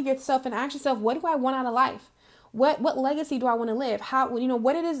really sit with yourself and ask yourself, what do I want out of life? What legacy do I want to live? How,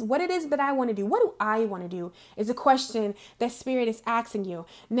 what it is that I want to do. What do I want to do is a question that Spirit is asking you.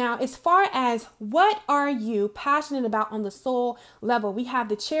 Now, as far as what are you passionate about on the soul level, we have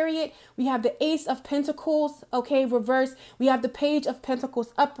the Chariot, we have the Ace of Pentacles, okay, reverse. We have the Page of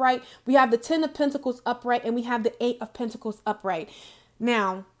Pentacles upright. We have the 10 of Pentacles upright, and we have the 8 of Pentacles upright.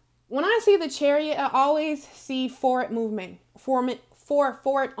 Now, when I see the Chariot, I always see forward movement, forward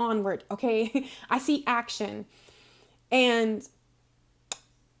onward, okay? I see action. And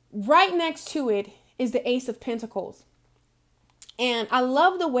right next to it is the Ace of Pentacles. And I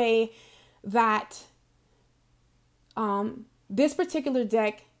love the way that this particular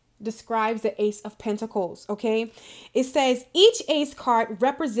deck describes the Ace of Pentacles, okay? It says each ace card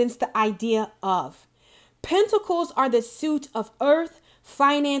represents the idea of. Pentacles are the suit of earth,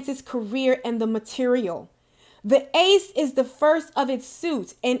 finances, career, and the material. The ace is the first of its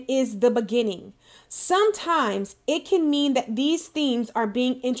suit and is the beginning. Sometimes it can mean that these themes are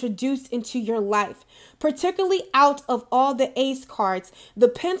being introduced into your life, particularly out of all the ace cards. The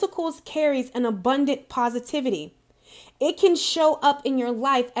Pentacles carries an abundant positivity. It can show up in your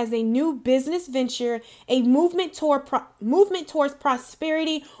life as a new business venture, a movement towards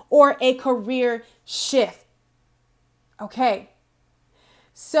prosperity, or a career shift. Okay,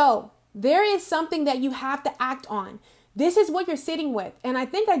 so there is something that you have to act on. This is what you're sitting with. And I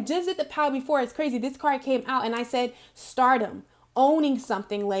think I just did the pile before. It's crazy. This card came out and I said stardom, owning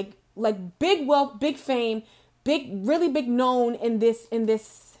something like big wealth, big fame, really big known in this.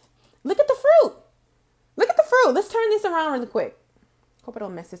 Look at the fruit. Look at the fruit. Let's turn this around really quick. Hope I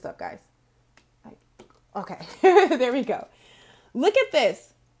don't mess this up, guys. Okay, there we go. Look at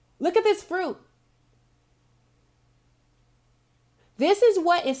this. Look at this fruit. This is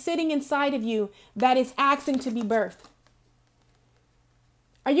what is sitting inside of you that is asking to be birthed.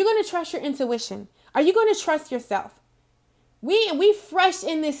 Are you going to trust your intuition? Are you going to trust yourself? We fresh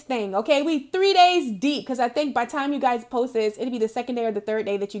in this thing, okay? We 3 days deep, because I think by the time you guys post this, it'll be the second day or the third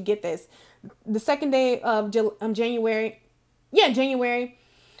day that you get this. The second day of January. Yeah, January.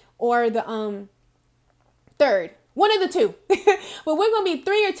 Or the third. One of the two. But we're going to be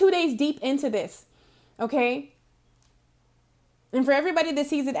 3 or 2 days deep into this, okay? And for everybody that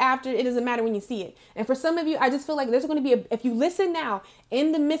sees it after, it doesn't matter when you see it. And for some of you, I just feel like there's going to be, if you listen now,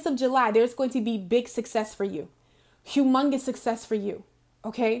 in the midst of July, there's going to be big success for you. Humongous success for you.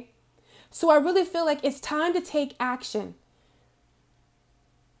 Okay? So I really feel like it's time to take action.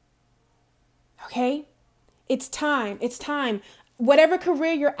 Okay? It's time. It's time. Whatever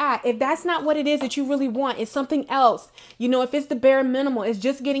career you're at, if that's not what it is that you really want, it's something else. You know, if it's the bare minimal, it's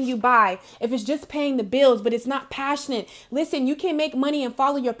just getting you by. If it's just paying the bills, but it's not passionate. Listen, you can make money and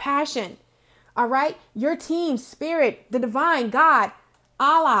follow your passion. All right? Your team, spirit, the divine, God,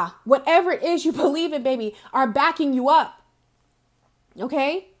 Allah, whatever it is you believe in, baby, are backing you up.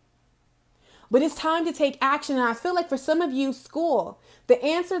 Okay? But it's time to take action. And I feel like for some of you, school, the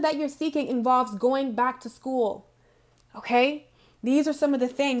answer that you're seeking involves going back to school. Okay? These are some of the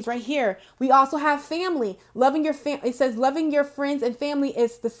things right here. We also have family. Loving your family. It says loving your friends and family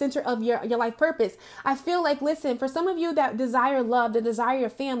is the center of your life purpose. I feel like, listen, for some of you that desire love, that desire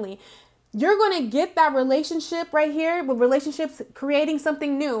your family, you're going to get that relationship right here with relationships creating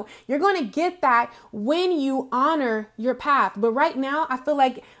something new. You're going to get that when you honor your path. But right now, I feel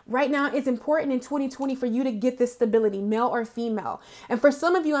like right now it's important in 2020 for you to get this stability, male or female. And for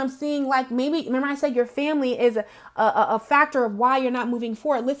some of you, I'm seeing like maybe, remember I said your family is a factor of why you're not moving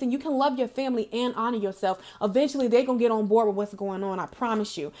forward. Listen, you can love your family and honor yourself. Eventually, they're going to get on board with what's going on. I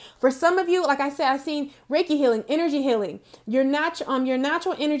promise you. For some of you, like I said, I've seen Reiki healing, energy healing, your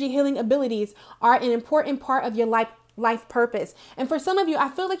natural energy healing abilities are an important part of your life purpose. And for some of you, I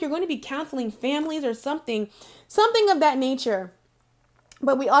feel like you're going to be counseling families or something of that nature.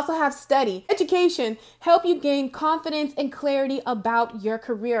 But we also have study, education, help you gain confidence and clarity about your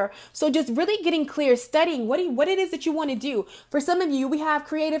career. So just really getting clear, studying what it is that you want to do. For some of you, we have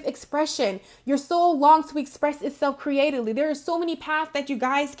creative expression. Your soul longs to express itself creatively. There are so many paths that you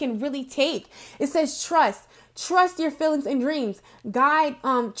guys can really take. It says trust. Trust your feelings and dreams.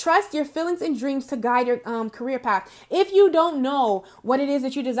 Trust your feelings and dreams to guide your career path. If you don't know what it is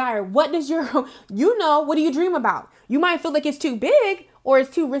that you desire, what do you dream about? You might feel like it's too big, or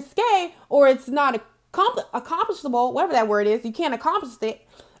it's too risque, or it's not accomplishable, whatever that word is. You can't accomplish it.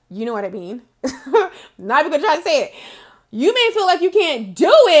 You know what I mean? Not even gonna try to say it. You may feel like you can't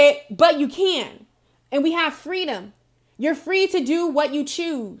do it, but you can. And we have freedom. You're free to do what you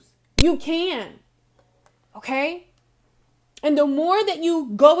choose. You can. Okay? And the more that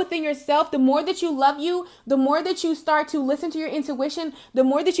you go within yourself, the more that you love you, the more that you start to listen to your intuition, the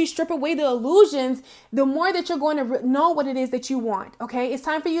more that you strip away the illusions, the more that you're going to know what it is that you want. Okay. It's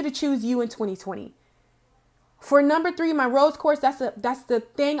time for you to choose you in 2020. For number 3, my rose quartz, that's the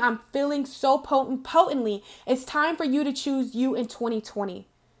thing I'm feeling so potently. It's time for you to choose you in 2020.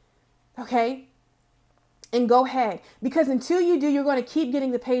 Okay. And go ahead, because until you do, you're going to keep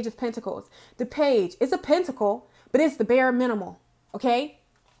getting the Page of Pentacles. The page is a pentacle, but it's the bare minimal. Okay.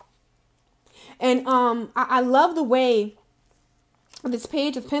 And I love the way this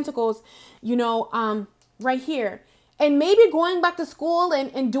Page of Pentacles, right here. And maybe going back to school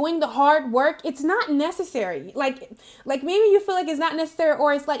and doing the hard work, it's not necessary. Like maybe you feel like it's not necessary,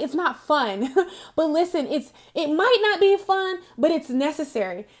 or it's like it's not fun. But listen, it might not be fun, but it's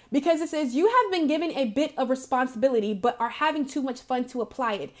necessary, because it says you have been given a bit of responsibility, but are having too much fun to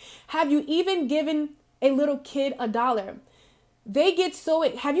apply it. Have you even given a little kid $1?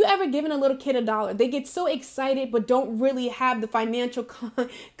 Have you ever given a little kid $1? They get so excited, but don't really have the financial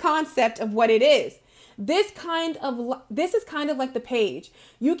concept of what it is. This is kind of like the page.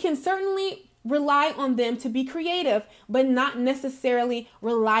 You can certainly rely on them to be creative, but not necessarily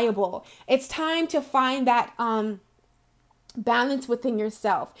reliable. It's time to find that balance within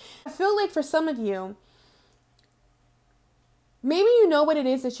yourself. I feel like for some of you, maybe you know what it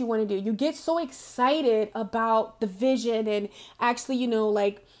is that you want to do. You get so excited about the vision and actually,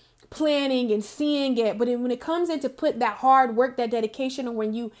 planning and seeing it. But when it comes in to put that hard work, that dedication, or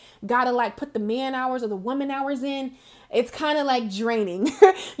when you gotta put the man hours or the woman hours in, it's kind of like draining.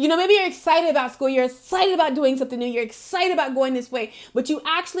 Maybe you're excited about school. You're excited about doing something new. You're excited about going this way. But you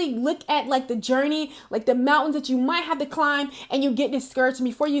actually look at the journey, the mountains that you might have to climb, and you get discouraged. And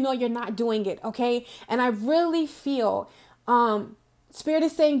before you know, you're not doing it. Okay. And I really feel Spirit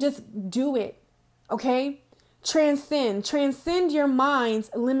is saying, just do it. Okay. Transcend your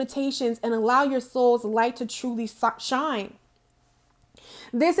mind's limitations and allow your soul's light to truly shine.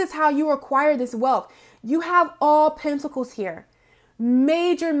 This is how you acquire this wealth. You have all pentacles here.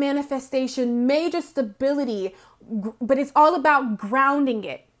 Major manifestation, major stability, but it's all about grounding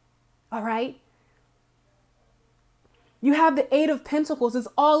it. All right. You have the 8 of Pentacles. It's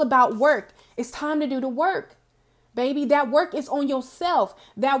all about work. It's time to do the work. Baby, that work is on yourself.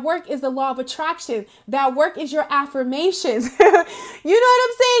 That work is the law of attraction. That work is your affirmations. You know what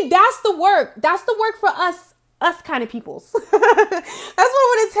I'm saying? That's the work. That's the work for us kind of peoples. That's what I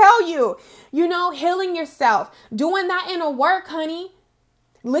want to tell you. Healing yourself, doing that inner work, honey.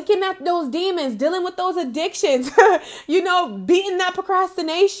 Looking at those demons, dealing with those addictions, beating that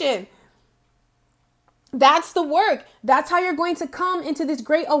procrastination. That's the work. That's how you're going to come into this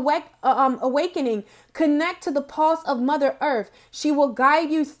great awakening. Connect to the pulse of Mother Earth. She will guide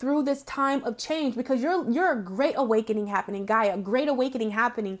you through this time of change, because you're a great awakening happening, Gaia. Great awakening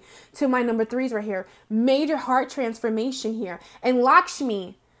happening to my number 3s right here. Major heart transformation here. And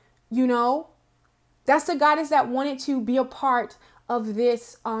Lakshmi, that's the goddess that wanted to be a part of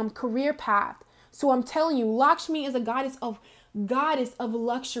this career path. So I'm telling you, Lakshmi is a goddess of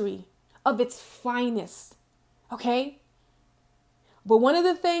luxury, of its finest. Okay. But one of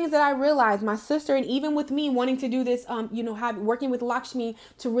the things that I realized, my sister, and even with me wanting to do this, working with Lakshmi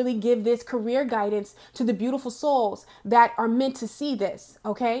to really give this career guidance to the beautiful souls that are meant to see this.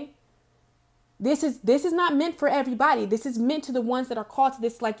 Okay. This is not meant for everybody. This is meant to the ones that are called to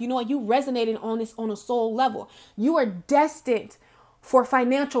this. You resonated on this on a soul level. You are destined for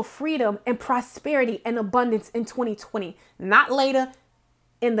financial freedom and prosperity and abundance in 2020, not later,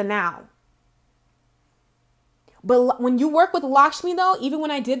 in the now. But when you work with Lakshmi, though, even when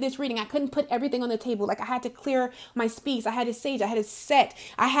I did this reading, I couldn't put everything on the table. I had to clear my space. I had to sage. I had to set.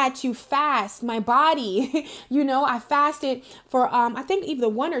 I had to fast my body. I fasted for, I think either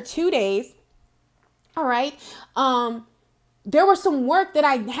 1 or 2 days. All right. There was some work that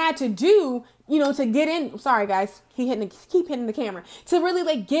I had to do, to get in. Sorry, guys. Keep hitting the camera. To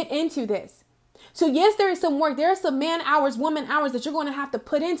really get into this. So yes, there is some work. There are some man hours, woman hours that you're going to have to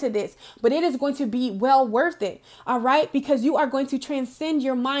put into this, but it is going to be well worth it. All right. Because you are going to transcend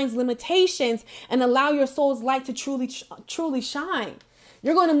your mind's limitations and allow your soul's light to truly shine.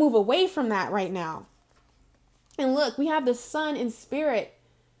 You're going to move away from that right now. And look, we have the sun in Spirit.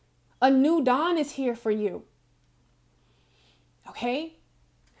 A new dawn is here for you. Okay.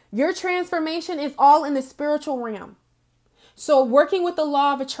 Your transformation is all in the spiritual realm. So working with the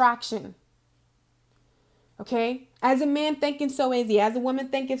law of attraction. Okay. As a man thinketh, so is he. As a woman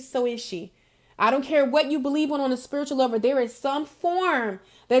thinketh, so is she. I don't care what you believe on a spiritual level. There is some form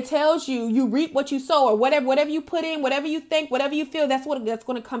that tells you reap what you sow, or whatever you put in, whatever you think, whatever you feel, that's going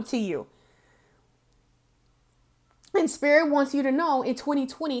to come to you. And Spirit wants you to know in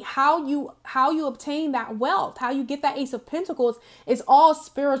 2020 how you obtain that wealth, how you get that Ace of Pentacles is all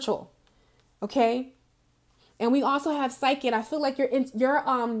spiritual. Okay? And we also have psychic. I feel like your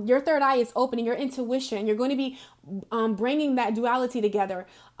third eye is opening, your intuition. You're going to be bringing that duality together.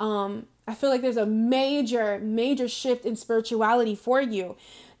 I feel like there's a major shift in spirituality for you.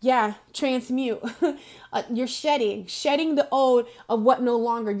 Yeah, transmute. You're shedding the old of what no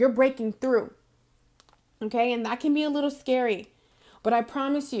longer. You're breaking through. Okay, and that can be a little scary. But I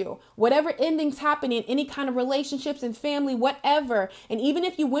promise you, whatever endings happen in any kind of relationships and family, whatever, and even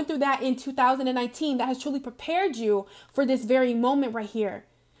if you went through that in 2019, that has truly prepared you for this very moment right here.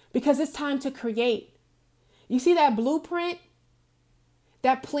 Because it's time to create. You see that blueprint?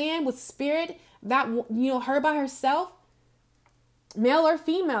 That plan with Spirit, that, her by herself, male or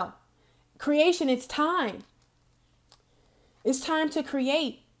female. Creation, it's time. It's time to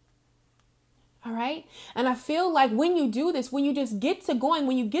create. All right. And I feel like when you do this, when you just get to going,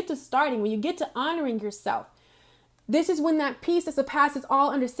 when you get to starting, when you get to honoring yourself, this is when that peace that surpasses all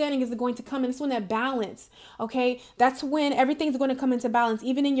understanding is going to come. And it's when that balance. OK, that's when everything's going to come into balance,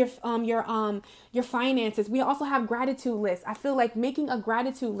 even in your finances. We also have gratitude lists. I feel like making a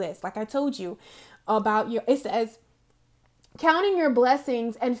gratitude list, like I told you about it says counting your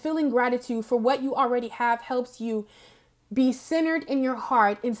blessings and feeling gratitude for what you already have helps you be centered in your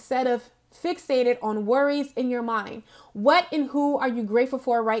heart instead of fixated on worries in your mind. What and who are you grateful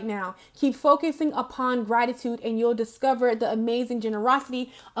for right now? Keep focusing upon gratitude and you'll discover the amazing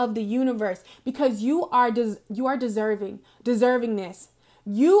generosity of the universe because you are deservingness.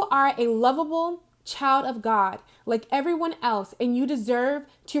 You are a lovable child of God like everyone else, and you deserve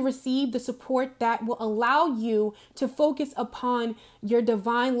to receive the support that will allow you to focus upon your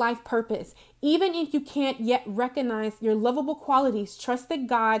divine life purpose. Even if you can't yet recognize your lovable qualities, trust that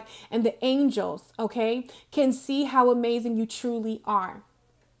God and the angels, okay, can see how amazing you truly are.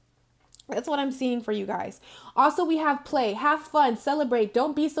 That's what I'm seeing for you guys. Also, we have play, have fun, celebrate,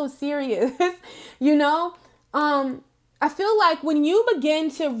 don't be so serious. I feel like when you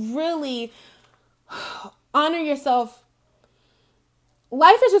begin to really honor yourself,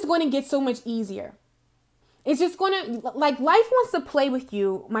 life is just going to get so much easier. It's just going to, life wants to play with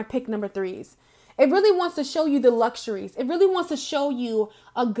you, my pick number 3s. It really wants to show you the luxuries. It really wants to show you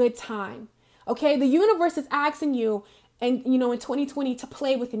a good time. Okay, the universe is asking you, and in 2020 to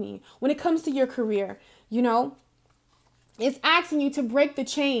play with me. When it comes to your career, it's asking you to break the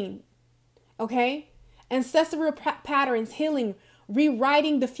chain. Okay, ancestral patterns, healing,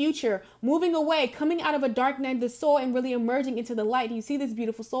 rewriting the future, moving away, coming out of a dark night of the soul and really emerging into the light. You see this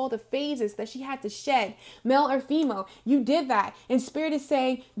beautiful soul, the phases that she had to shed, male or female. You did that. And Spirit is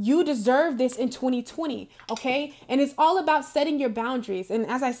saying you deserve this in 2020. Okay. And it's all about setting your boundaries. And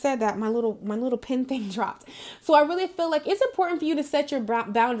as I said that, my little pin thing dropped. So I really feel like it's important for you to set your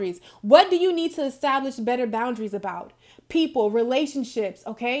boundaries. What do you need to establish better boundaries about? People, relationships.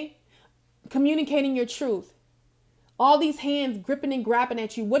 Okay. Communicating your truth. All these hands gripping and grabbing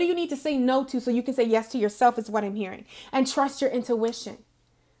at you. What do you need to say no to so you can say yes to yourself is what I'm hearing. And trust your intuition.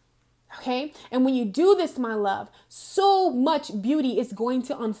 Okay? And when you do this, my love, so much beauty is going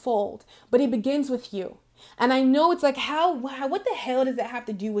to unfold. But it begins with you. And I know it's like, what the hell does that have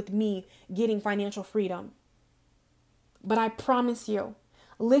to do with me getting financial freedom? But I promise you,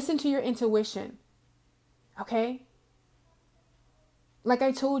 listen to your intuition. Okay? Like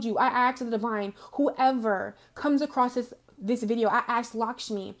I told you, I asked the divine, whoever comes across this video, I asked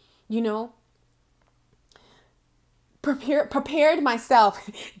Lakshmi, prepared myself,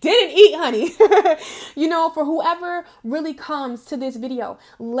 didn't eat, honey, for whoever really comes to this video,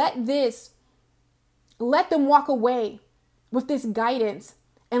 let them walk away with this guidance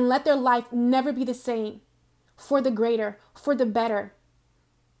and let their life never be the same, for the greater, for the better.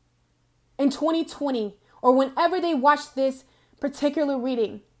 In 2020, or whenever they watch this particular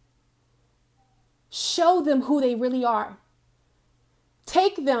reading, show them who they really are.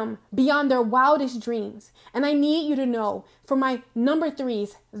 Take them beyond their wildest dreams. And I need you to know, for my number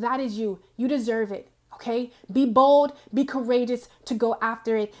 3s, that is you. You deserve it. Okay? Be bold, be courageous to go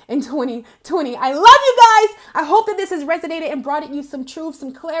after it in 2020. I love you guys. I hope that this has resonated and brought you some truth,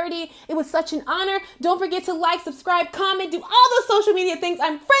 some clarity. It was such an honor. Don't forget to like, subscribe, comment, do all those social media things.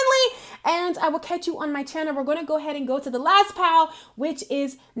 I'm friendly, and I will catch you on my channel. We're going to go ahead and go to the last pile, which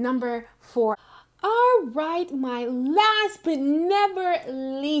is number 4. All right, my last but never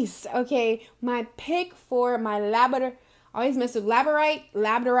least, okay, my pick for my I always mess with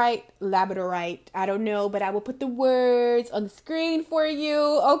labradorite. I don't know, but I will put the words on the screen for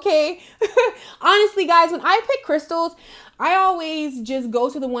you, okay? Honestly, guys, when I pick crystals, I always just go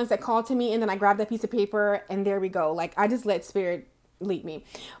to the ones that call to me, and then I grab that piece of paper, and there we go. Like, I just let spirit lead me.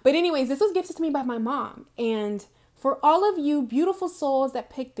 But anyways, this was gifted to me by my mom. And for all of you beautiful souls that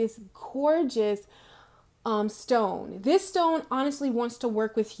picked this gorgeous stone, this stone honestly wants to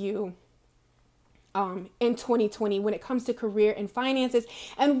work with you in 2020 when it comes to career and finances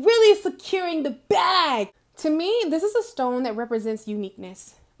and really securing the bag. To me, this is a stone that represents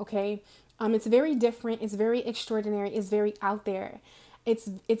uniqueness, okay? It's very different, it's very extraordinary, it's very out there.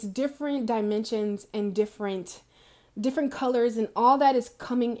 It's different dimensions and different colors, and all that is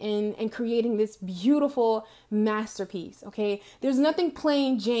coming in and creating this beautiful masterpiece, okay? There's nothing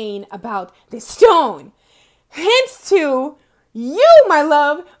plain Jane about this stone. Hence to you, my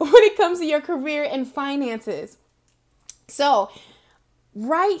love, when it comes to your career and finances. So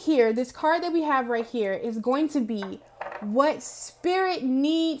right here, this card that we have right here is going to be what spirit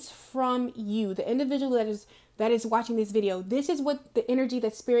needs from you, the individual that is watching this video. This is what the energy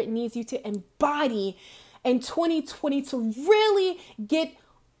that spirit needs you to embody in 2020 to really get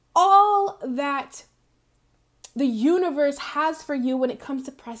all that the universe has for you when it comes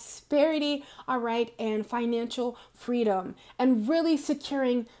to prosperity, all right, and financial freedom, and really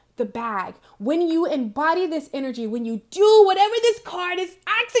securing the bag. When you embody this energy, when you do whatever this card is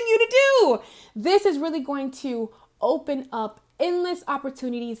asking you to do, this is really going to open up endless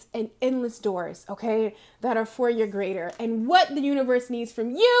opportunities and endless doors, okay, that are for your greater. And what the universe needs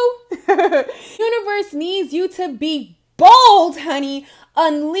from you, universe needs you to be bold, honey.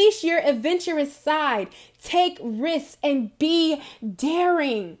 Unleash your adventurous side. Take risks and be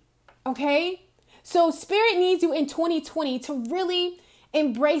daring. Okay? So spirit needs you in 2020 to really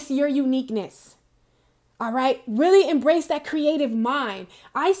embrace your uniqueness. All right? Really embrace that creative mind.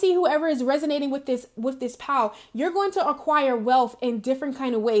 I see whoever is resonating with this pal, you're going to acquire wealth in different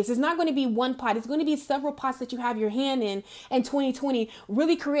kind of ways. It's not going to be one pot. It's going to be several pots that you have your hand in 2020,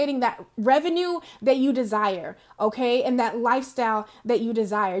 really creating that revenue that you desire, okay? And that lifestyle that you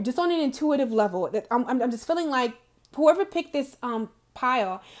desire, just on an intuitive level. That I'm just feeling like whoever picked this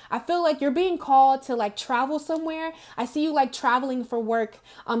pile, I feel like you're being called to like travel somewhere. I see you like traveling for work,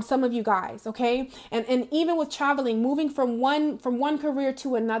 some of you guys, okay? And even with traveling, moving from one career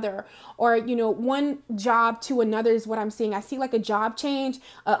to another, or you know, one job to another is what I'm seeing. I see like a job change,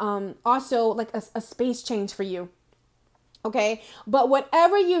 also like a space change for you, okay? But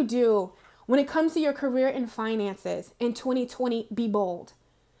whatever you do when it comes to your career and finances in 2020, be bold.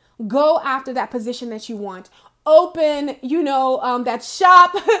 Go after that position that you want. Open, you know, that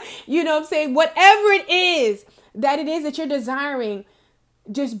shop, you know what I'm saying? Whatever it is that you're desiring,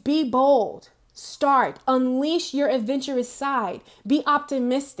 just be bold. Start, unleash your adventurous side, be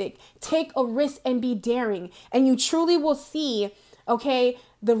optimistic, take a risk and be daring. And you truly will see, okay,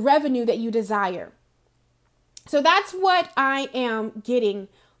 the revenue that you desire. So that's what I am getting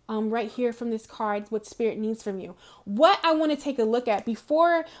right here from this card, what spirit needs from you. What I want to take a look at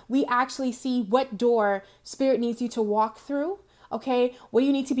before we actually see what door spirit needs you to walk through, okay, what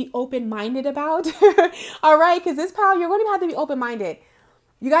you need to be open-minded about. All right, because this power, you're going to have to be open-minded.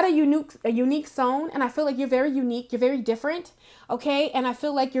 You got a unique zone, and I feel like you're very unique, you're very different, okay, and I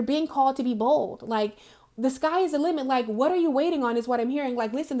feel like you're being called to be bold. Like, the sky is the limit. Like, what are you waiting on is what I'm hearing.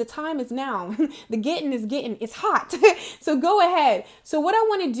 Like, listen, the time is now. The getting is getting. It's hot. So go ahead. So what I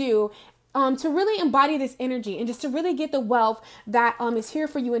want to do to really embody this energy and just to really get the wealth that is here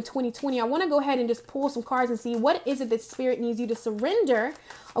for you in 2020, I want to go ahead and just pull some cards and see what is it that spirit needs you to surrender,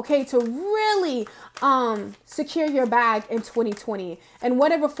 okay, to really secure your bag in 2020 and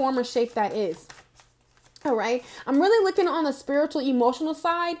whatever form or shape that is. All right. I'm really looking on the spiritual, emotional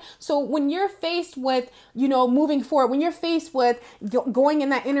side. So when you're faced with, you know, moving forward, when you're faced with going in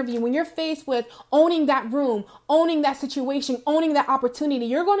that interview, when you're faced with owning that room, owning that situation, owning that opportunity,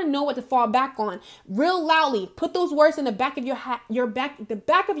 you're going to know what to fall back on real loudly. Put those words in the back of the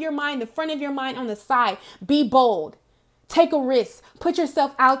back of your mind, the front of your mind, on the side. Be bold. Take a risk. Put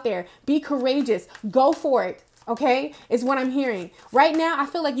yourself out there. Be courageous. Go for it. Okay, is what I'm hearing. Right now, I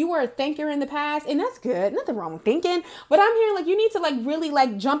feel like you were a thinker in the past, and that's good. Nothing wrong with thinking. But I'm hearing like you need to like really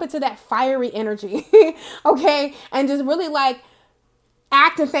like jump into that fiery energy, okay? And just really like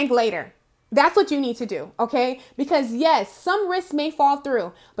act and think later. That's what you need to do, okay? Because yes, some risks may fall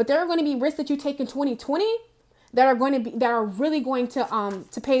through, but there are going to be risks that you take in 2020 that are really going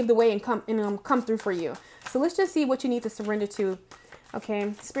to pave the way and come through for you. So let's just see what you need to surrender to.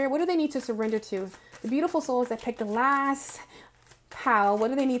 Okay, Spirit, what do they need to surrender to? The beautiful souls that picked the last pile, what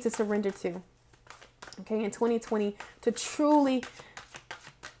do they need to surrender to? okay, in 2020 to truly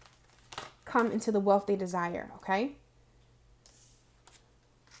come into the wealth they desire, okay?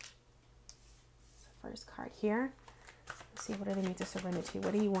 First card here. Let's see, what do they need to surrender to?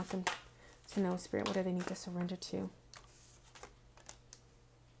 What do you want them to know, Spirit? What do they need to surrender to?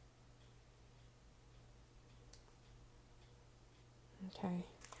 Okay.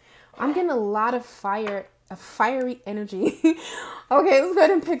 I'm getting a lot of fiery energy. Okay, let's go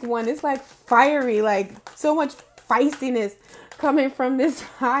ahead and pick one. It's like fiery, like so much feistiness coming from this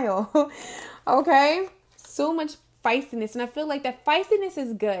pile. Okay, so much feistiness. And I feel like that feistiness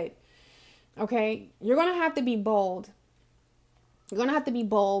is good. Okay, you're going to have to be bold. You're going to have to be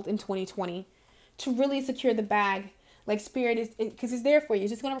bold in 2020 to really secure the bag. Like Spirit is, because it's there for you.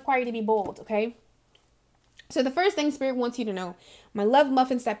 It's just going to require you to be bold. Okay. So the first thing Spirit wants you to know, my love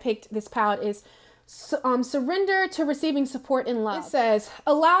muffins that picked this palette, is surrender to receiving support and love. It says,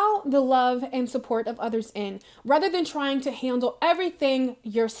 allow the love and support of others in, rather than trying to handle everything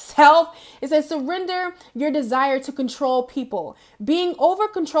yourself. It says, surrender your desire to control people. Being over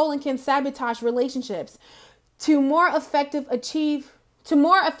controlling can sabotage relationships. To more effectively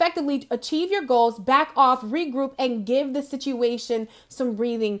achieve your goals, back off, regroup, and give the situation some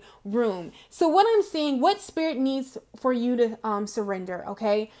breathing room. So what I'm seeing, what Spirit needs for you to surrender,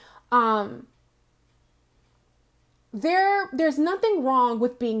 okay? There's nothing wrong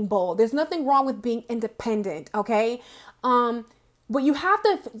with being bold. There's nothing wrong with being independent, okay? But you have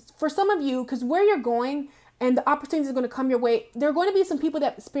to, for some of you, because where you're going and the opportunities are going to come your way, there are going to be some people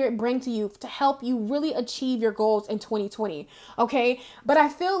that Spirit bring to you to help you really achieve your goals in 2020, okay? But I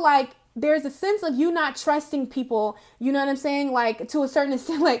feel like there's a sense of you not trusting people, you know what I'm saying? Like, to a certain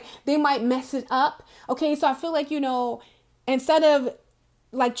extent, like, they might mess it up, okay? So I feel like, you know, instead of,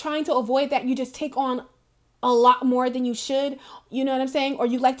 like, trying to avoid that, you just take on a lot more than you should, you know what I'm saying? Or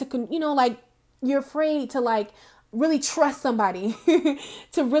you like to, you know, like, you're afraid to, like, really trust somebody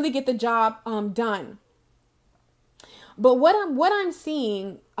to really get the job done. But what I'm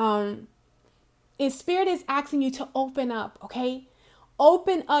seeing is Spirit is asking you to open up, okay?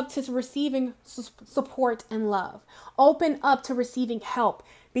 Open up to receiving support and love. Open up to receiving help,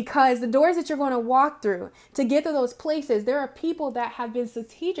 because the doors that you're going to walk through to get to those places, there are people that have been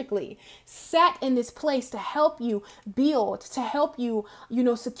strategically set in this place to help you build, to help you, you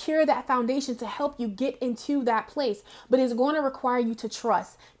know, secure that foundation, to help you get into that place. But it's going to require you to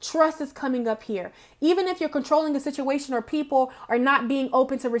trust. Trust is coming up here. Even if you're controlling a situation or people are not being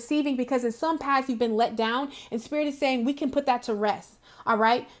open to receiving, because in some past you've been let down, and Spirit is saying we can put that to rest. All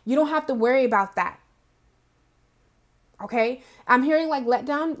right. You don't have to worry about that. Okay. I'm hearing like let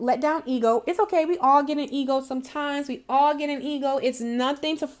down ego. It's okay. We all get an ego sometimes. We all get an ego. It's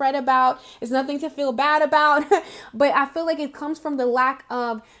nothing to fret about. It's nothing to feel bad about. But I feel like it comes from the lack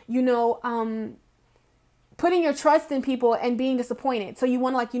of, you know, putting your trust in people and being disappointed. So you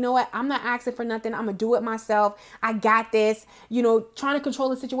want to, like, you know what? I'm not asking for nothing. I'm going to do it myself. I got this, you know, trying to control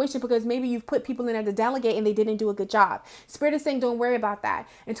the situation because maybe you've put people in there to delegate and they didn't do a good job. Spirit is saying, don't worry about that.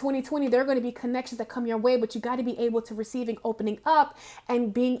 In 2020, there are going to be connections that come your way, but you got to be able to receiving, opening up,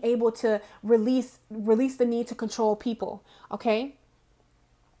 and being able to release the need to control people. Okay.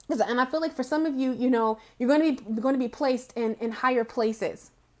 And I feel like for some of you, you know, you're going to be placed in higher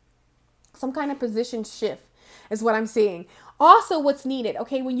places. Some kind of position shift is what I'm seeing. Also, what's needed,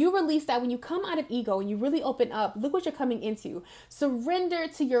 okay, when you release that, when you come out of ego and you really open up, look what you're coming into. Surrender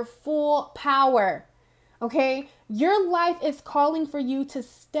to your full power, okay? Your life is calling for you to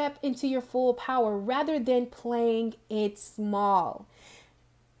step into your full power rather than playing it small.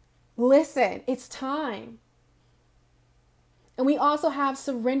 Listen, it's time. And we also have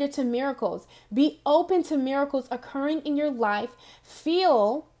surrender to miracles. Be open to miracles occurring in your life.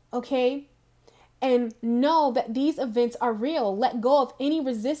 Feel, okay, and know that these events are real. Let go of any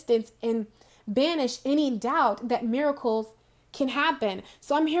resistance and banish any doubt that miracles can happen.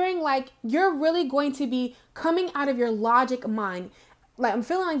 So I'm hearing like you're really going to be coming out of your logic mind. Like I'm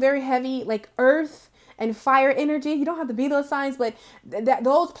feeling like very heavy, like earth and fire energy. You don't have to be those signs, but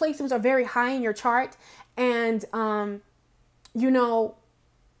those placements are very high in your chart. And, you know,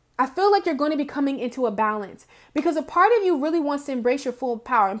 I feel like you're going to be coming into a balance because a part of you really wants to embrace your full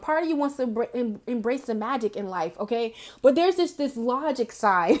power and part of you wants to embrace the magic in life. Okay. But there's this logic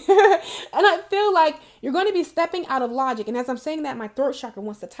side and I feel like you're going to be stepping out of logic. And as I'm saying that, my throat chakra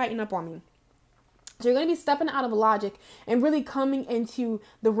wants to tighten up on me. So you're going to be stepping out of logic and really coming into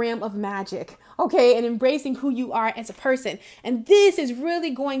the realm of magic. Okay. And embracing who you are as a person. And this is really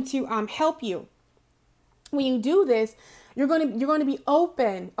going to help you. When you do this, you're going to be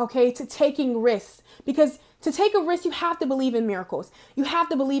open, okay, to taking risks because To take a risk, you have to believe in miracles. You have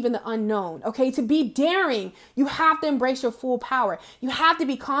to believe in the unknown, okay? To be daring, you have to embrace your full power. You have to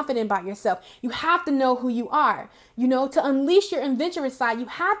be confident about yourself. You have to know who you are. You know, to unleash your adventurous side, you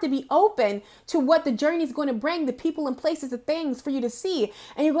have to be open to what the journey is going to bring, the people and places, the things for you to see.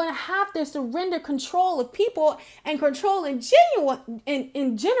 And you're going to have to surrender control of people and control in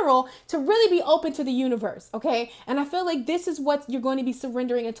general to really be open to the universe, okay? And I feel like this is what you're going to be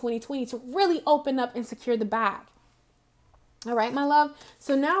surrendering in 2020, to really open up and secure the bag. All right, my love.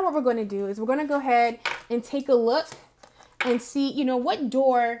 So now what we're going to do is we're going to go ahead and take a look and see, you know, what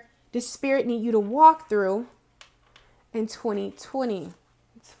door does Spirit need you to walk through in 2020.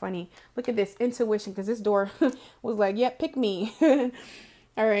 It's funny. Look at this intuition, because this door was like, yep, pick me.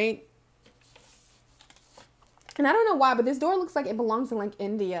 All right. And I don't know why, but this door looks like it belongs in like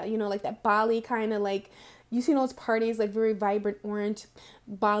India, you know, like that Bali kind of like, you see those parties, like very vibrant orange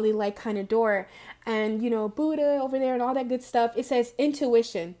Bali like kind of door, and you know, Buddha over there and all that good stuff. It says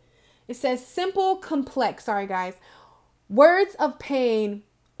intuition. It says simple, complex. Sorry guys. Words of pain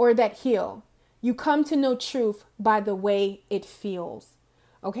or that heal. You come to know truth by the way it feels.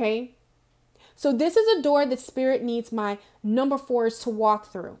 Okay. So this is a door that Spirit needs my number 4s to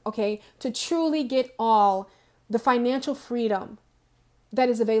walk through. Okay. To truly get all the financial freedom that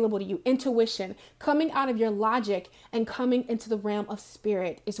is available to you. Intuition, coming out of your logic and coming into the realm of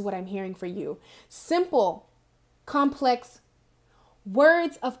spirit is what I'm hearing for you. Simple, complex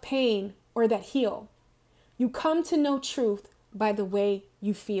words of pain or that heal. You come to know truth by the way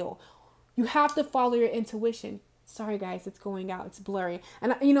you feel. You have to follow your intuition. Sorry guys, it's going out. It's blurry.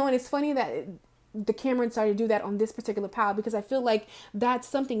 And you know, and it's funny that the camera started to do that on this particular pile, because I feel like that's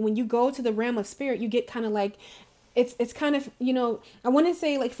something when you go to the realm of spirit, you get kind of like, it's kind of, you know, I want to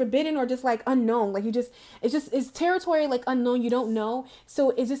say like forbidden or just like unknown. Like it's territory like unknown. You don't know.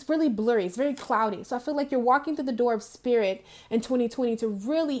 So it's just really blurry. It's very cloudy. So I feel like you're walking through the door of spirit in 2020 to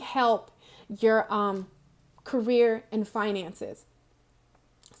really help your career and finances.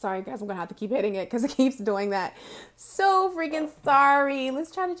 Sorry guys, I'm gonna have to keep hitting it because it keeps doing that. So freaking sorry.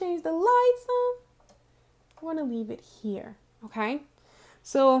 Let's try to change the lights on. I want to leave it here. Okay.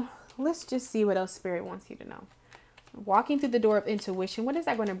 So let's just see what else Spirit wants you to know. Walking through the door of intuition. What is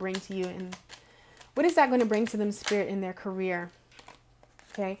that going to bring to you? And what is that going to bring to them, Spirit, in their career?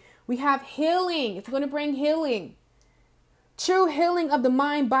 Okay. We have healing. It's going to bring healing. True healing of the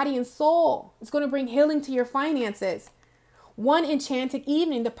mind, body, and soul. It's going to bring healing to your finances. One enchanted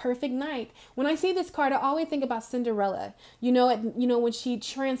evening, the perfect night. When I see this card, I always think about Cinderella. You know, when she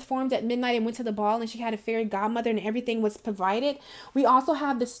transformed at midnight and went to the ball and she had a fairy godmother and everything was provided. We also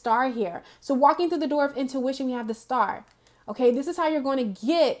have the star here. So walking through the door of intuition, we have the star. Okay, this is how you're going to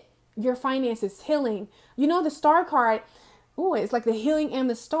get your finances, healing. You know, the star card, ooh, it's like the healing and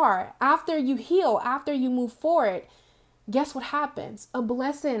the star. After you heal, after you move forward, guess what happens? A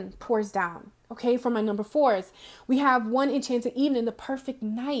blessing pours down. Okay, for my number 4s, we have one enchanted evening, the perfect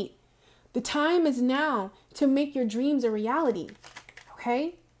night. The time is now to make your dreams a reality.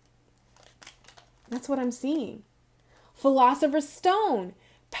 Okay, that's what I'm seeing. Philosopher's Stone,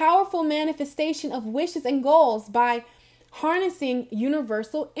 powerful manifestation of wishes and goals by harnessing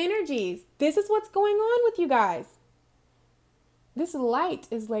universal energies. This is what's going on with you guys. This light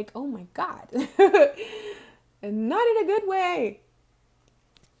is like, oh my God, and not in a good way.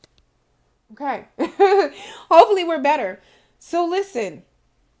 Okay. Hopefully we're better. So listen.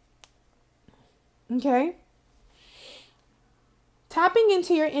 Okay. Tapping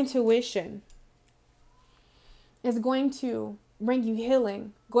into your intuition is going to bring you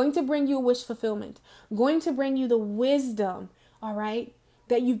healing, going to bring you a wish fulfillment, going to bring you the wisdom, all right,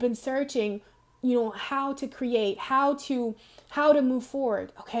 that you've been searching, you know, how to create, how to move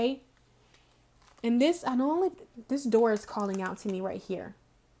forward, okay? And this, I know only this door is calling out to me right here.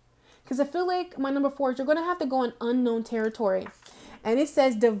 Because I feel like my number 4 is you're going to have to go in unknown territory. And it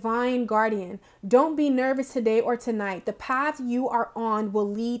says divine guardian. Don't be nervous today or tonight. The path you are on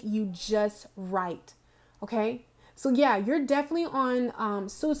will lead you just right. Okay. So yeah, you're definitely on.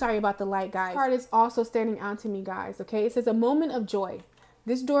 So sorry about the light, guys. This card is also standing out to me, guys. Okay. It says a moment of joy.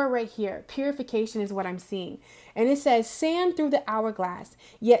 This door right here, purification is what I'm seeing. And it says sand through the hourglass,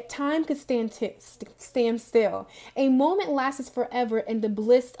 yet time could stand still. A moment lasts forever and the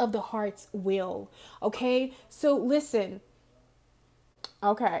bliss of the heart's will. Okay, so listen.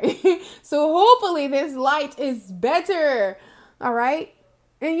 Okay, so hopefully this light is better. All right.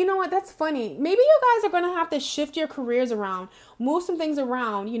 And you know what? That's funny. Maybe you guys are going to have to shift your careers around, move some things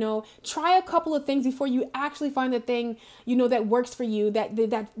around, you know, try a couple of things before you actually find the thing, you know, that works for you, that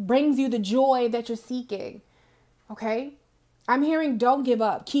brings you the joy that you're seeking. Okay. I'm hearing don't give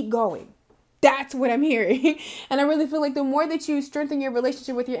up. Keep going. That's what I'm hearing. And I really feel like the more that you strengthen your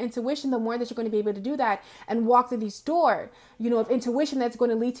relationship with your intuition, the more that you're going to be able to do that and walk through these doors, of intuition that's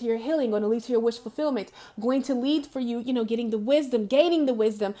going to lead to your healing, going to lead to your wish fulfillment, going to lead for you, getting the wisdom, gaining the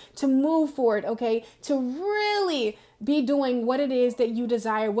wisdom to move forward, okay? To really be doing what it is that you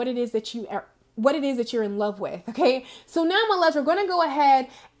desire, what it is that you're in love with, okay? So now, my loves, we're going to go ahead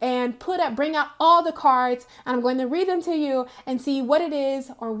and bring out all the cards, and I'm going to read them to you and see what it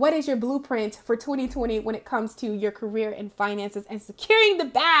is, or what is your blueprint for 2020 when it comes to your career and finances and securing the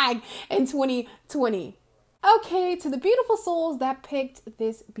bag in 2020. Okay, to the beautiful souls that picked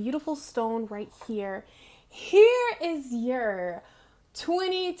this beautiful stone right here, here is your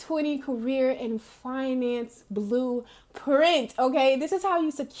 2020 career and finance blueprint. Okay, this is how you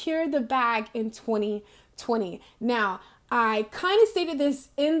secure the bag in 2020. Now, I kind of stated this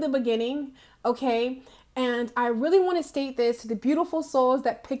in the beginning, okay, and I really want to state this to the beautiful souls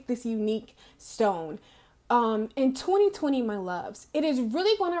that picked this unique stone. In 2020, my loves, it is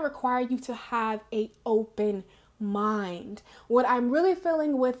really going to require you to have an open mind. What I'm really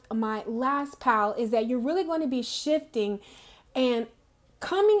feeling with my last pal is that you're really going to be shifting and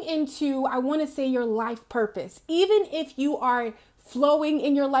coming into, I want to say, your life purpose. Even if you are flowing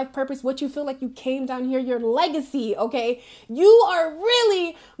in your life purpose, what you feel like you came down here, your legacy, okay, you are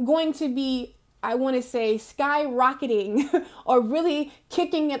really going to be, I want to say, skyrocketing or really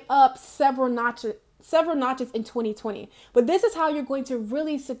kicking it up several notches in 2020. But this is how you're going to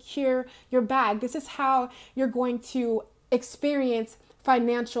really secure your bag. This is how you're going to experience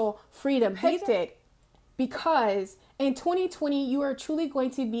financial freedom. Picked it because in 2020, you are truly going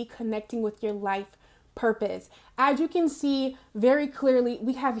to be connecting with your life purpose. As you can see very clearly,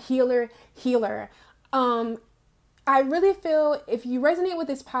 we have healer. I really feel if you resonate with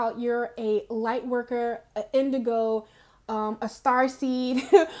this palette, you're a light worker, an indigo, a star seed,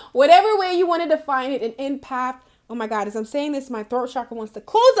 whatever way you want to define it, an empath. Oh my God, as I'm saying this, my throat chakra wants to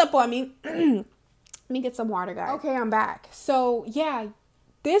close up on me. Let me get some water, guys. Okay, I'm back. So yeah,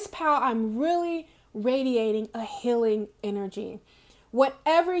 this pal, I'm really radiating a healing energy.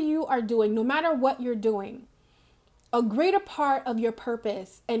 Whatever you are doing, no matter what you're doing, a greater part of your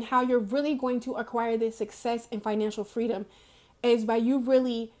purpose and how you're really going to acquire this success and financial freedom is by you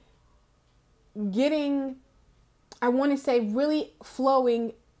really getting, I want to say, really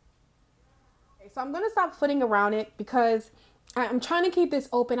flowing. So I'm going to stop footing around it because I'm trying to keep this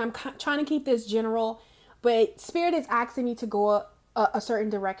open. I'm trying to keep this general, but Spirit is asking me to go a certain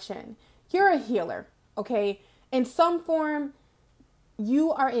direction. You're a healer, okay? In some form,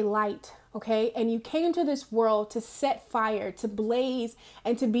 you are a light, okay? And you came to this world to set fire, to blaze,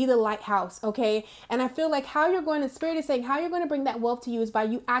 and to be the lighthouse, okay? And I feel like Spirit is saying how you're going to bring that wealth to you is by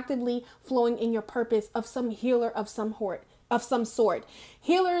you actively flowing in your purpose of some healer of some sort.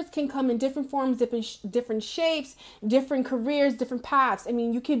 Healers can come in different forms, different shapes, different careers, different paths. I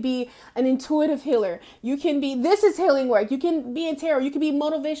mean, you could be an intuitive healer. This is healing work. You can be in tarot. You can be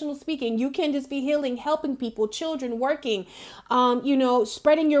motivational speaking. You can just be healing, helping people, children, working,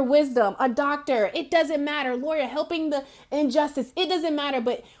 spreading your wisdom, a doctor. It doesn't matter. Lawyer, helping the injustice. It doesn't matter.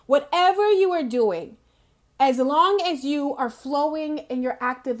 But whatever you are doing, as long as you are flowing in your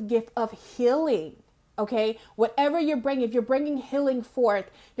active gift of healing, okay, whatever you're bringing, if you're bringing healing forth,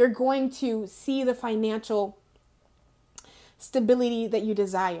 you're going to see the financial stability that you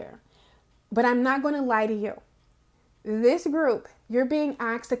desire. But I'm not going to lie to you. This group, you're being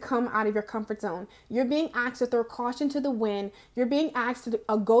asked to come out of your comfort zone. You're being asked to throw caution to the wind. You're being asked to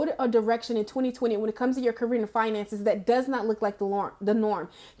go to a direction in 2020 when it comes to your career and finances that does not look like the norm.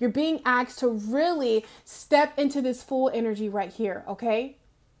 You're being asked to really step into this full energy right here, okay?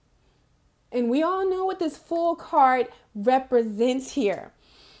 And we all know what this full card represents here.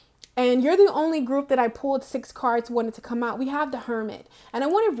 And you're the only group that I pulled 6 cards wanted to come out. We have the Hermit. And I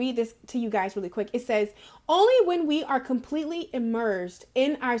want to read this to you guys really quick. It says, only when we are completely immersed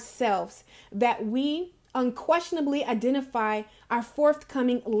in ourselves that we unquestionably identify our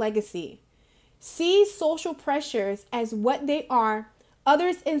forthcoming legacy. See social pressures as what they are,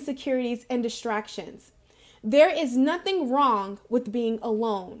 others' insecurities and distractions. There is nothing wrong with being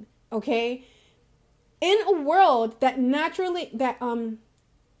alone. Okay, in a world that naturally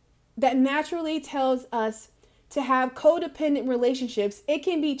tells us to have codependent relationships, it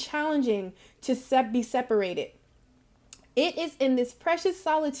can be challenging to be separated. It is in this precious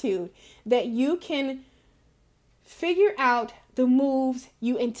solitude that you can figure out the moves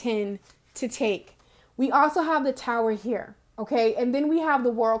you intend to take. We also have the Tower here, okay, and then we have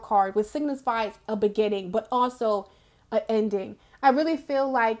the World card, which signifies a beginning, but also an ending. I really feel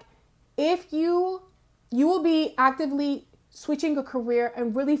like if you will be actively switching a career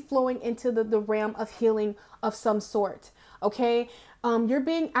and really flowing into the realm of healing of some sort. Okay. You're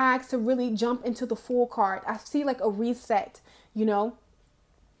being asked to really jump into the Fool card. I see like a reset, you know.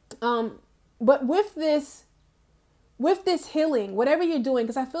 But with this healing, whatever you're doing,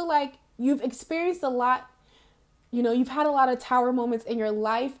 because I feel like you've experienced a lot, you know, you've had a lot of tower moments in your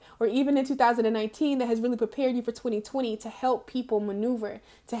life, or even in 2019, that has really prepared you for 2020 to help people maneuver,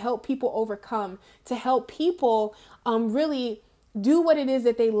 to help people overcome, to help people really do what it is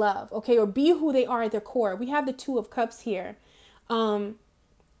that they love, okay, or be who they are at their core. We have the Two of Cups here. I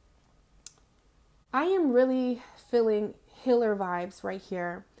am really feeling healer vibes right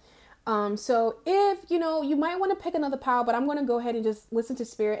here. So if, you know, you might want to pick another pile, but I'm going to go ahead and just listen to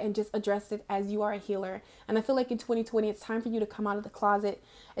spirit and just address it as you are a healer. And I feel like in 2020, it's time for you to come out of the closet.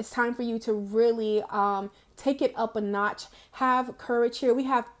 It's time for you to really, take it up a notch. Have courage here. We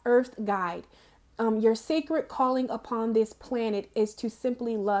have Earth Guide. Your sacred calling upon this planet is to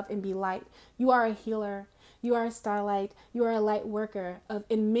simply love and be light. You are a healer. You are a starlight. You are a light worker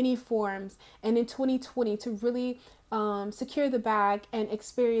in many forms. And in 2020, to really secure the bag and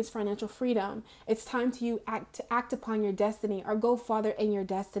experience financial freedom, it's time to act upon your destiny, or go farther in your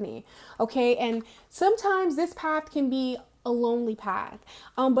destiny. Okay. And sometimes this path can be a lonely path.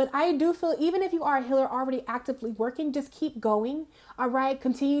 But I do feel, even if you are a healer already actively working, just keep going. All right.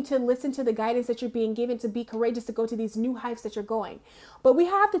 Continue to listen to the guidance that you're being given, to be courageous, to go to these new heights that you're going. But we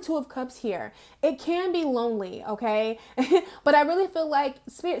have the Two of Cups here. It can be lonely. Okay. But I really feel like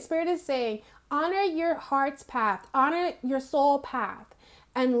spirit is saying, honor your heart's path, honor your soul path,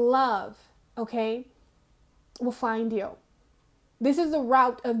 and love, okay, will find you. This is the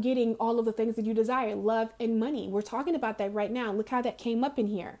route of getting all of the things that you desire, love and money. We're talking about that right now. Look how that came up in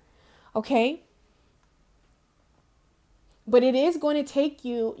here, okay? But it is going to take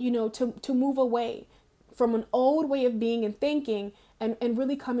you, you know, to move away from an old way of being and thinking, and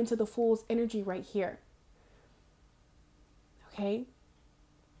really come into the Fool's energy right here, okay?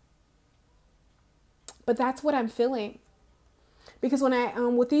 But that's what I'm feeling. Because when I,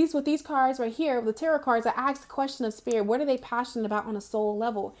 with these cards right here, the tarot cards, I ask the question of spirit, what are they passionate about on a soul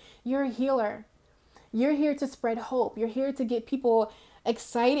level? You're a healer. You're here to spread hope. You're here to get people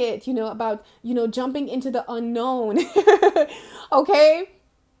excited, you know, about, you know, jumping into the unknown. Okay.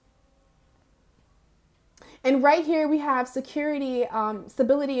 And right here we have security,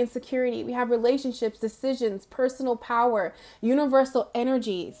 stability and security. We have relationships, decisions, personal power, universal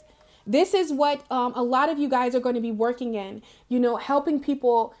energies. This is what a lot of you guys are going to be working in, you know, helping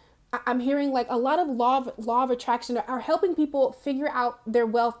people. I'm hearing like a lot of law of attraction are helping people figure out their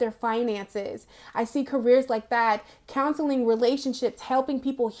wealth, their finances. I see careers like that, counseling relationships, helping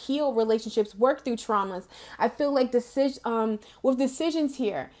people heal relationships, work through traumas. I feel like with decisions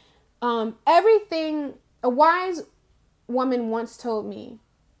here, everything a wise woman once told me,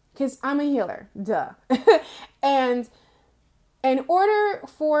 because I'm a healer, duh. And in order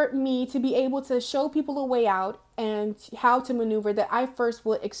for me to be able to show people a way out and how to maneuver, that I first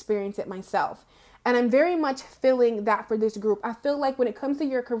will experience it myself. And I'm very much feeling that for this group. I feel like when it comes to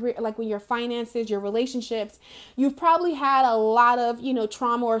your career, like when your finances, your relationships, you've probably had a lot of, you know,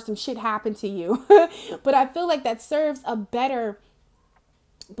 trauma or some shit happen to you. But I feel like that serves a better,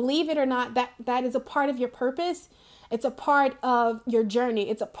 believe it or not, that is a part of your purpose. It's a part of your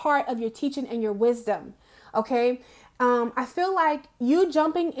journey. It's a part of your teaching and your wisdom. Okay. I feel like you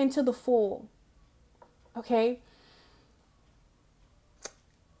jumping into the Fool, okay?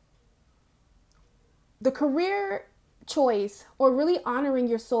 The career choice, or really honoring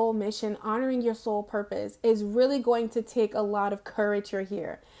your soul mission, honoring your soul purpose, is really going to take a lot of courage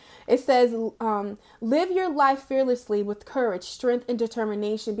here. It says, live your life fearlessly with courage, strength, and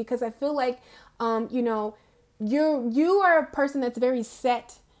determination, because I feel like, you know, you are a person that's very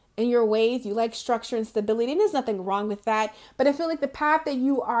set in your ways. You like structure and stability, and there's nothing wrong with that. But I feel like the path that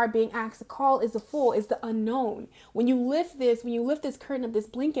you are being asked to call is the Fool, is the unknown. When you lift this curtain up, this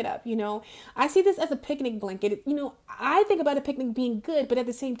blanket up, you know, I see this as a picnic blanket. You know, I think about a picnic being good, but at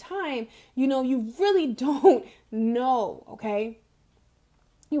the same time, you know, you really don't know, okay?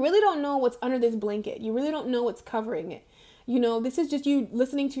 You really don't know what's under this blanket. You really don't know what's covering it. You know, this is just you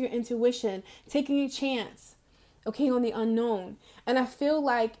listening to your intuition, taking a chance, okay, on the unknown. And I feel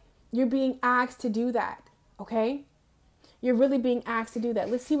like you're being asked to do that, okay? You're really being asked to do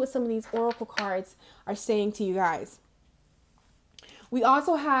that. Let's see what some of these oracle cards are saying to you guys. We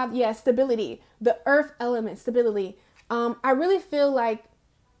also have, stability, the earth element, stability. I really feel like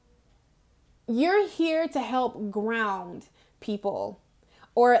you're here to help ground people,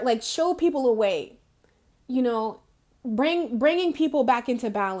 or like show people a way, you know, bringing people back into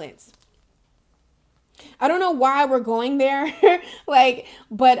balance. I don't know why we're going there, like,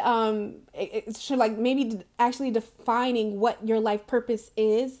 but it's like maybe actually defining what your life purpose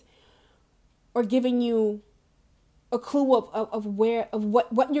is, or giving you a clue of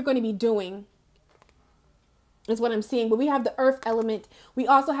what you're going to be doing is what I'm seeing. But we have the earth element. We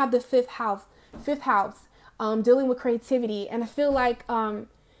also have the fifth house, dealing with creativity. And I feel like one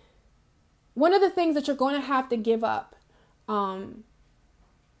of the things that you're going to have to give up to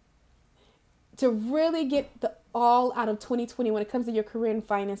really get the all out of 2020 when it comes to your career and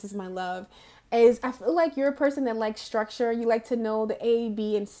finances, my love, is I feel like you're a person that likes structure. You like to know the A,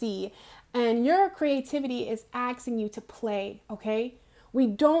 B, and C. And your creativity is asking you to play, okay? We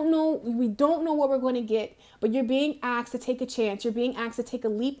don't know what we're going to get, but you're being asked to take a chance. You're being asked to take a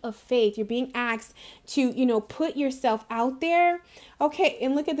leap of faith. You're being asked to, put yourself out there. Okay,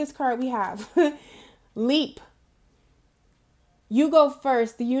 and look at this card we have. Leap. You go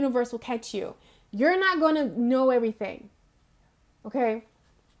first. The universe will catch you. You're not going to know everything. Okay?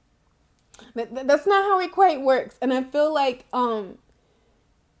 That's not how it quite works. And I feel like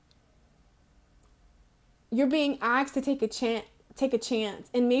you're being asked to take a chance.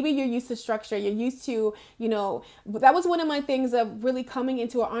 And maybe you're used to structure. You're used to, that was one of my things of really coming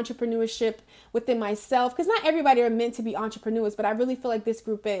into an entrepreneurship within myself. Because not everybody are meant to be entrepreneurs, but I really feel like this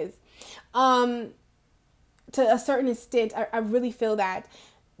group is. To a certain extent, I really feel that.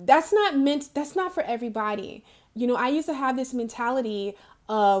 That's not for everybody. I used to have this mentality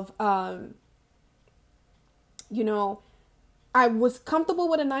of, I was comfortable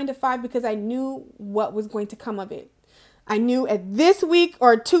with a 9-to-5 because I knew what was going to come of it. I knew at this week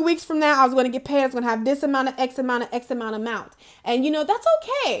or 2 weeks from now, I was going to get paid. I was going to have this amount of X amount. And, that's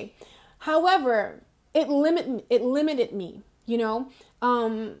okay. However, it limited me,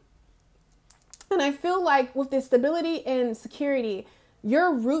 and I feel like with this stability and security,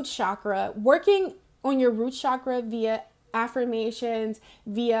 your root chakra, working on your root chakra via affirmations,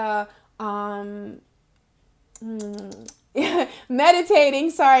 via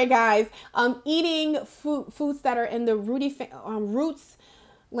meditating, sorry guys, eating foods that are in the roots,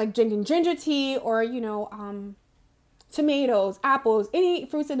 like drinking ginger tea or, tomatoes, apples, any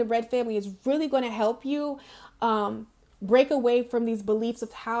fruits in the red family is really going to help you break away from these beliefs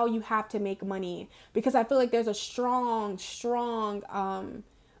of how you have to make money. Because I feel like there's a strong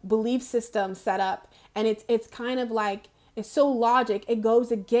belief system set up, and it's kind of like, it's so logic, it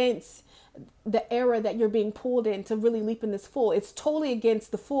goes against the era that you're being pulled in to really leap in this full. It's totally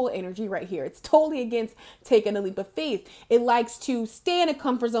against the full energy right here. It's totally against taking a leap of faith. It likes to stay in a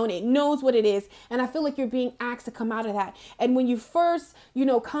comfort zone. It knows what it is. And I feel like you're being asked to come out of that. And when you first,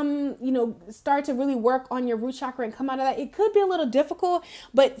 start to really work on your root chakra and come out of that, it could be a little difficult,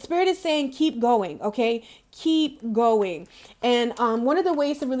 but Spirit is saying, keep going. Okay. Keep going. And, one of the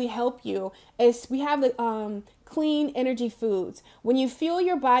ways to really help you is we have the, clean energy foods. When you fuel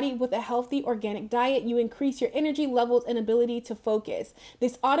your body with a healthy organic diet, you increase your energy levels and ability to focus.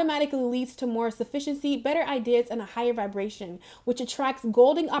 This automatically leads to more sufficiency, better ideas, and a higher vibration, which attracts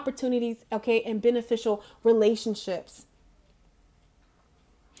golden opportunities, okay, and beneficial relationships.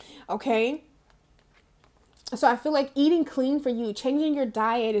 Okay? So I feel like eating clean for you, changing your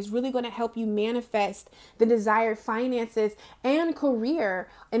diet is really going to help you manifest the desired finances and career,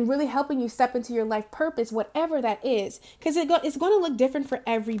 and really helping you step into your life purpose, whatever that is, because it's going to look different for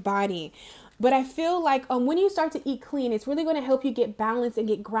everybody. But I feel like when you start to eat clean, it's really going to help you get balanced and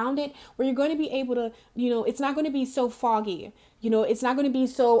get grounded, where you're going to be able to, it's not going to be so foggy. It's not going to be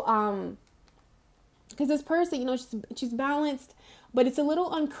so, because this person, she's balanced, but it's a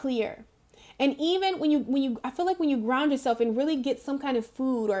little unclear. And even I feel like when you ground yourself and really get some kind of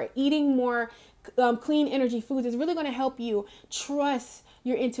food or eating more clean energy foods, is really going to help you trust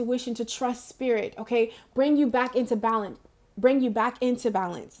your intuition, to trust spirit. Okay. Bring you back into balance.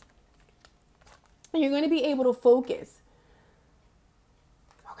 And you're going to be able to focus.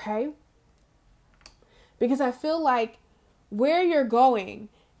 Okay. Because I feel like where you're going,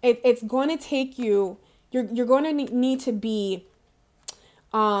 it's going to take you, you're going to need to be,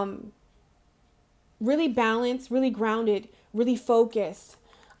 really balanced, really grounded, really focused.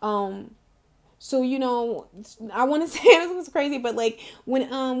 So, I want to say this was crazy, but like when,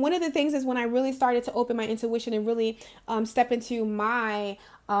 one of the things is when I really started to open my intuition and really, step into my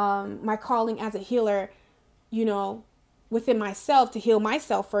calling as a healer, within myself, to heal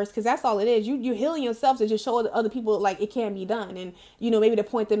myself first. Cause that's all it is. You healing yourself to just show other people like it can be done, and, maybe to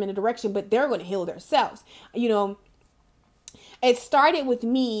point them in a direction, but they're going to heal themselves. It started with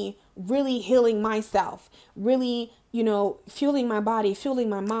me really healing myself, really, fueling my body,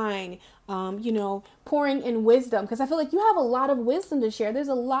 fueling my mind, you know, pouring in wisdom, because I feel like you have a lot of wisdom to share. There's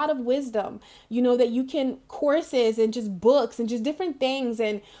a lot of wisdom, you know, that you can, courses and just books and just different things,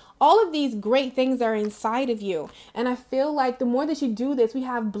 and all of these great things are inside of you. And I feel like the more that you do this, we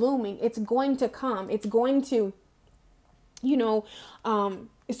have blooming. It's going to come. It's going to, you know,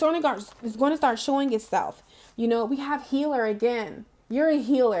 it's going to start showing itself. You know, we have healer again. You're a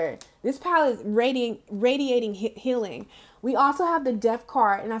healer. This pile is radiating healing. We also have the death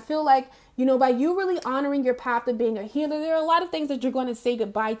card. And I feel like, you know, by you really honoring your path of being a healer, there are a lot of things that you're going to say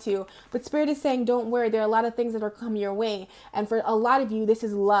goodbye to. But Spirit is saying, don't worry. There are a lot of things that are coming your way. And for a lot of you, this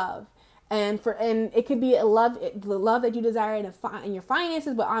is love. And it could be the love that you desire in your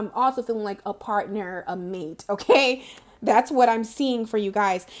finances. But I'm also feeling like a partner, a mate. Okay. That's what I'm seeing for you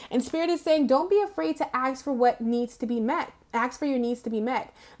guys. And Spirit is saying, don't be afraid to ask for what needs to be met. Ask for your needs to be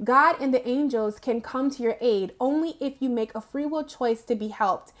met. God and the angels can come to your aid only if you make a free will choice to be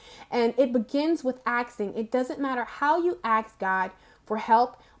helped. And it begins with asking. It doesn't matter how you ask God for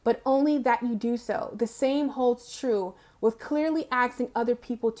help, but only that you do so. The same holds true with clearly asking other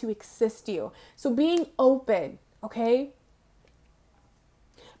people to assist you. So being open, okay?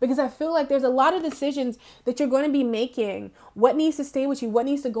 Because I feel like there's a lot of decisions that you're going to be making. What needs to stay with you? What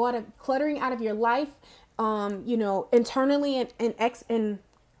needs to go out of cluttering out of your life? You know, internally and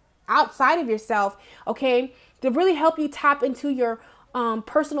outside of yourself. Okay, to really help you tap into your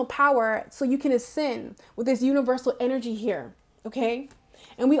personal power, so you can ascend with this universal energy here. Okay,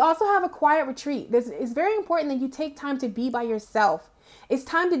 and we also have a quiet retreat. It's very important that you take time to be by yourself. It's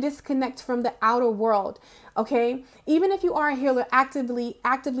time to disconnect from the outer world. Okay, even if you are a healer, actively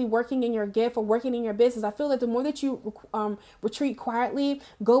working in your gift or working in your business, I feel that the more that you retreat quietly,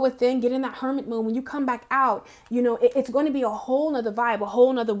 go within, get in that hermit mode, when you come back out, you know, it's going to be a whole nother vibe, a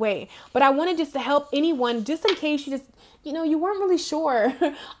whole nother way. But I wanted just to help anyone, just in case you just, you know, you weren't really sure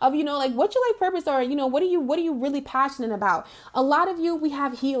of, you know, like what your life purpose, or, you know, what are you really passionate about? A lot of you, we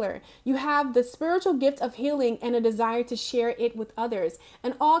have healer. You have the spiritual gift of healing and a desire to share it with others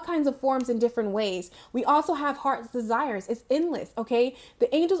in all kinds of forms and different ways. We also have heart's desires. It's endless. Okay.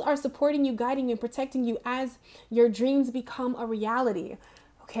 The angels are supporting you, guiding you, protecting you as your dreams become a reality.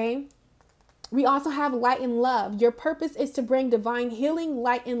 Okay. We also have light and love. Your purpose is to bring divine healing,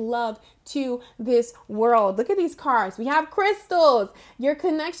 light, and love to this world. Look at these cards. We have crystals. Your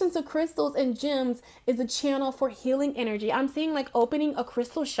connection to crystals and gems is a channel for healing energy. I'm seeing like opening a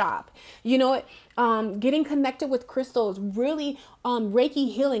crystal shop, you know, getting connected with crystals, really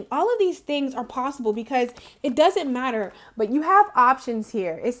Reiki healing. All of these things are possible because it doesn't matter, but you have options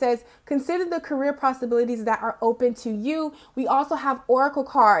here. It says, consider the career possibilities that are open to you. We also have oracle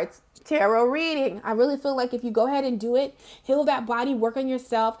cards. Tarot reading. I really feel like if you go ahead and do it, heal that body, work on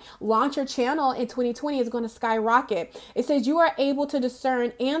yourself, launch your channel in 2020, is going to skyrocket. It says you are able to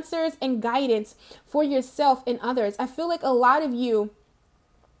discern answers and guidance for yourself and others. I feel like a lot of you,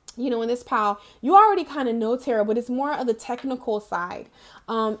 you know, in this pile, you already kind of know tarot, but it's more of the technical side.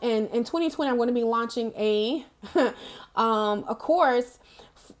 And in 2020, I'm going to be launching a course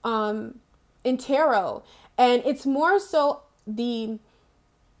in tarot, and it's more so the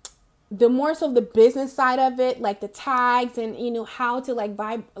business side of it, like the tags and, you know, how to like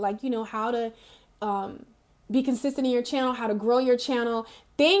vibe, like, you know, how to be consistent in your channel, how to grow your channel,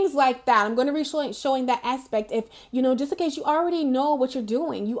 things like that. I'm going to be showing that aspect. If, you know, just in case you already know what you're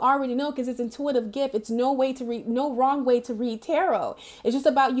doing, you already know, because it's intuitive gift. It's no wrong way to read tarot. It's just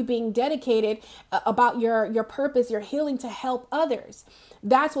about you being dedicated about your purpose, your healing, to help others.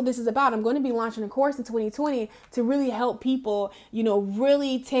 That's what this is about. I'm going to be launching a course in 2020 to really help people, you know,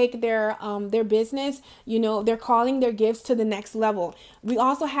 really take their business, you know, their calling, their gifts to the next level. We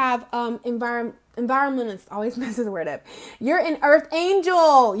also have environmentalist, always messes the word up. You're an earth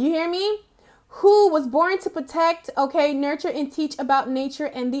angel. You hear me? Who was born to protect, okay, nurture and teach about nature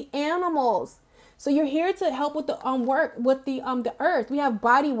and the animals. So you're here to help with the work with the earth. We have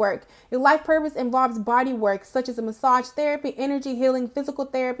body work. Your life purpose involves body work, such as a massage therapy, energy healing, physical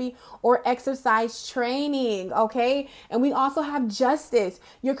therapy, or exercise training. Okay. And we also have justice.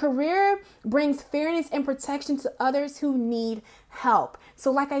 Your career brings fairness and protection to others who need help.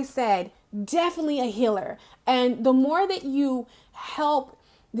 So like I said, definitely a healer. And the more that you help,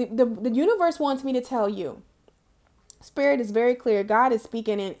 the universe wants me to tell you, Spirit is very clear. God is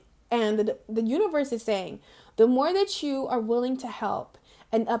speaking in. And the universe is saying, the more that you are willing to help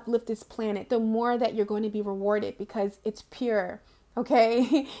and uplift this planet, the more that you're going to be rewarded, because it's pure.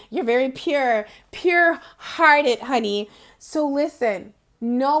 Okay. You're very pure-hearted, honey. So listen,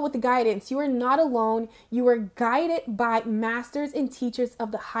 know with the guidance, you are not alone. You are guided by masters and teachers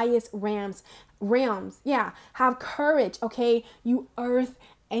of the highest realms. Yeah. Have courage. Okay. You earth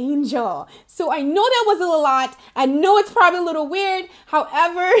angel. So I know that was a lot. I know it's probably a little weird.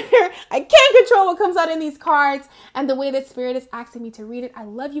 However, I can't control what comes out in these cards and the way that Spirit is asking me to read it. I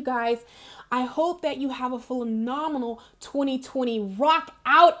love you guys. I hope that you have a phenomenal 2020. Rock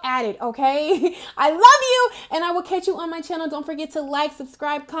out at it, okay? I love you, and I will catch you on my channel. Don't forget to like,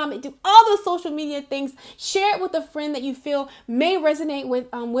 subscribe, comment, do all those social media things. Share it with a friend that you feel may resonate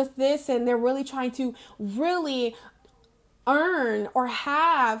with this, and they're really trying to earn or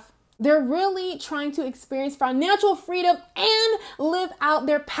have. They're really trying to experience financial freedom and live out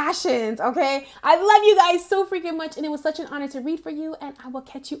their passions, okay? I love you guys so freaking much, and it was such an honor to read for you, and I will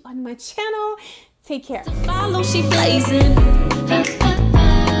catch you on my channel. Take care. Follow, she blazing.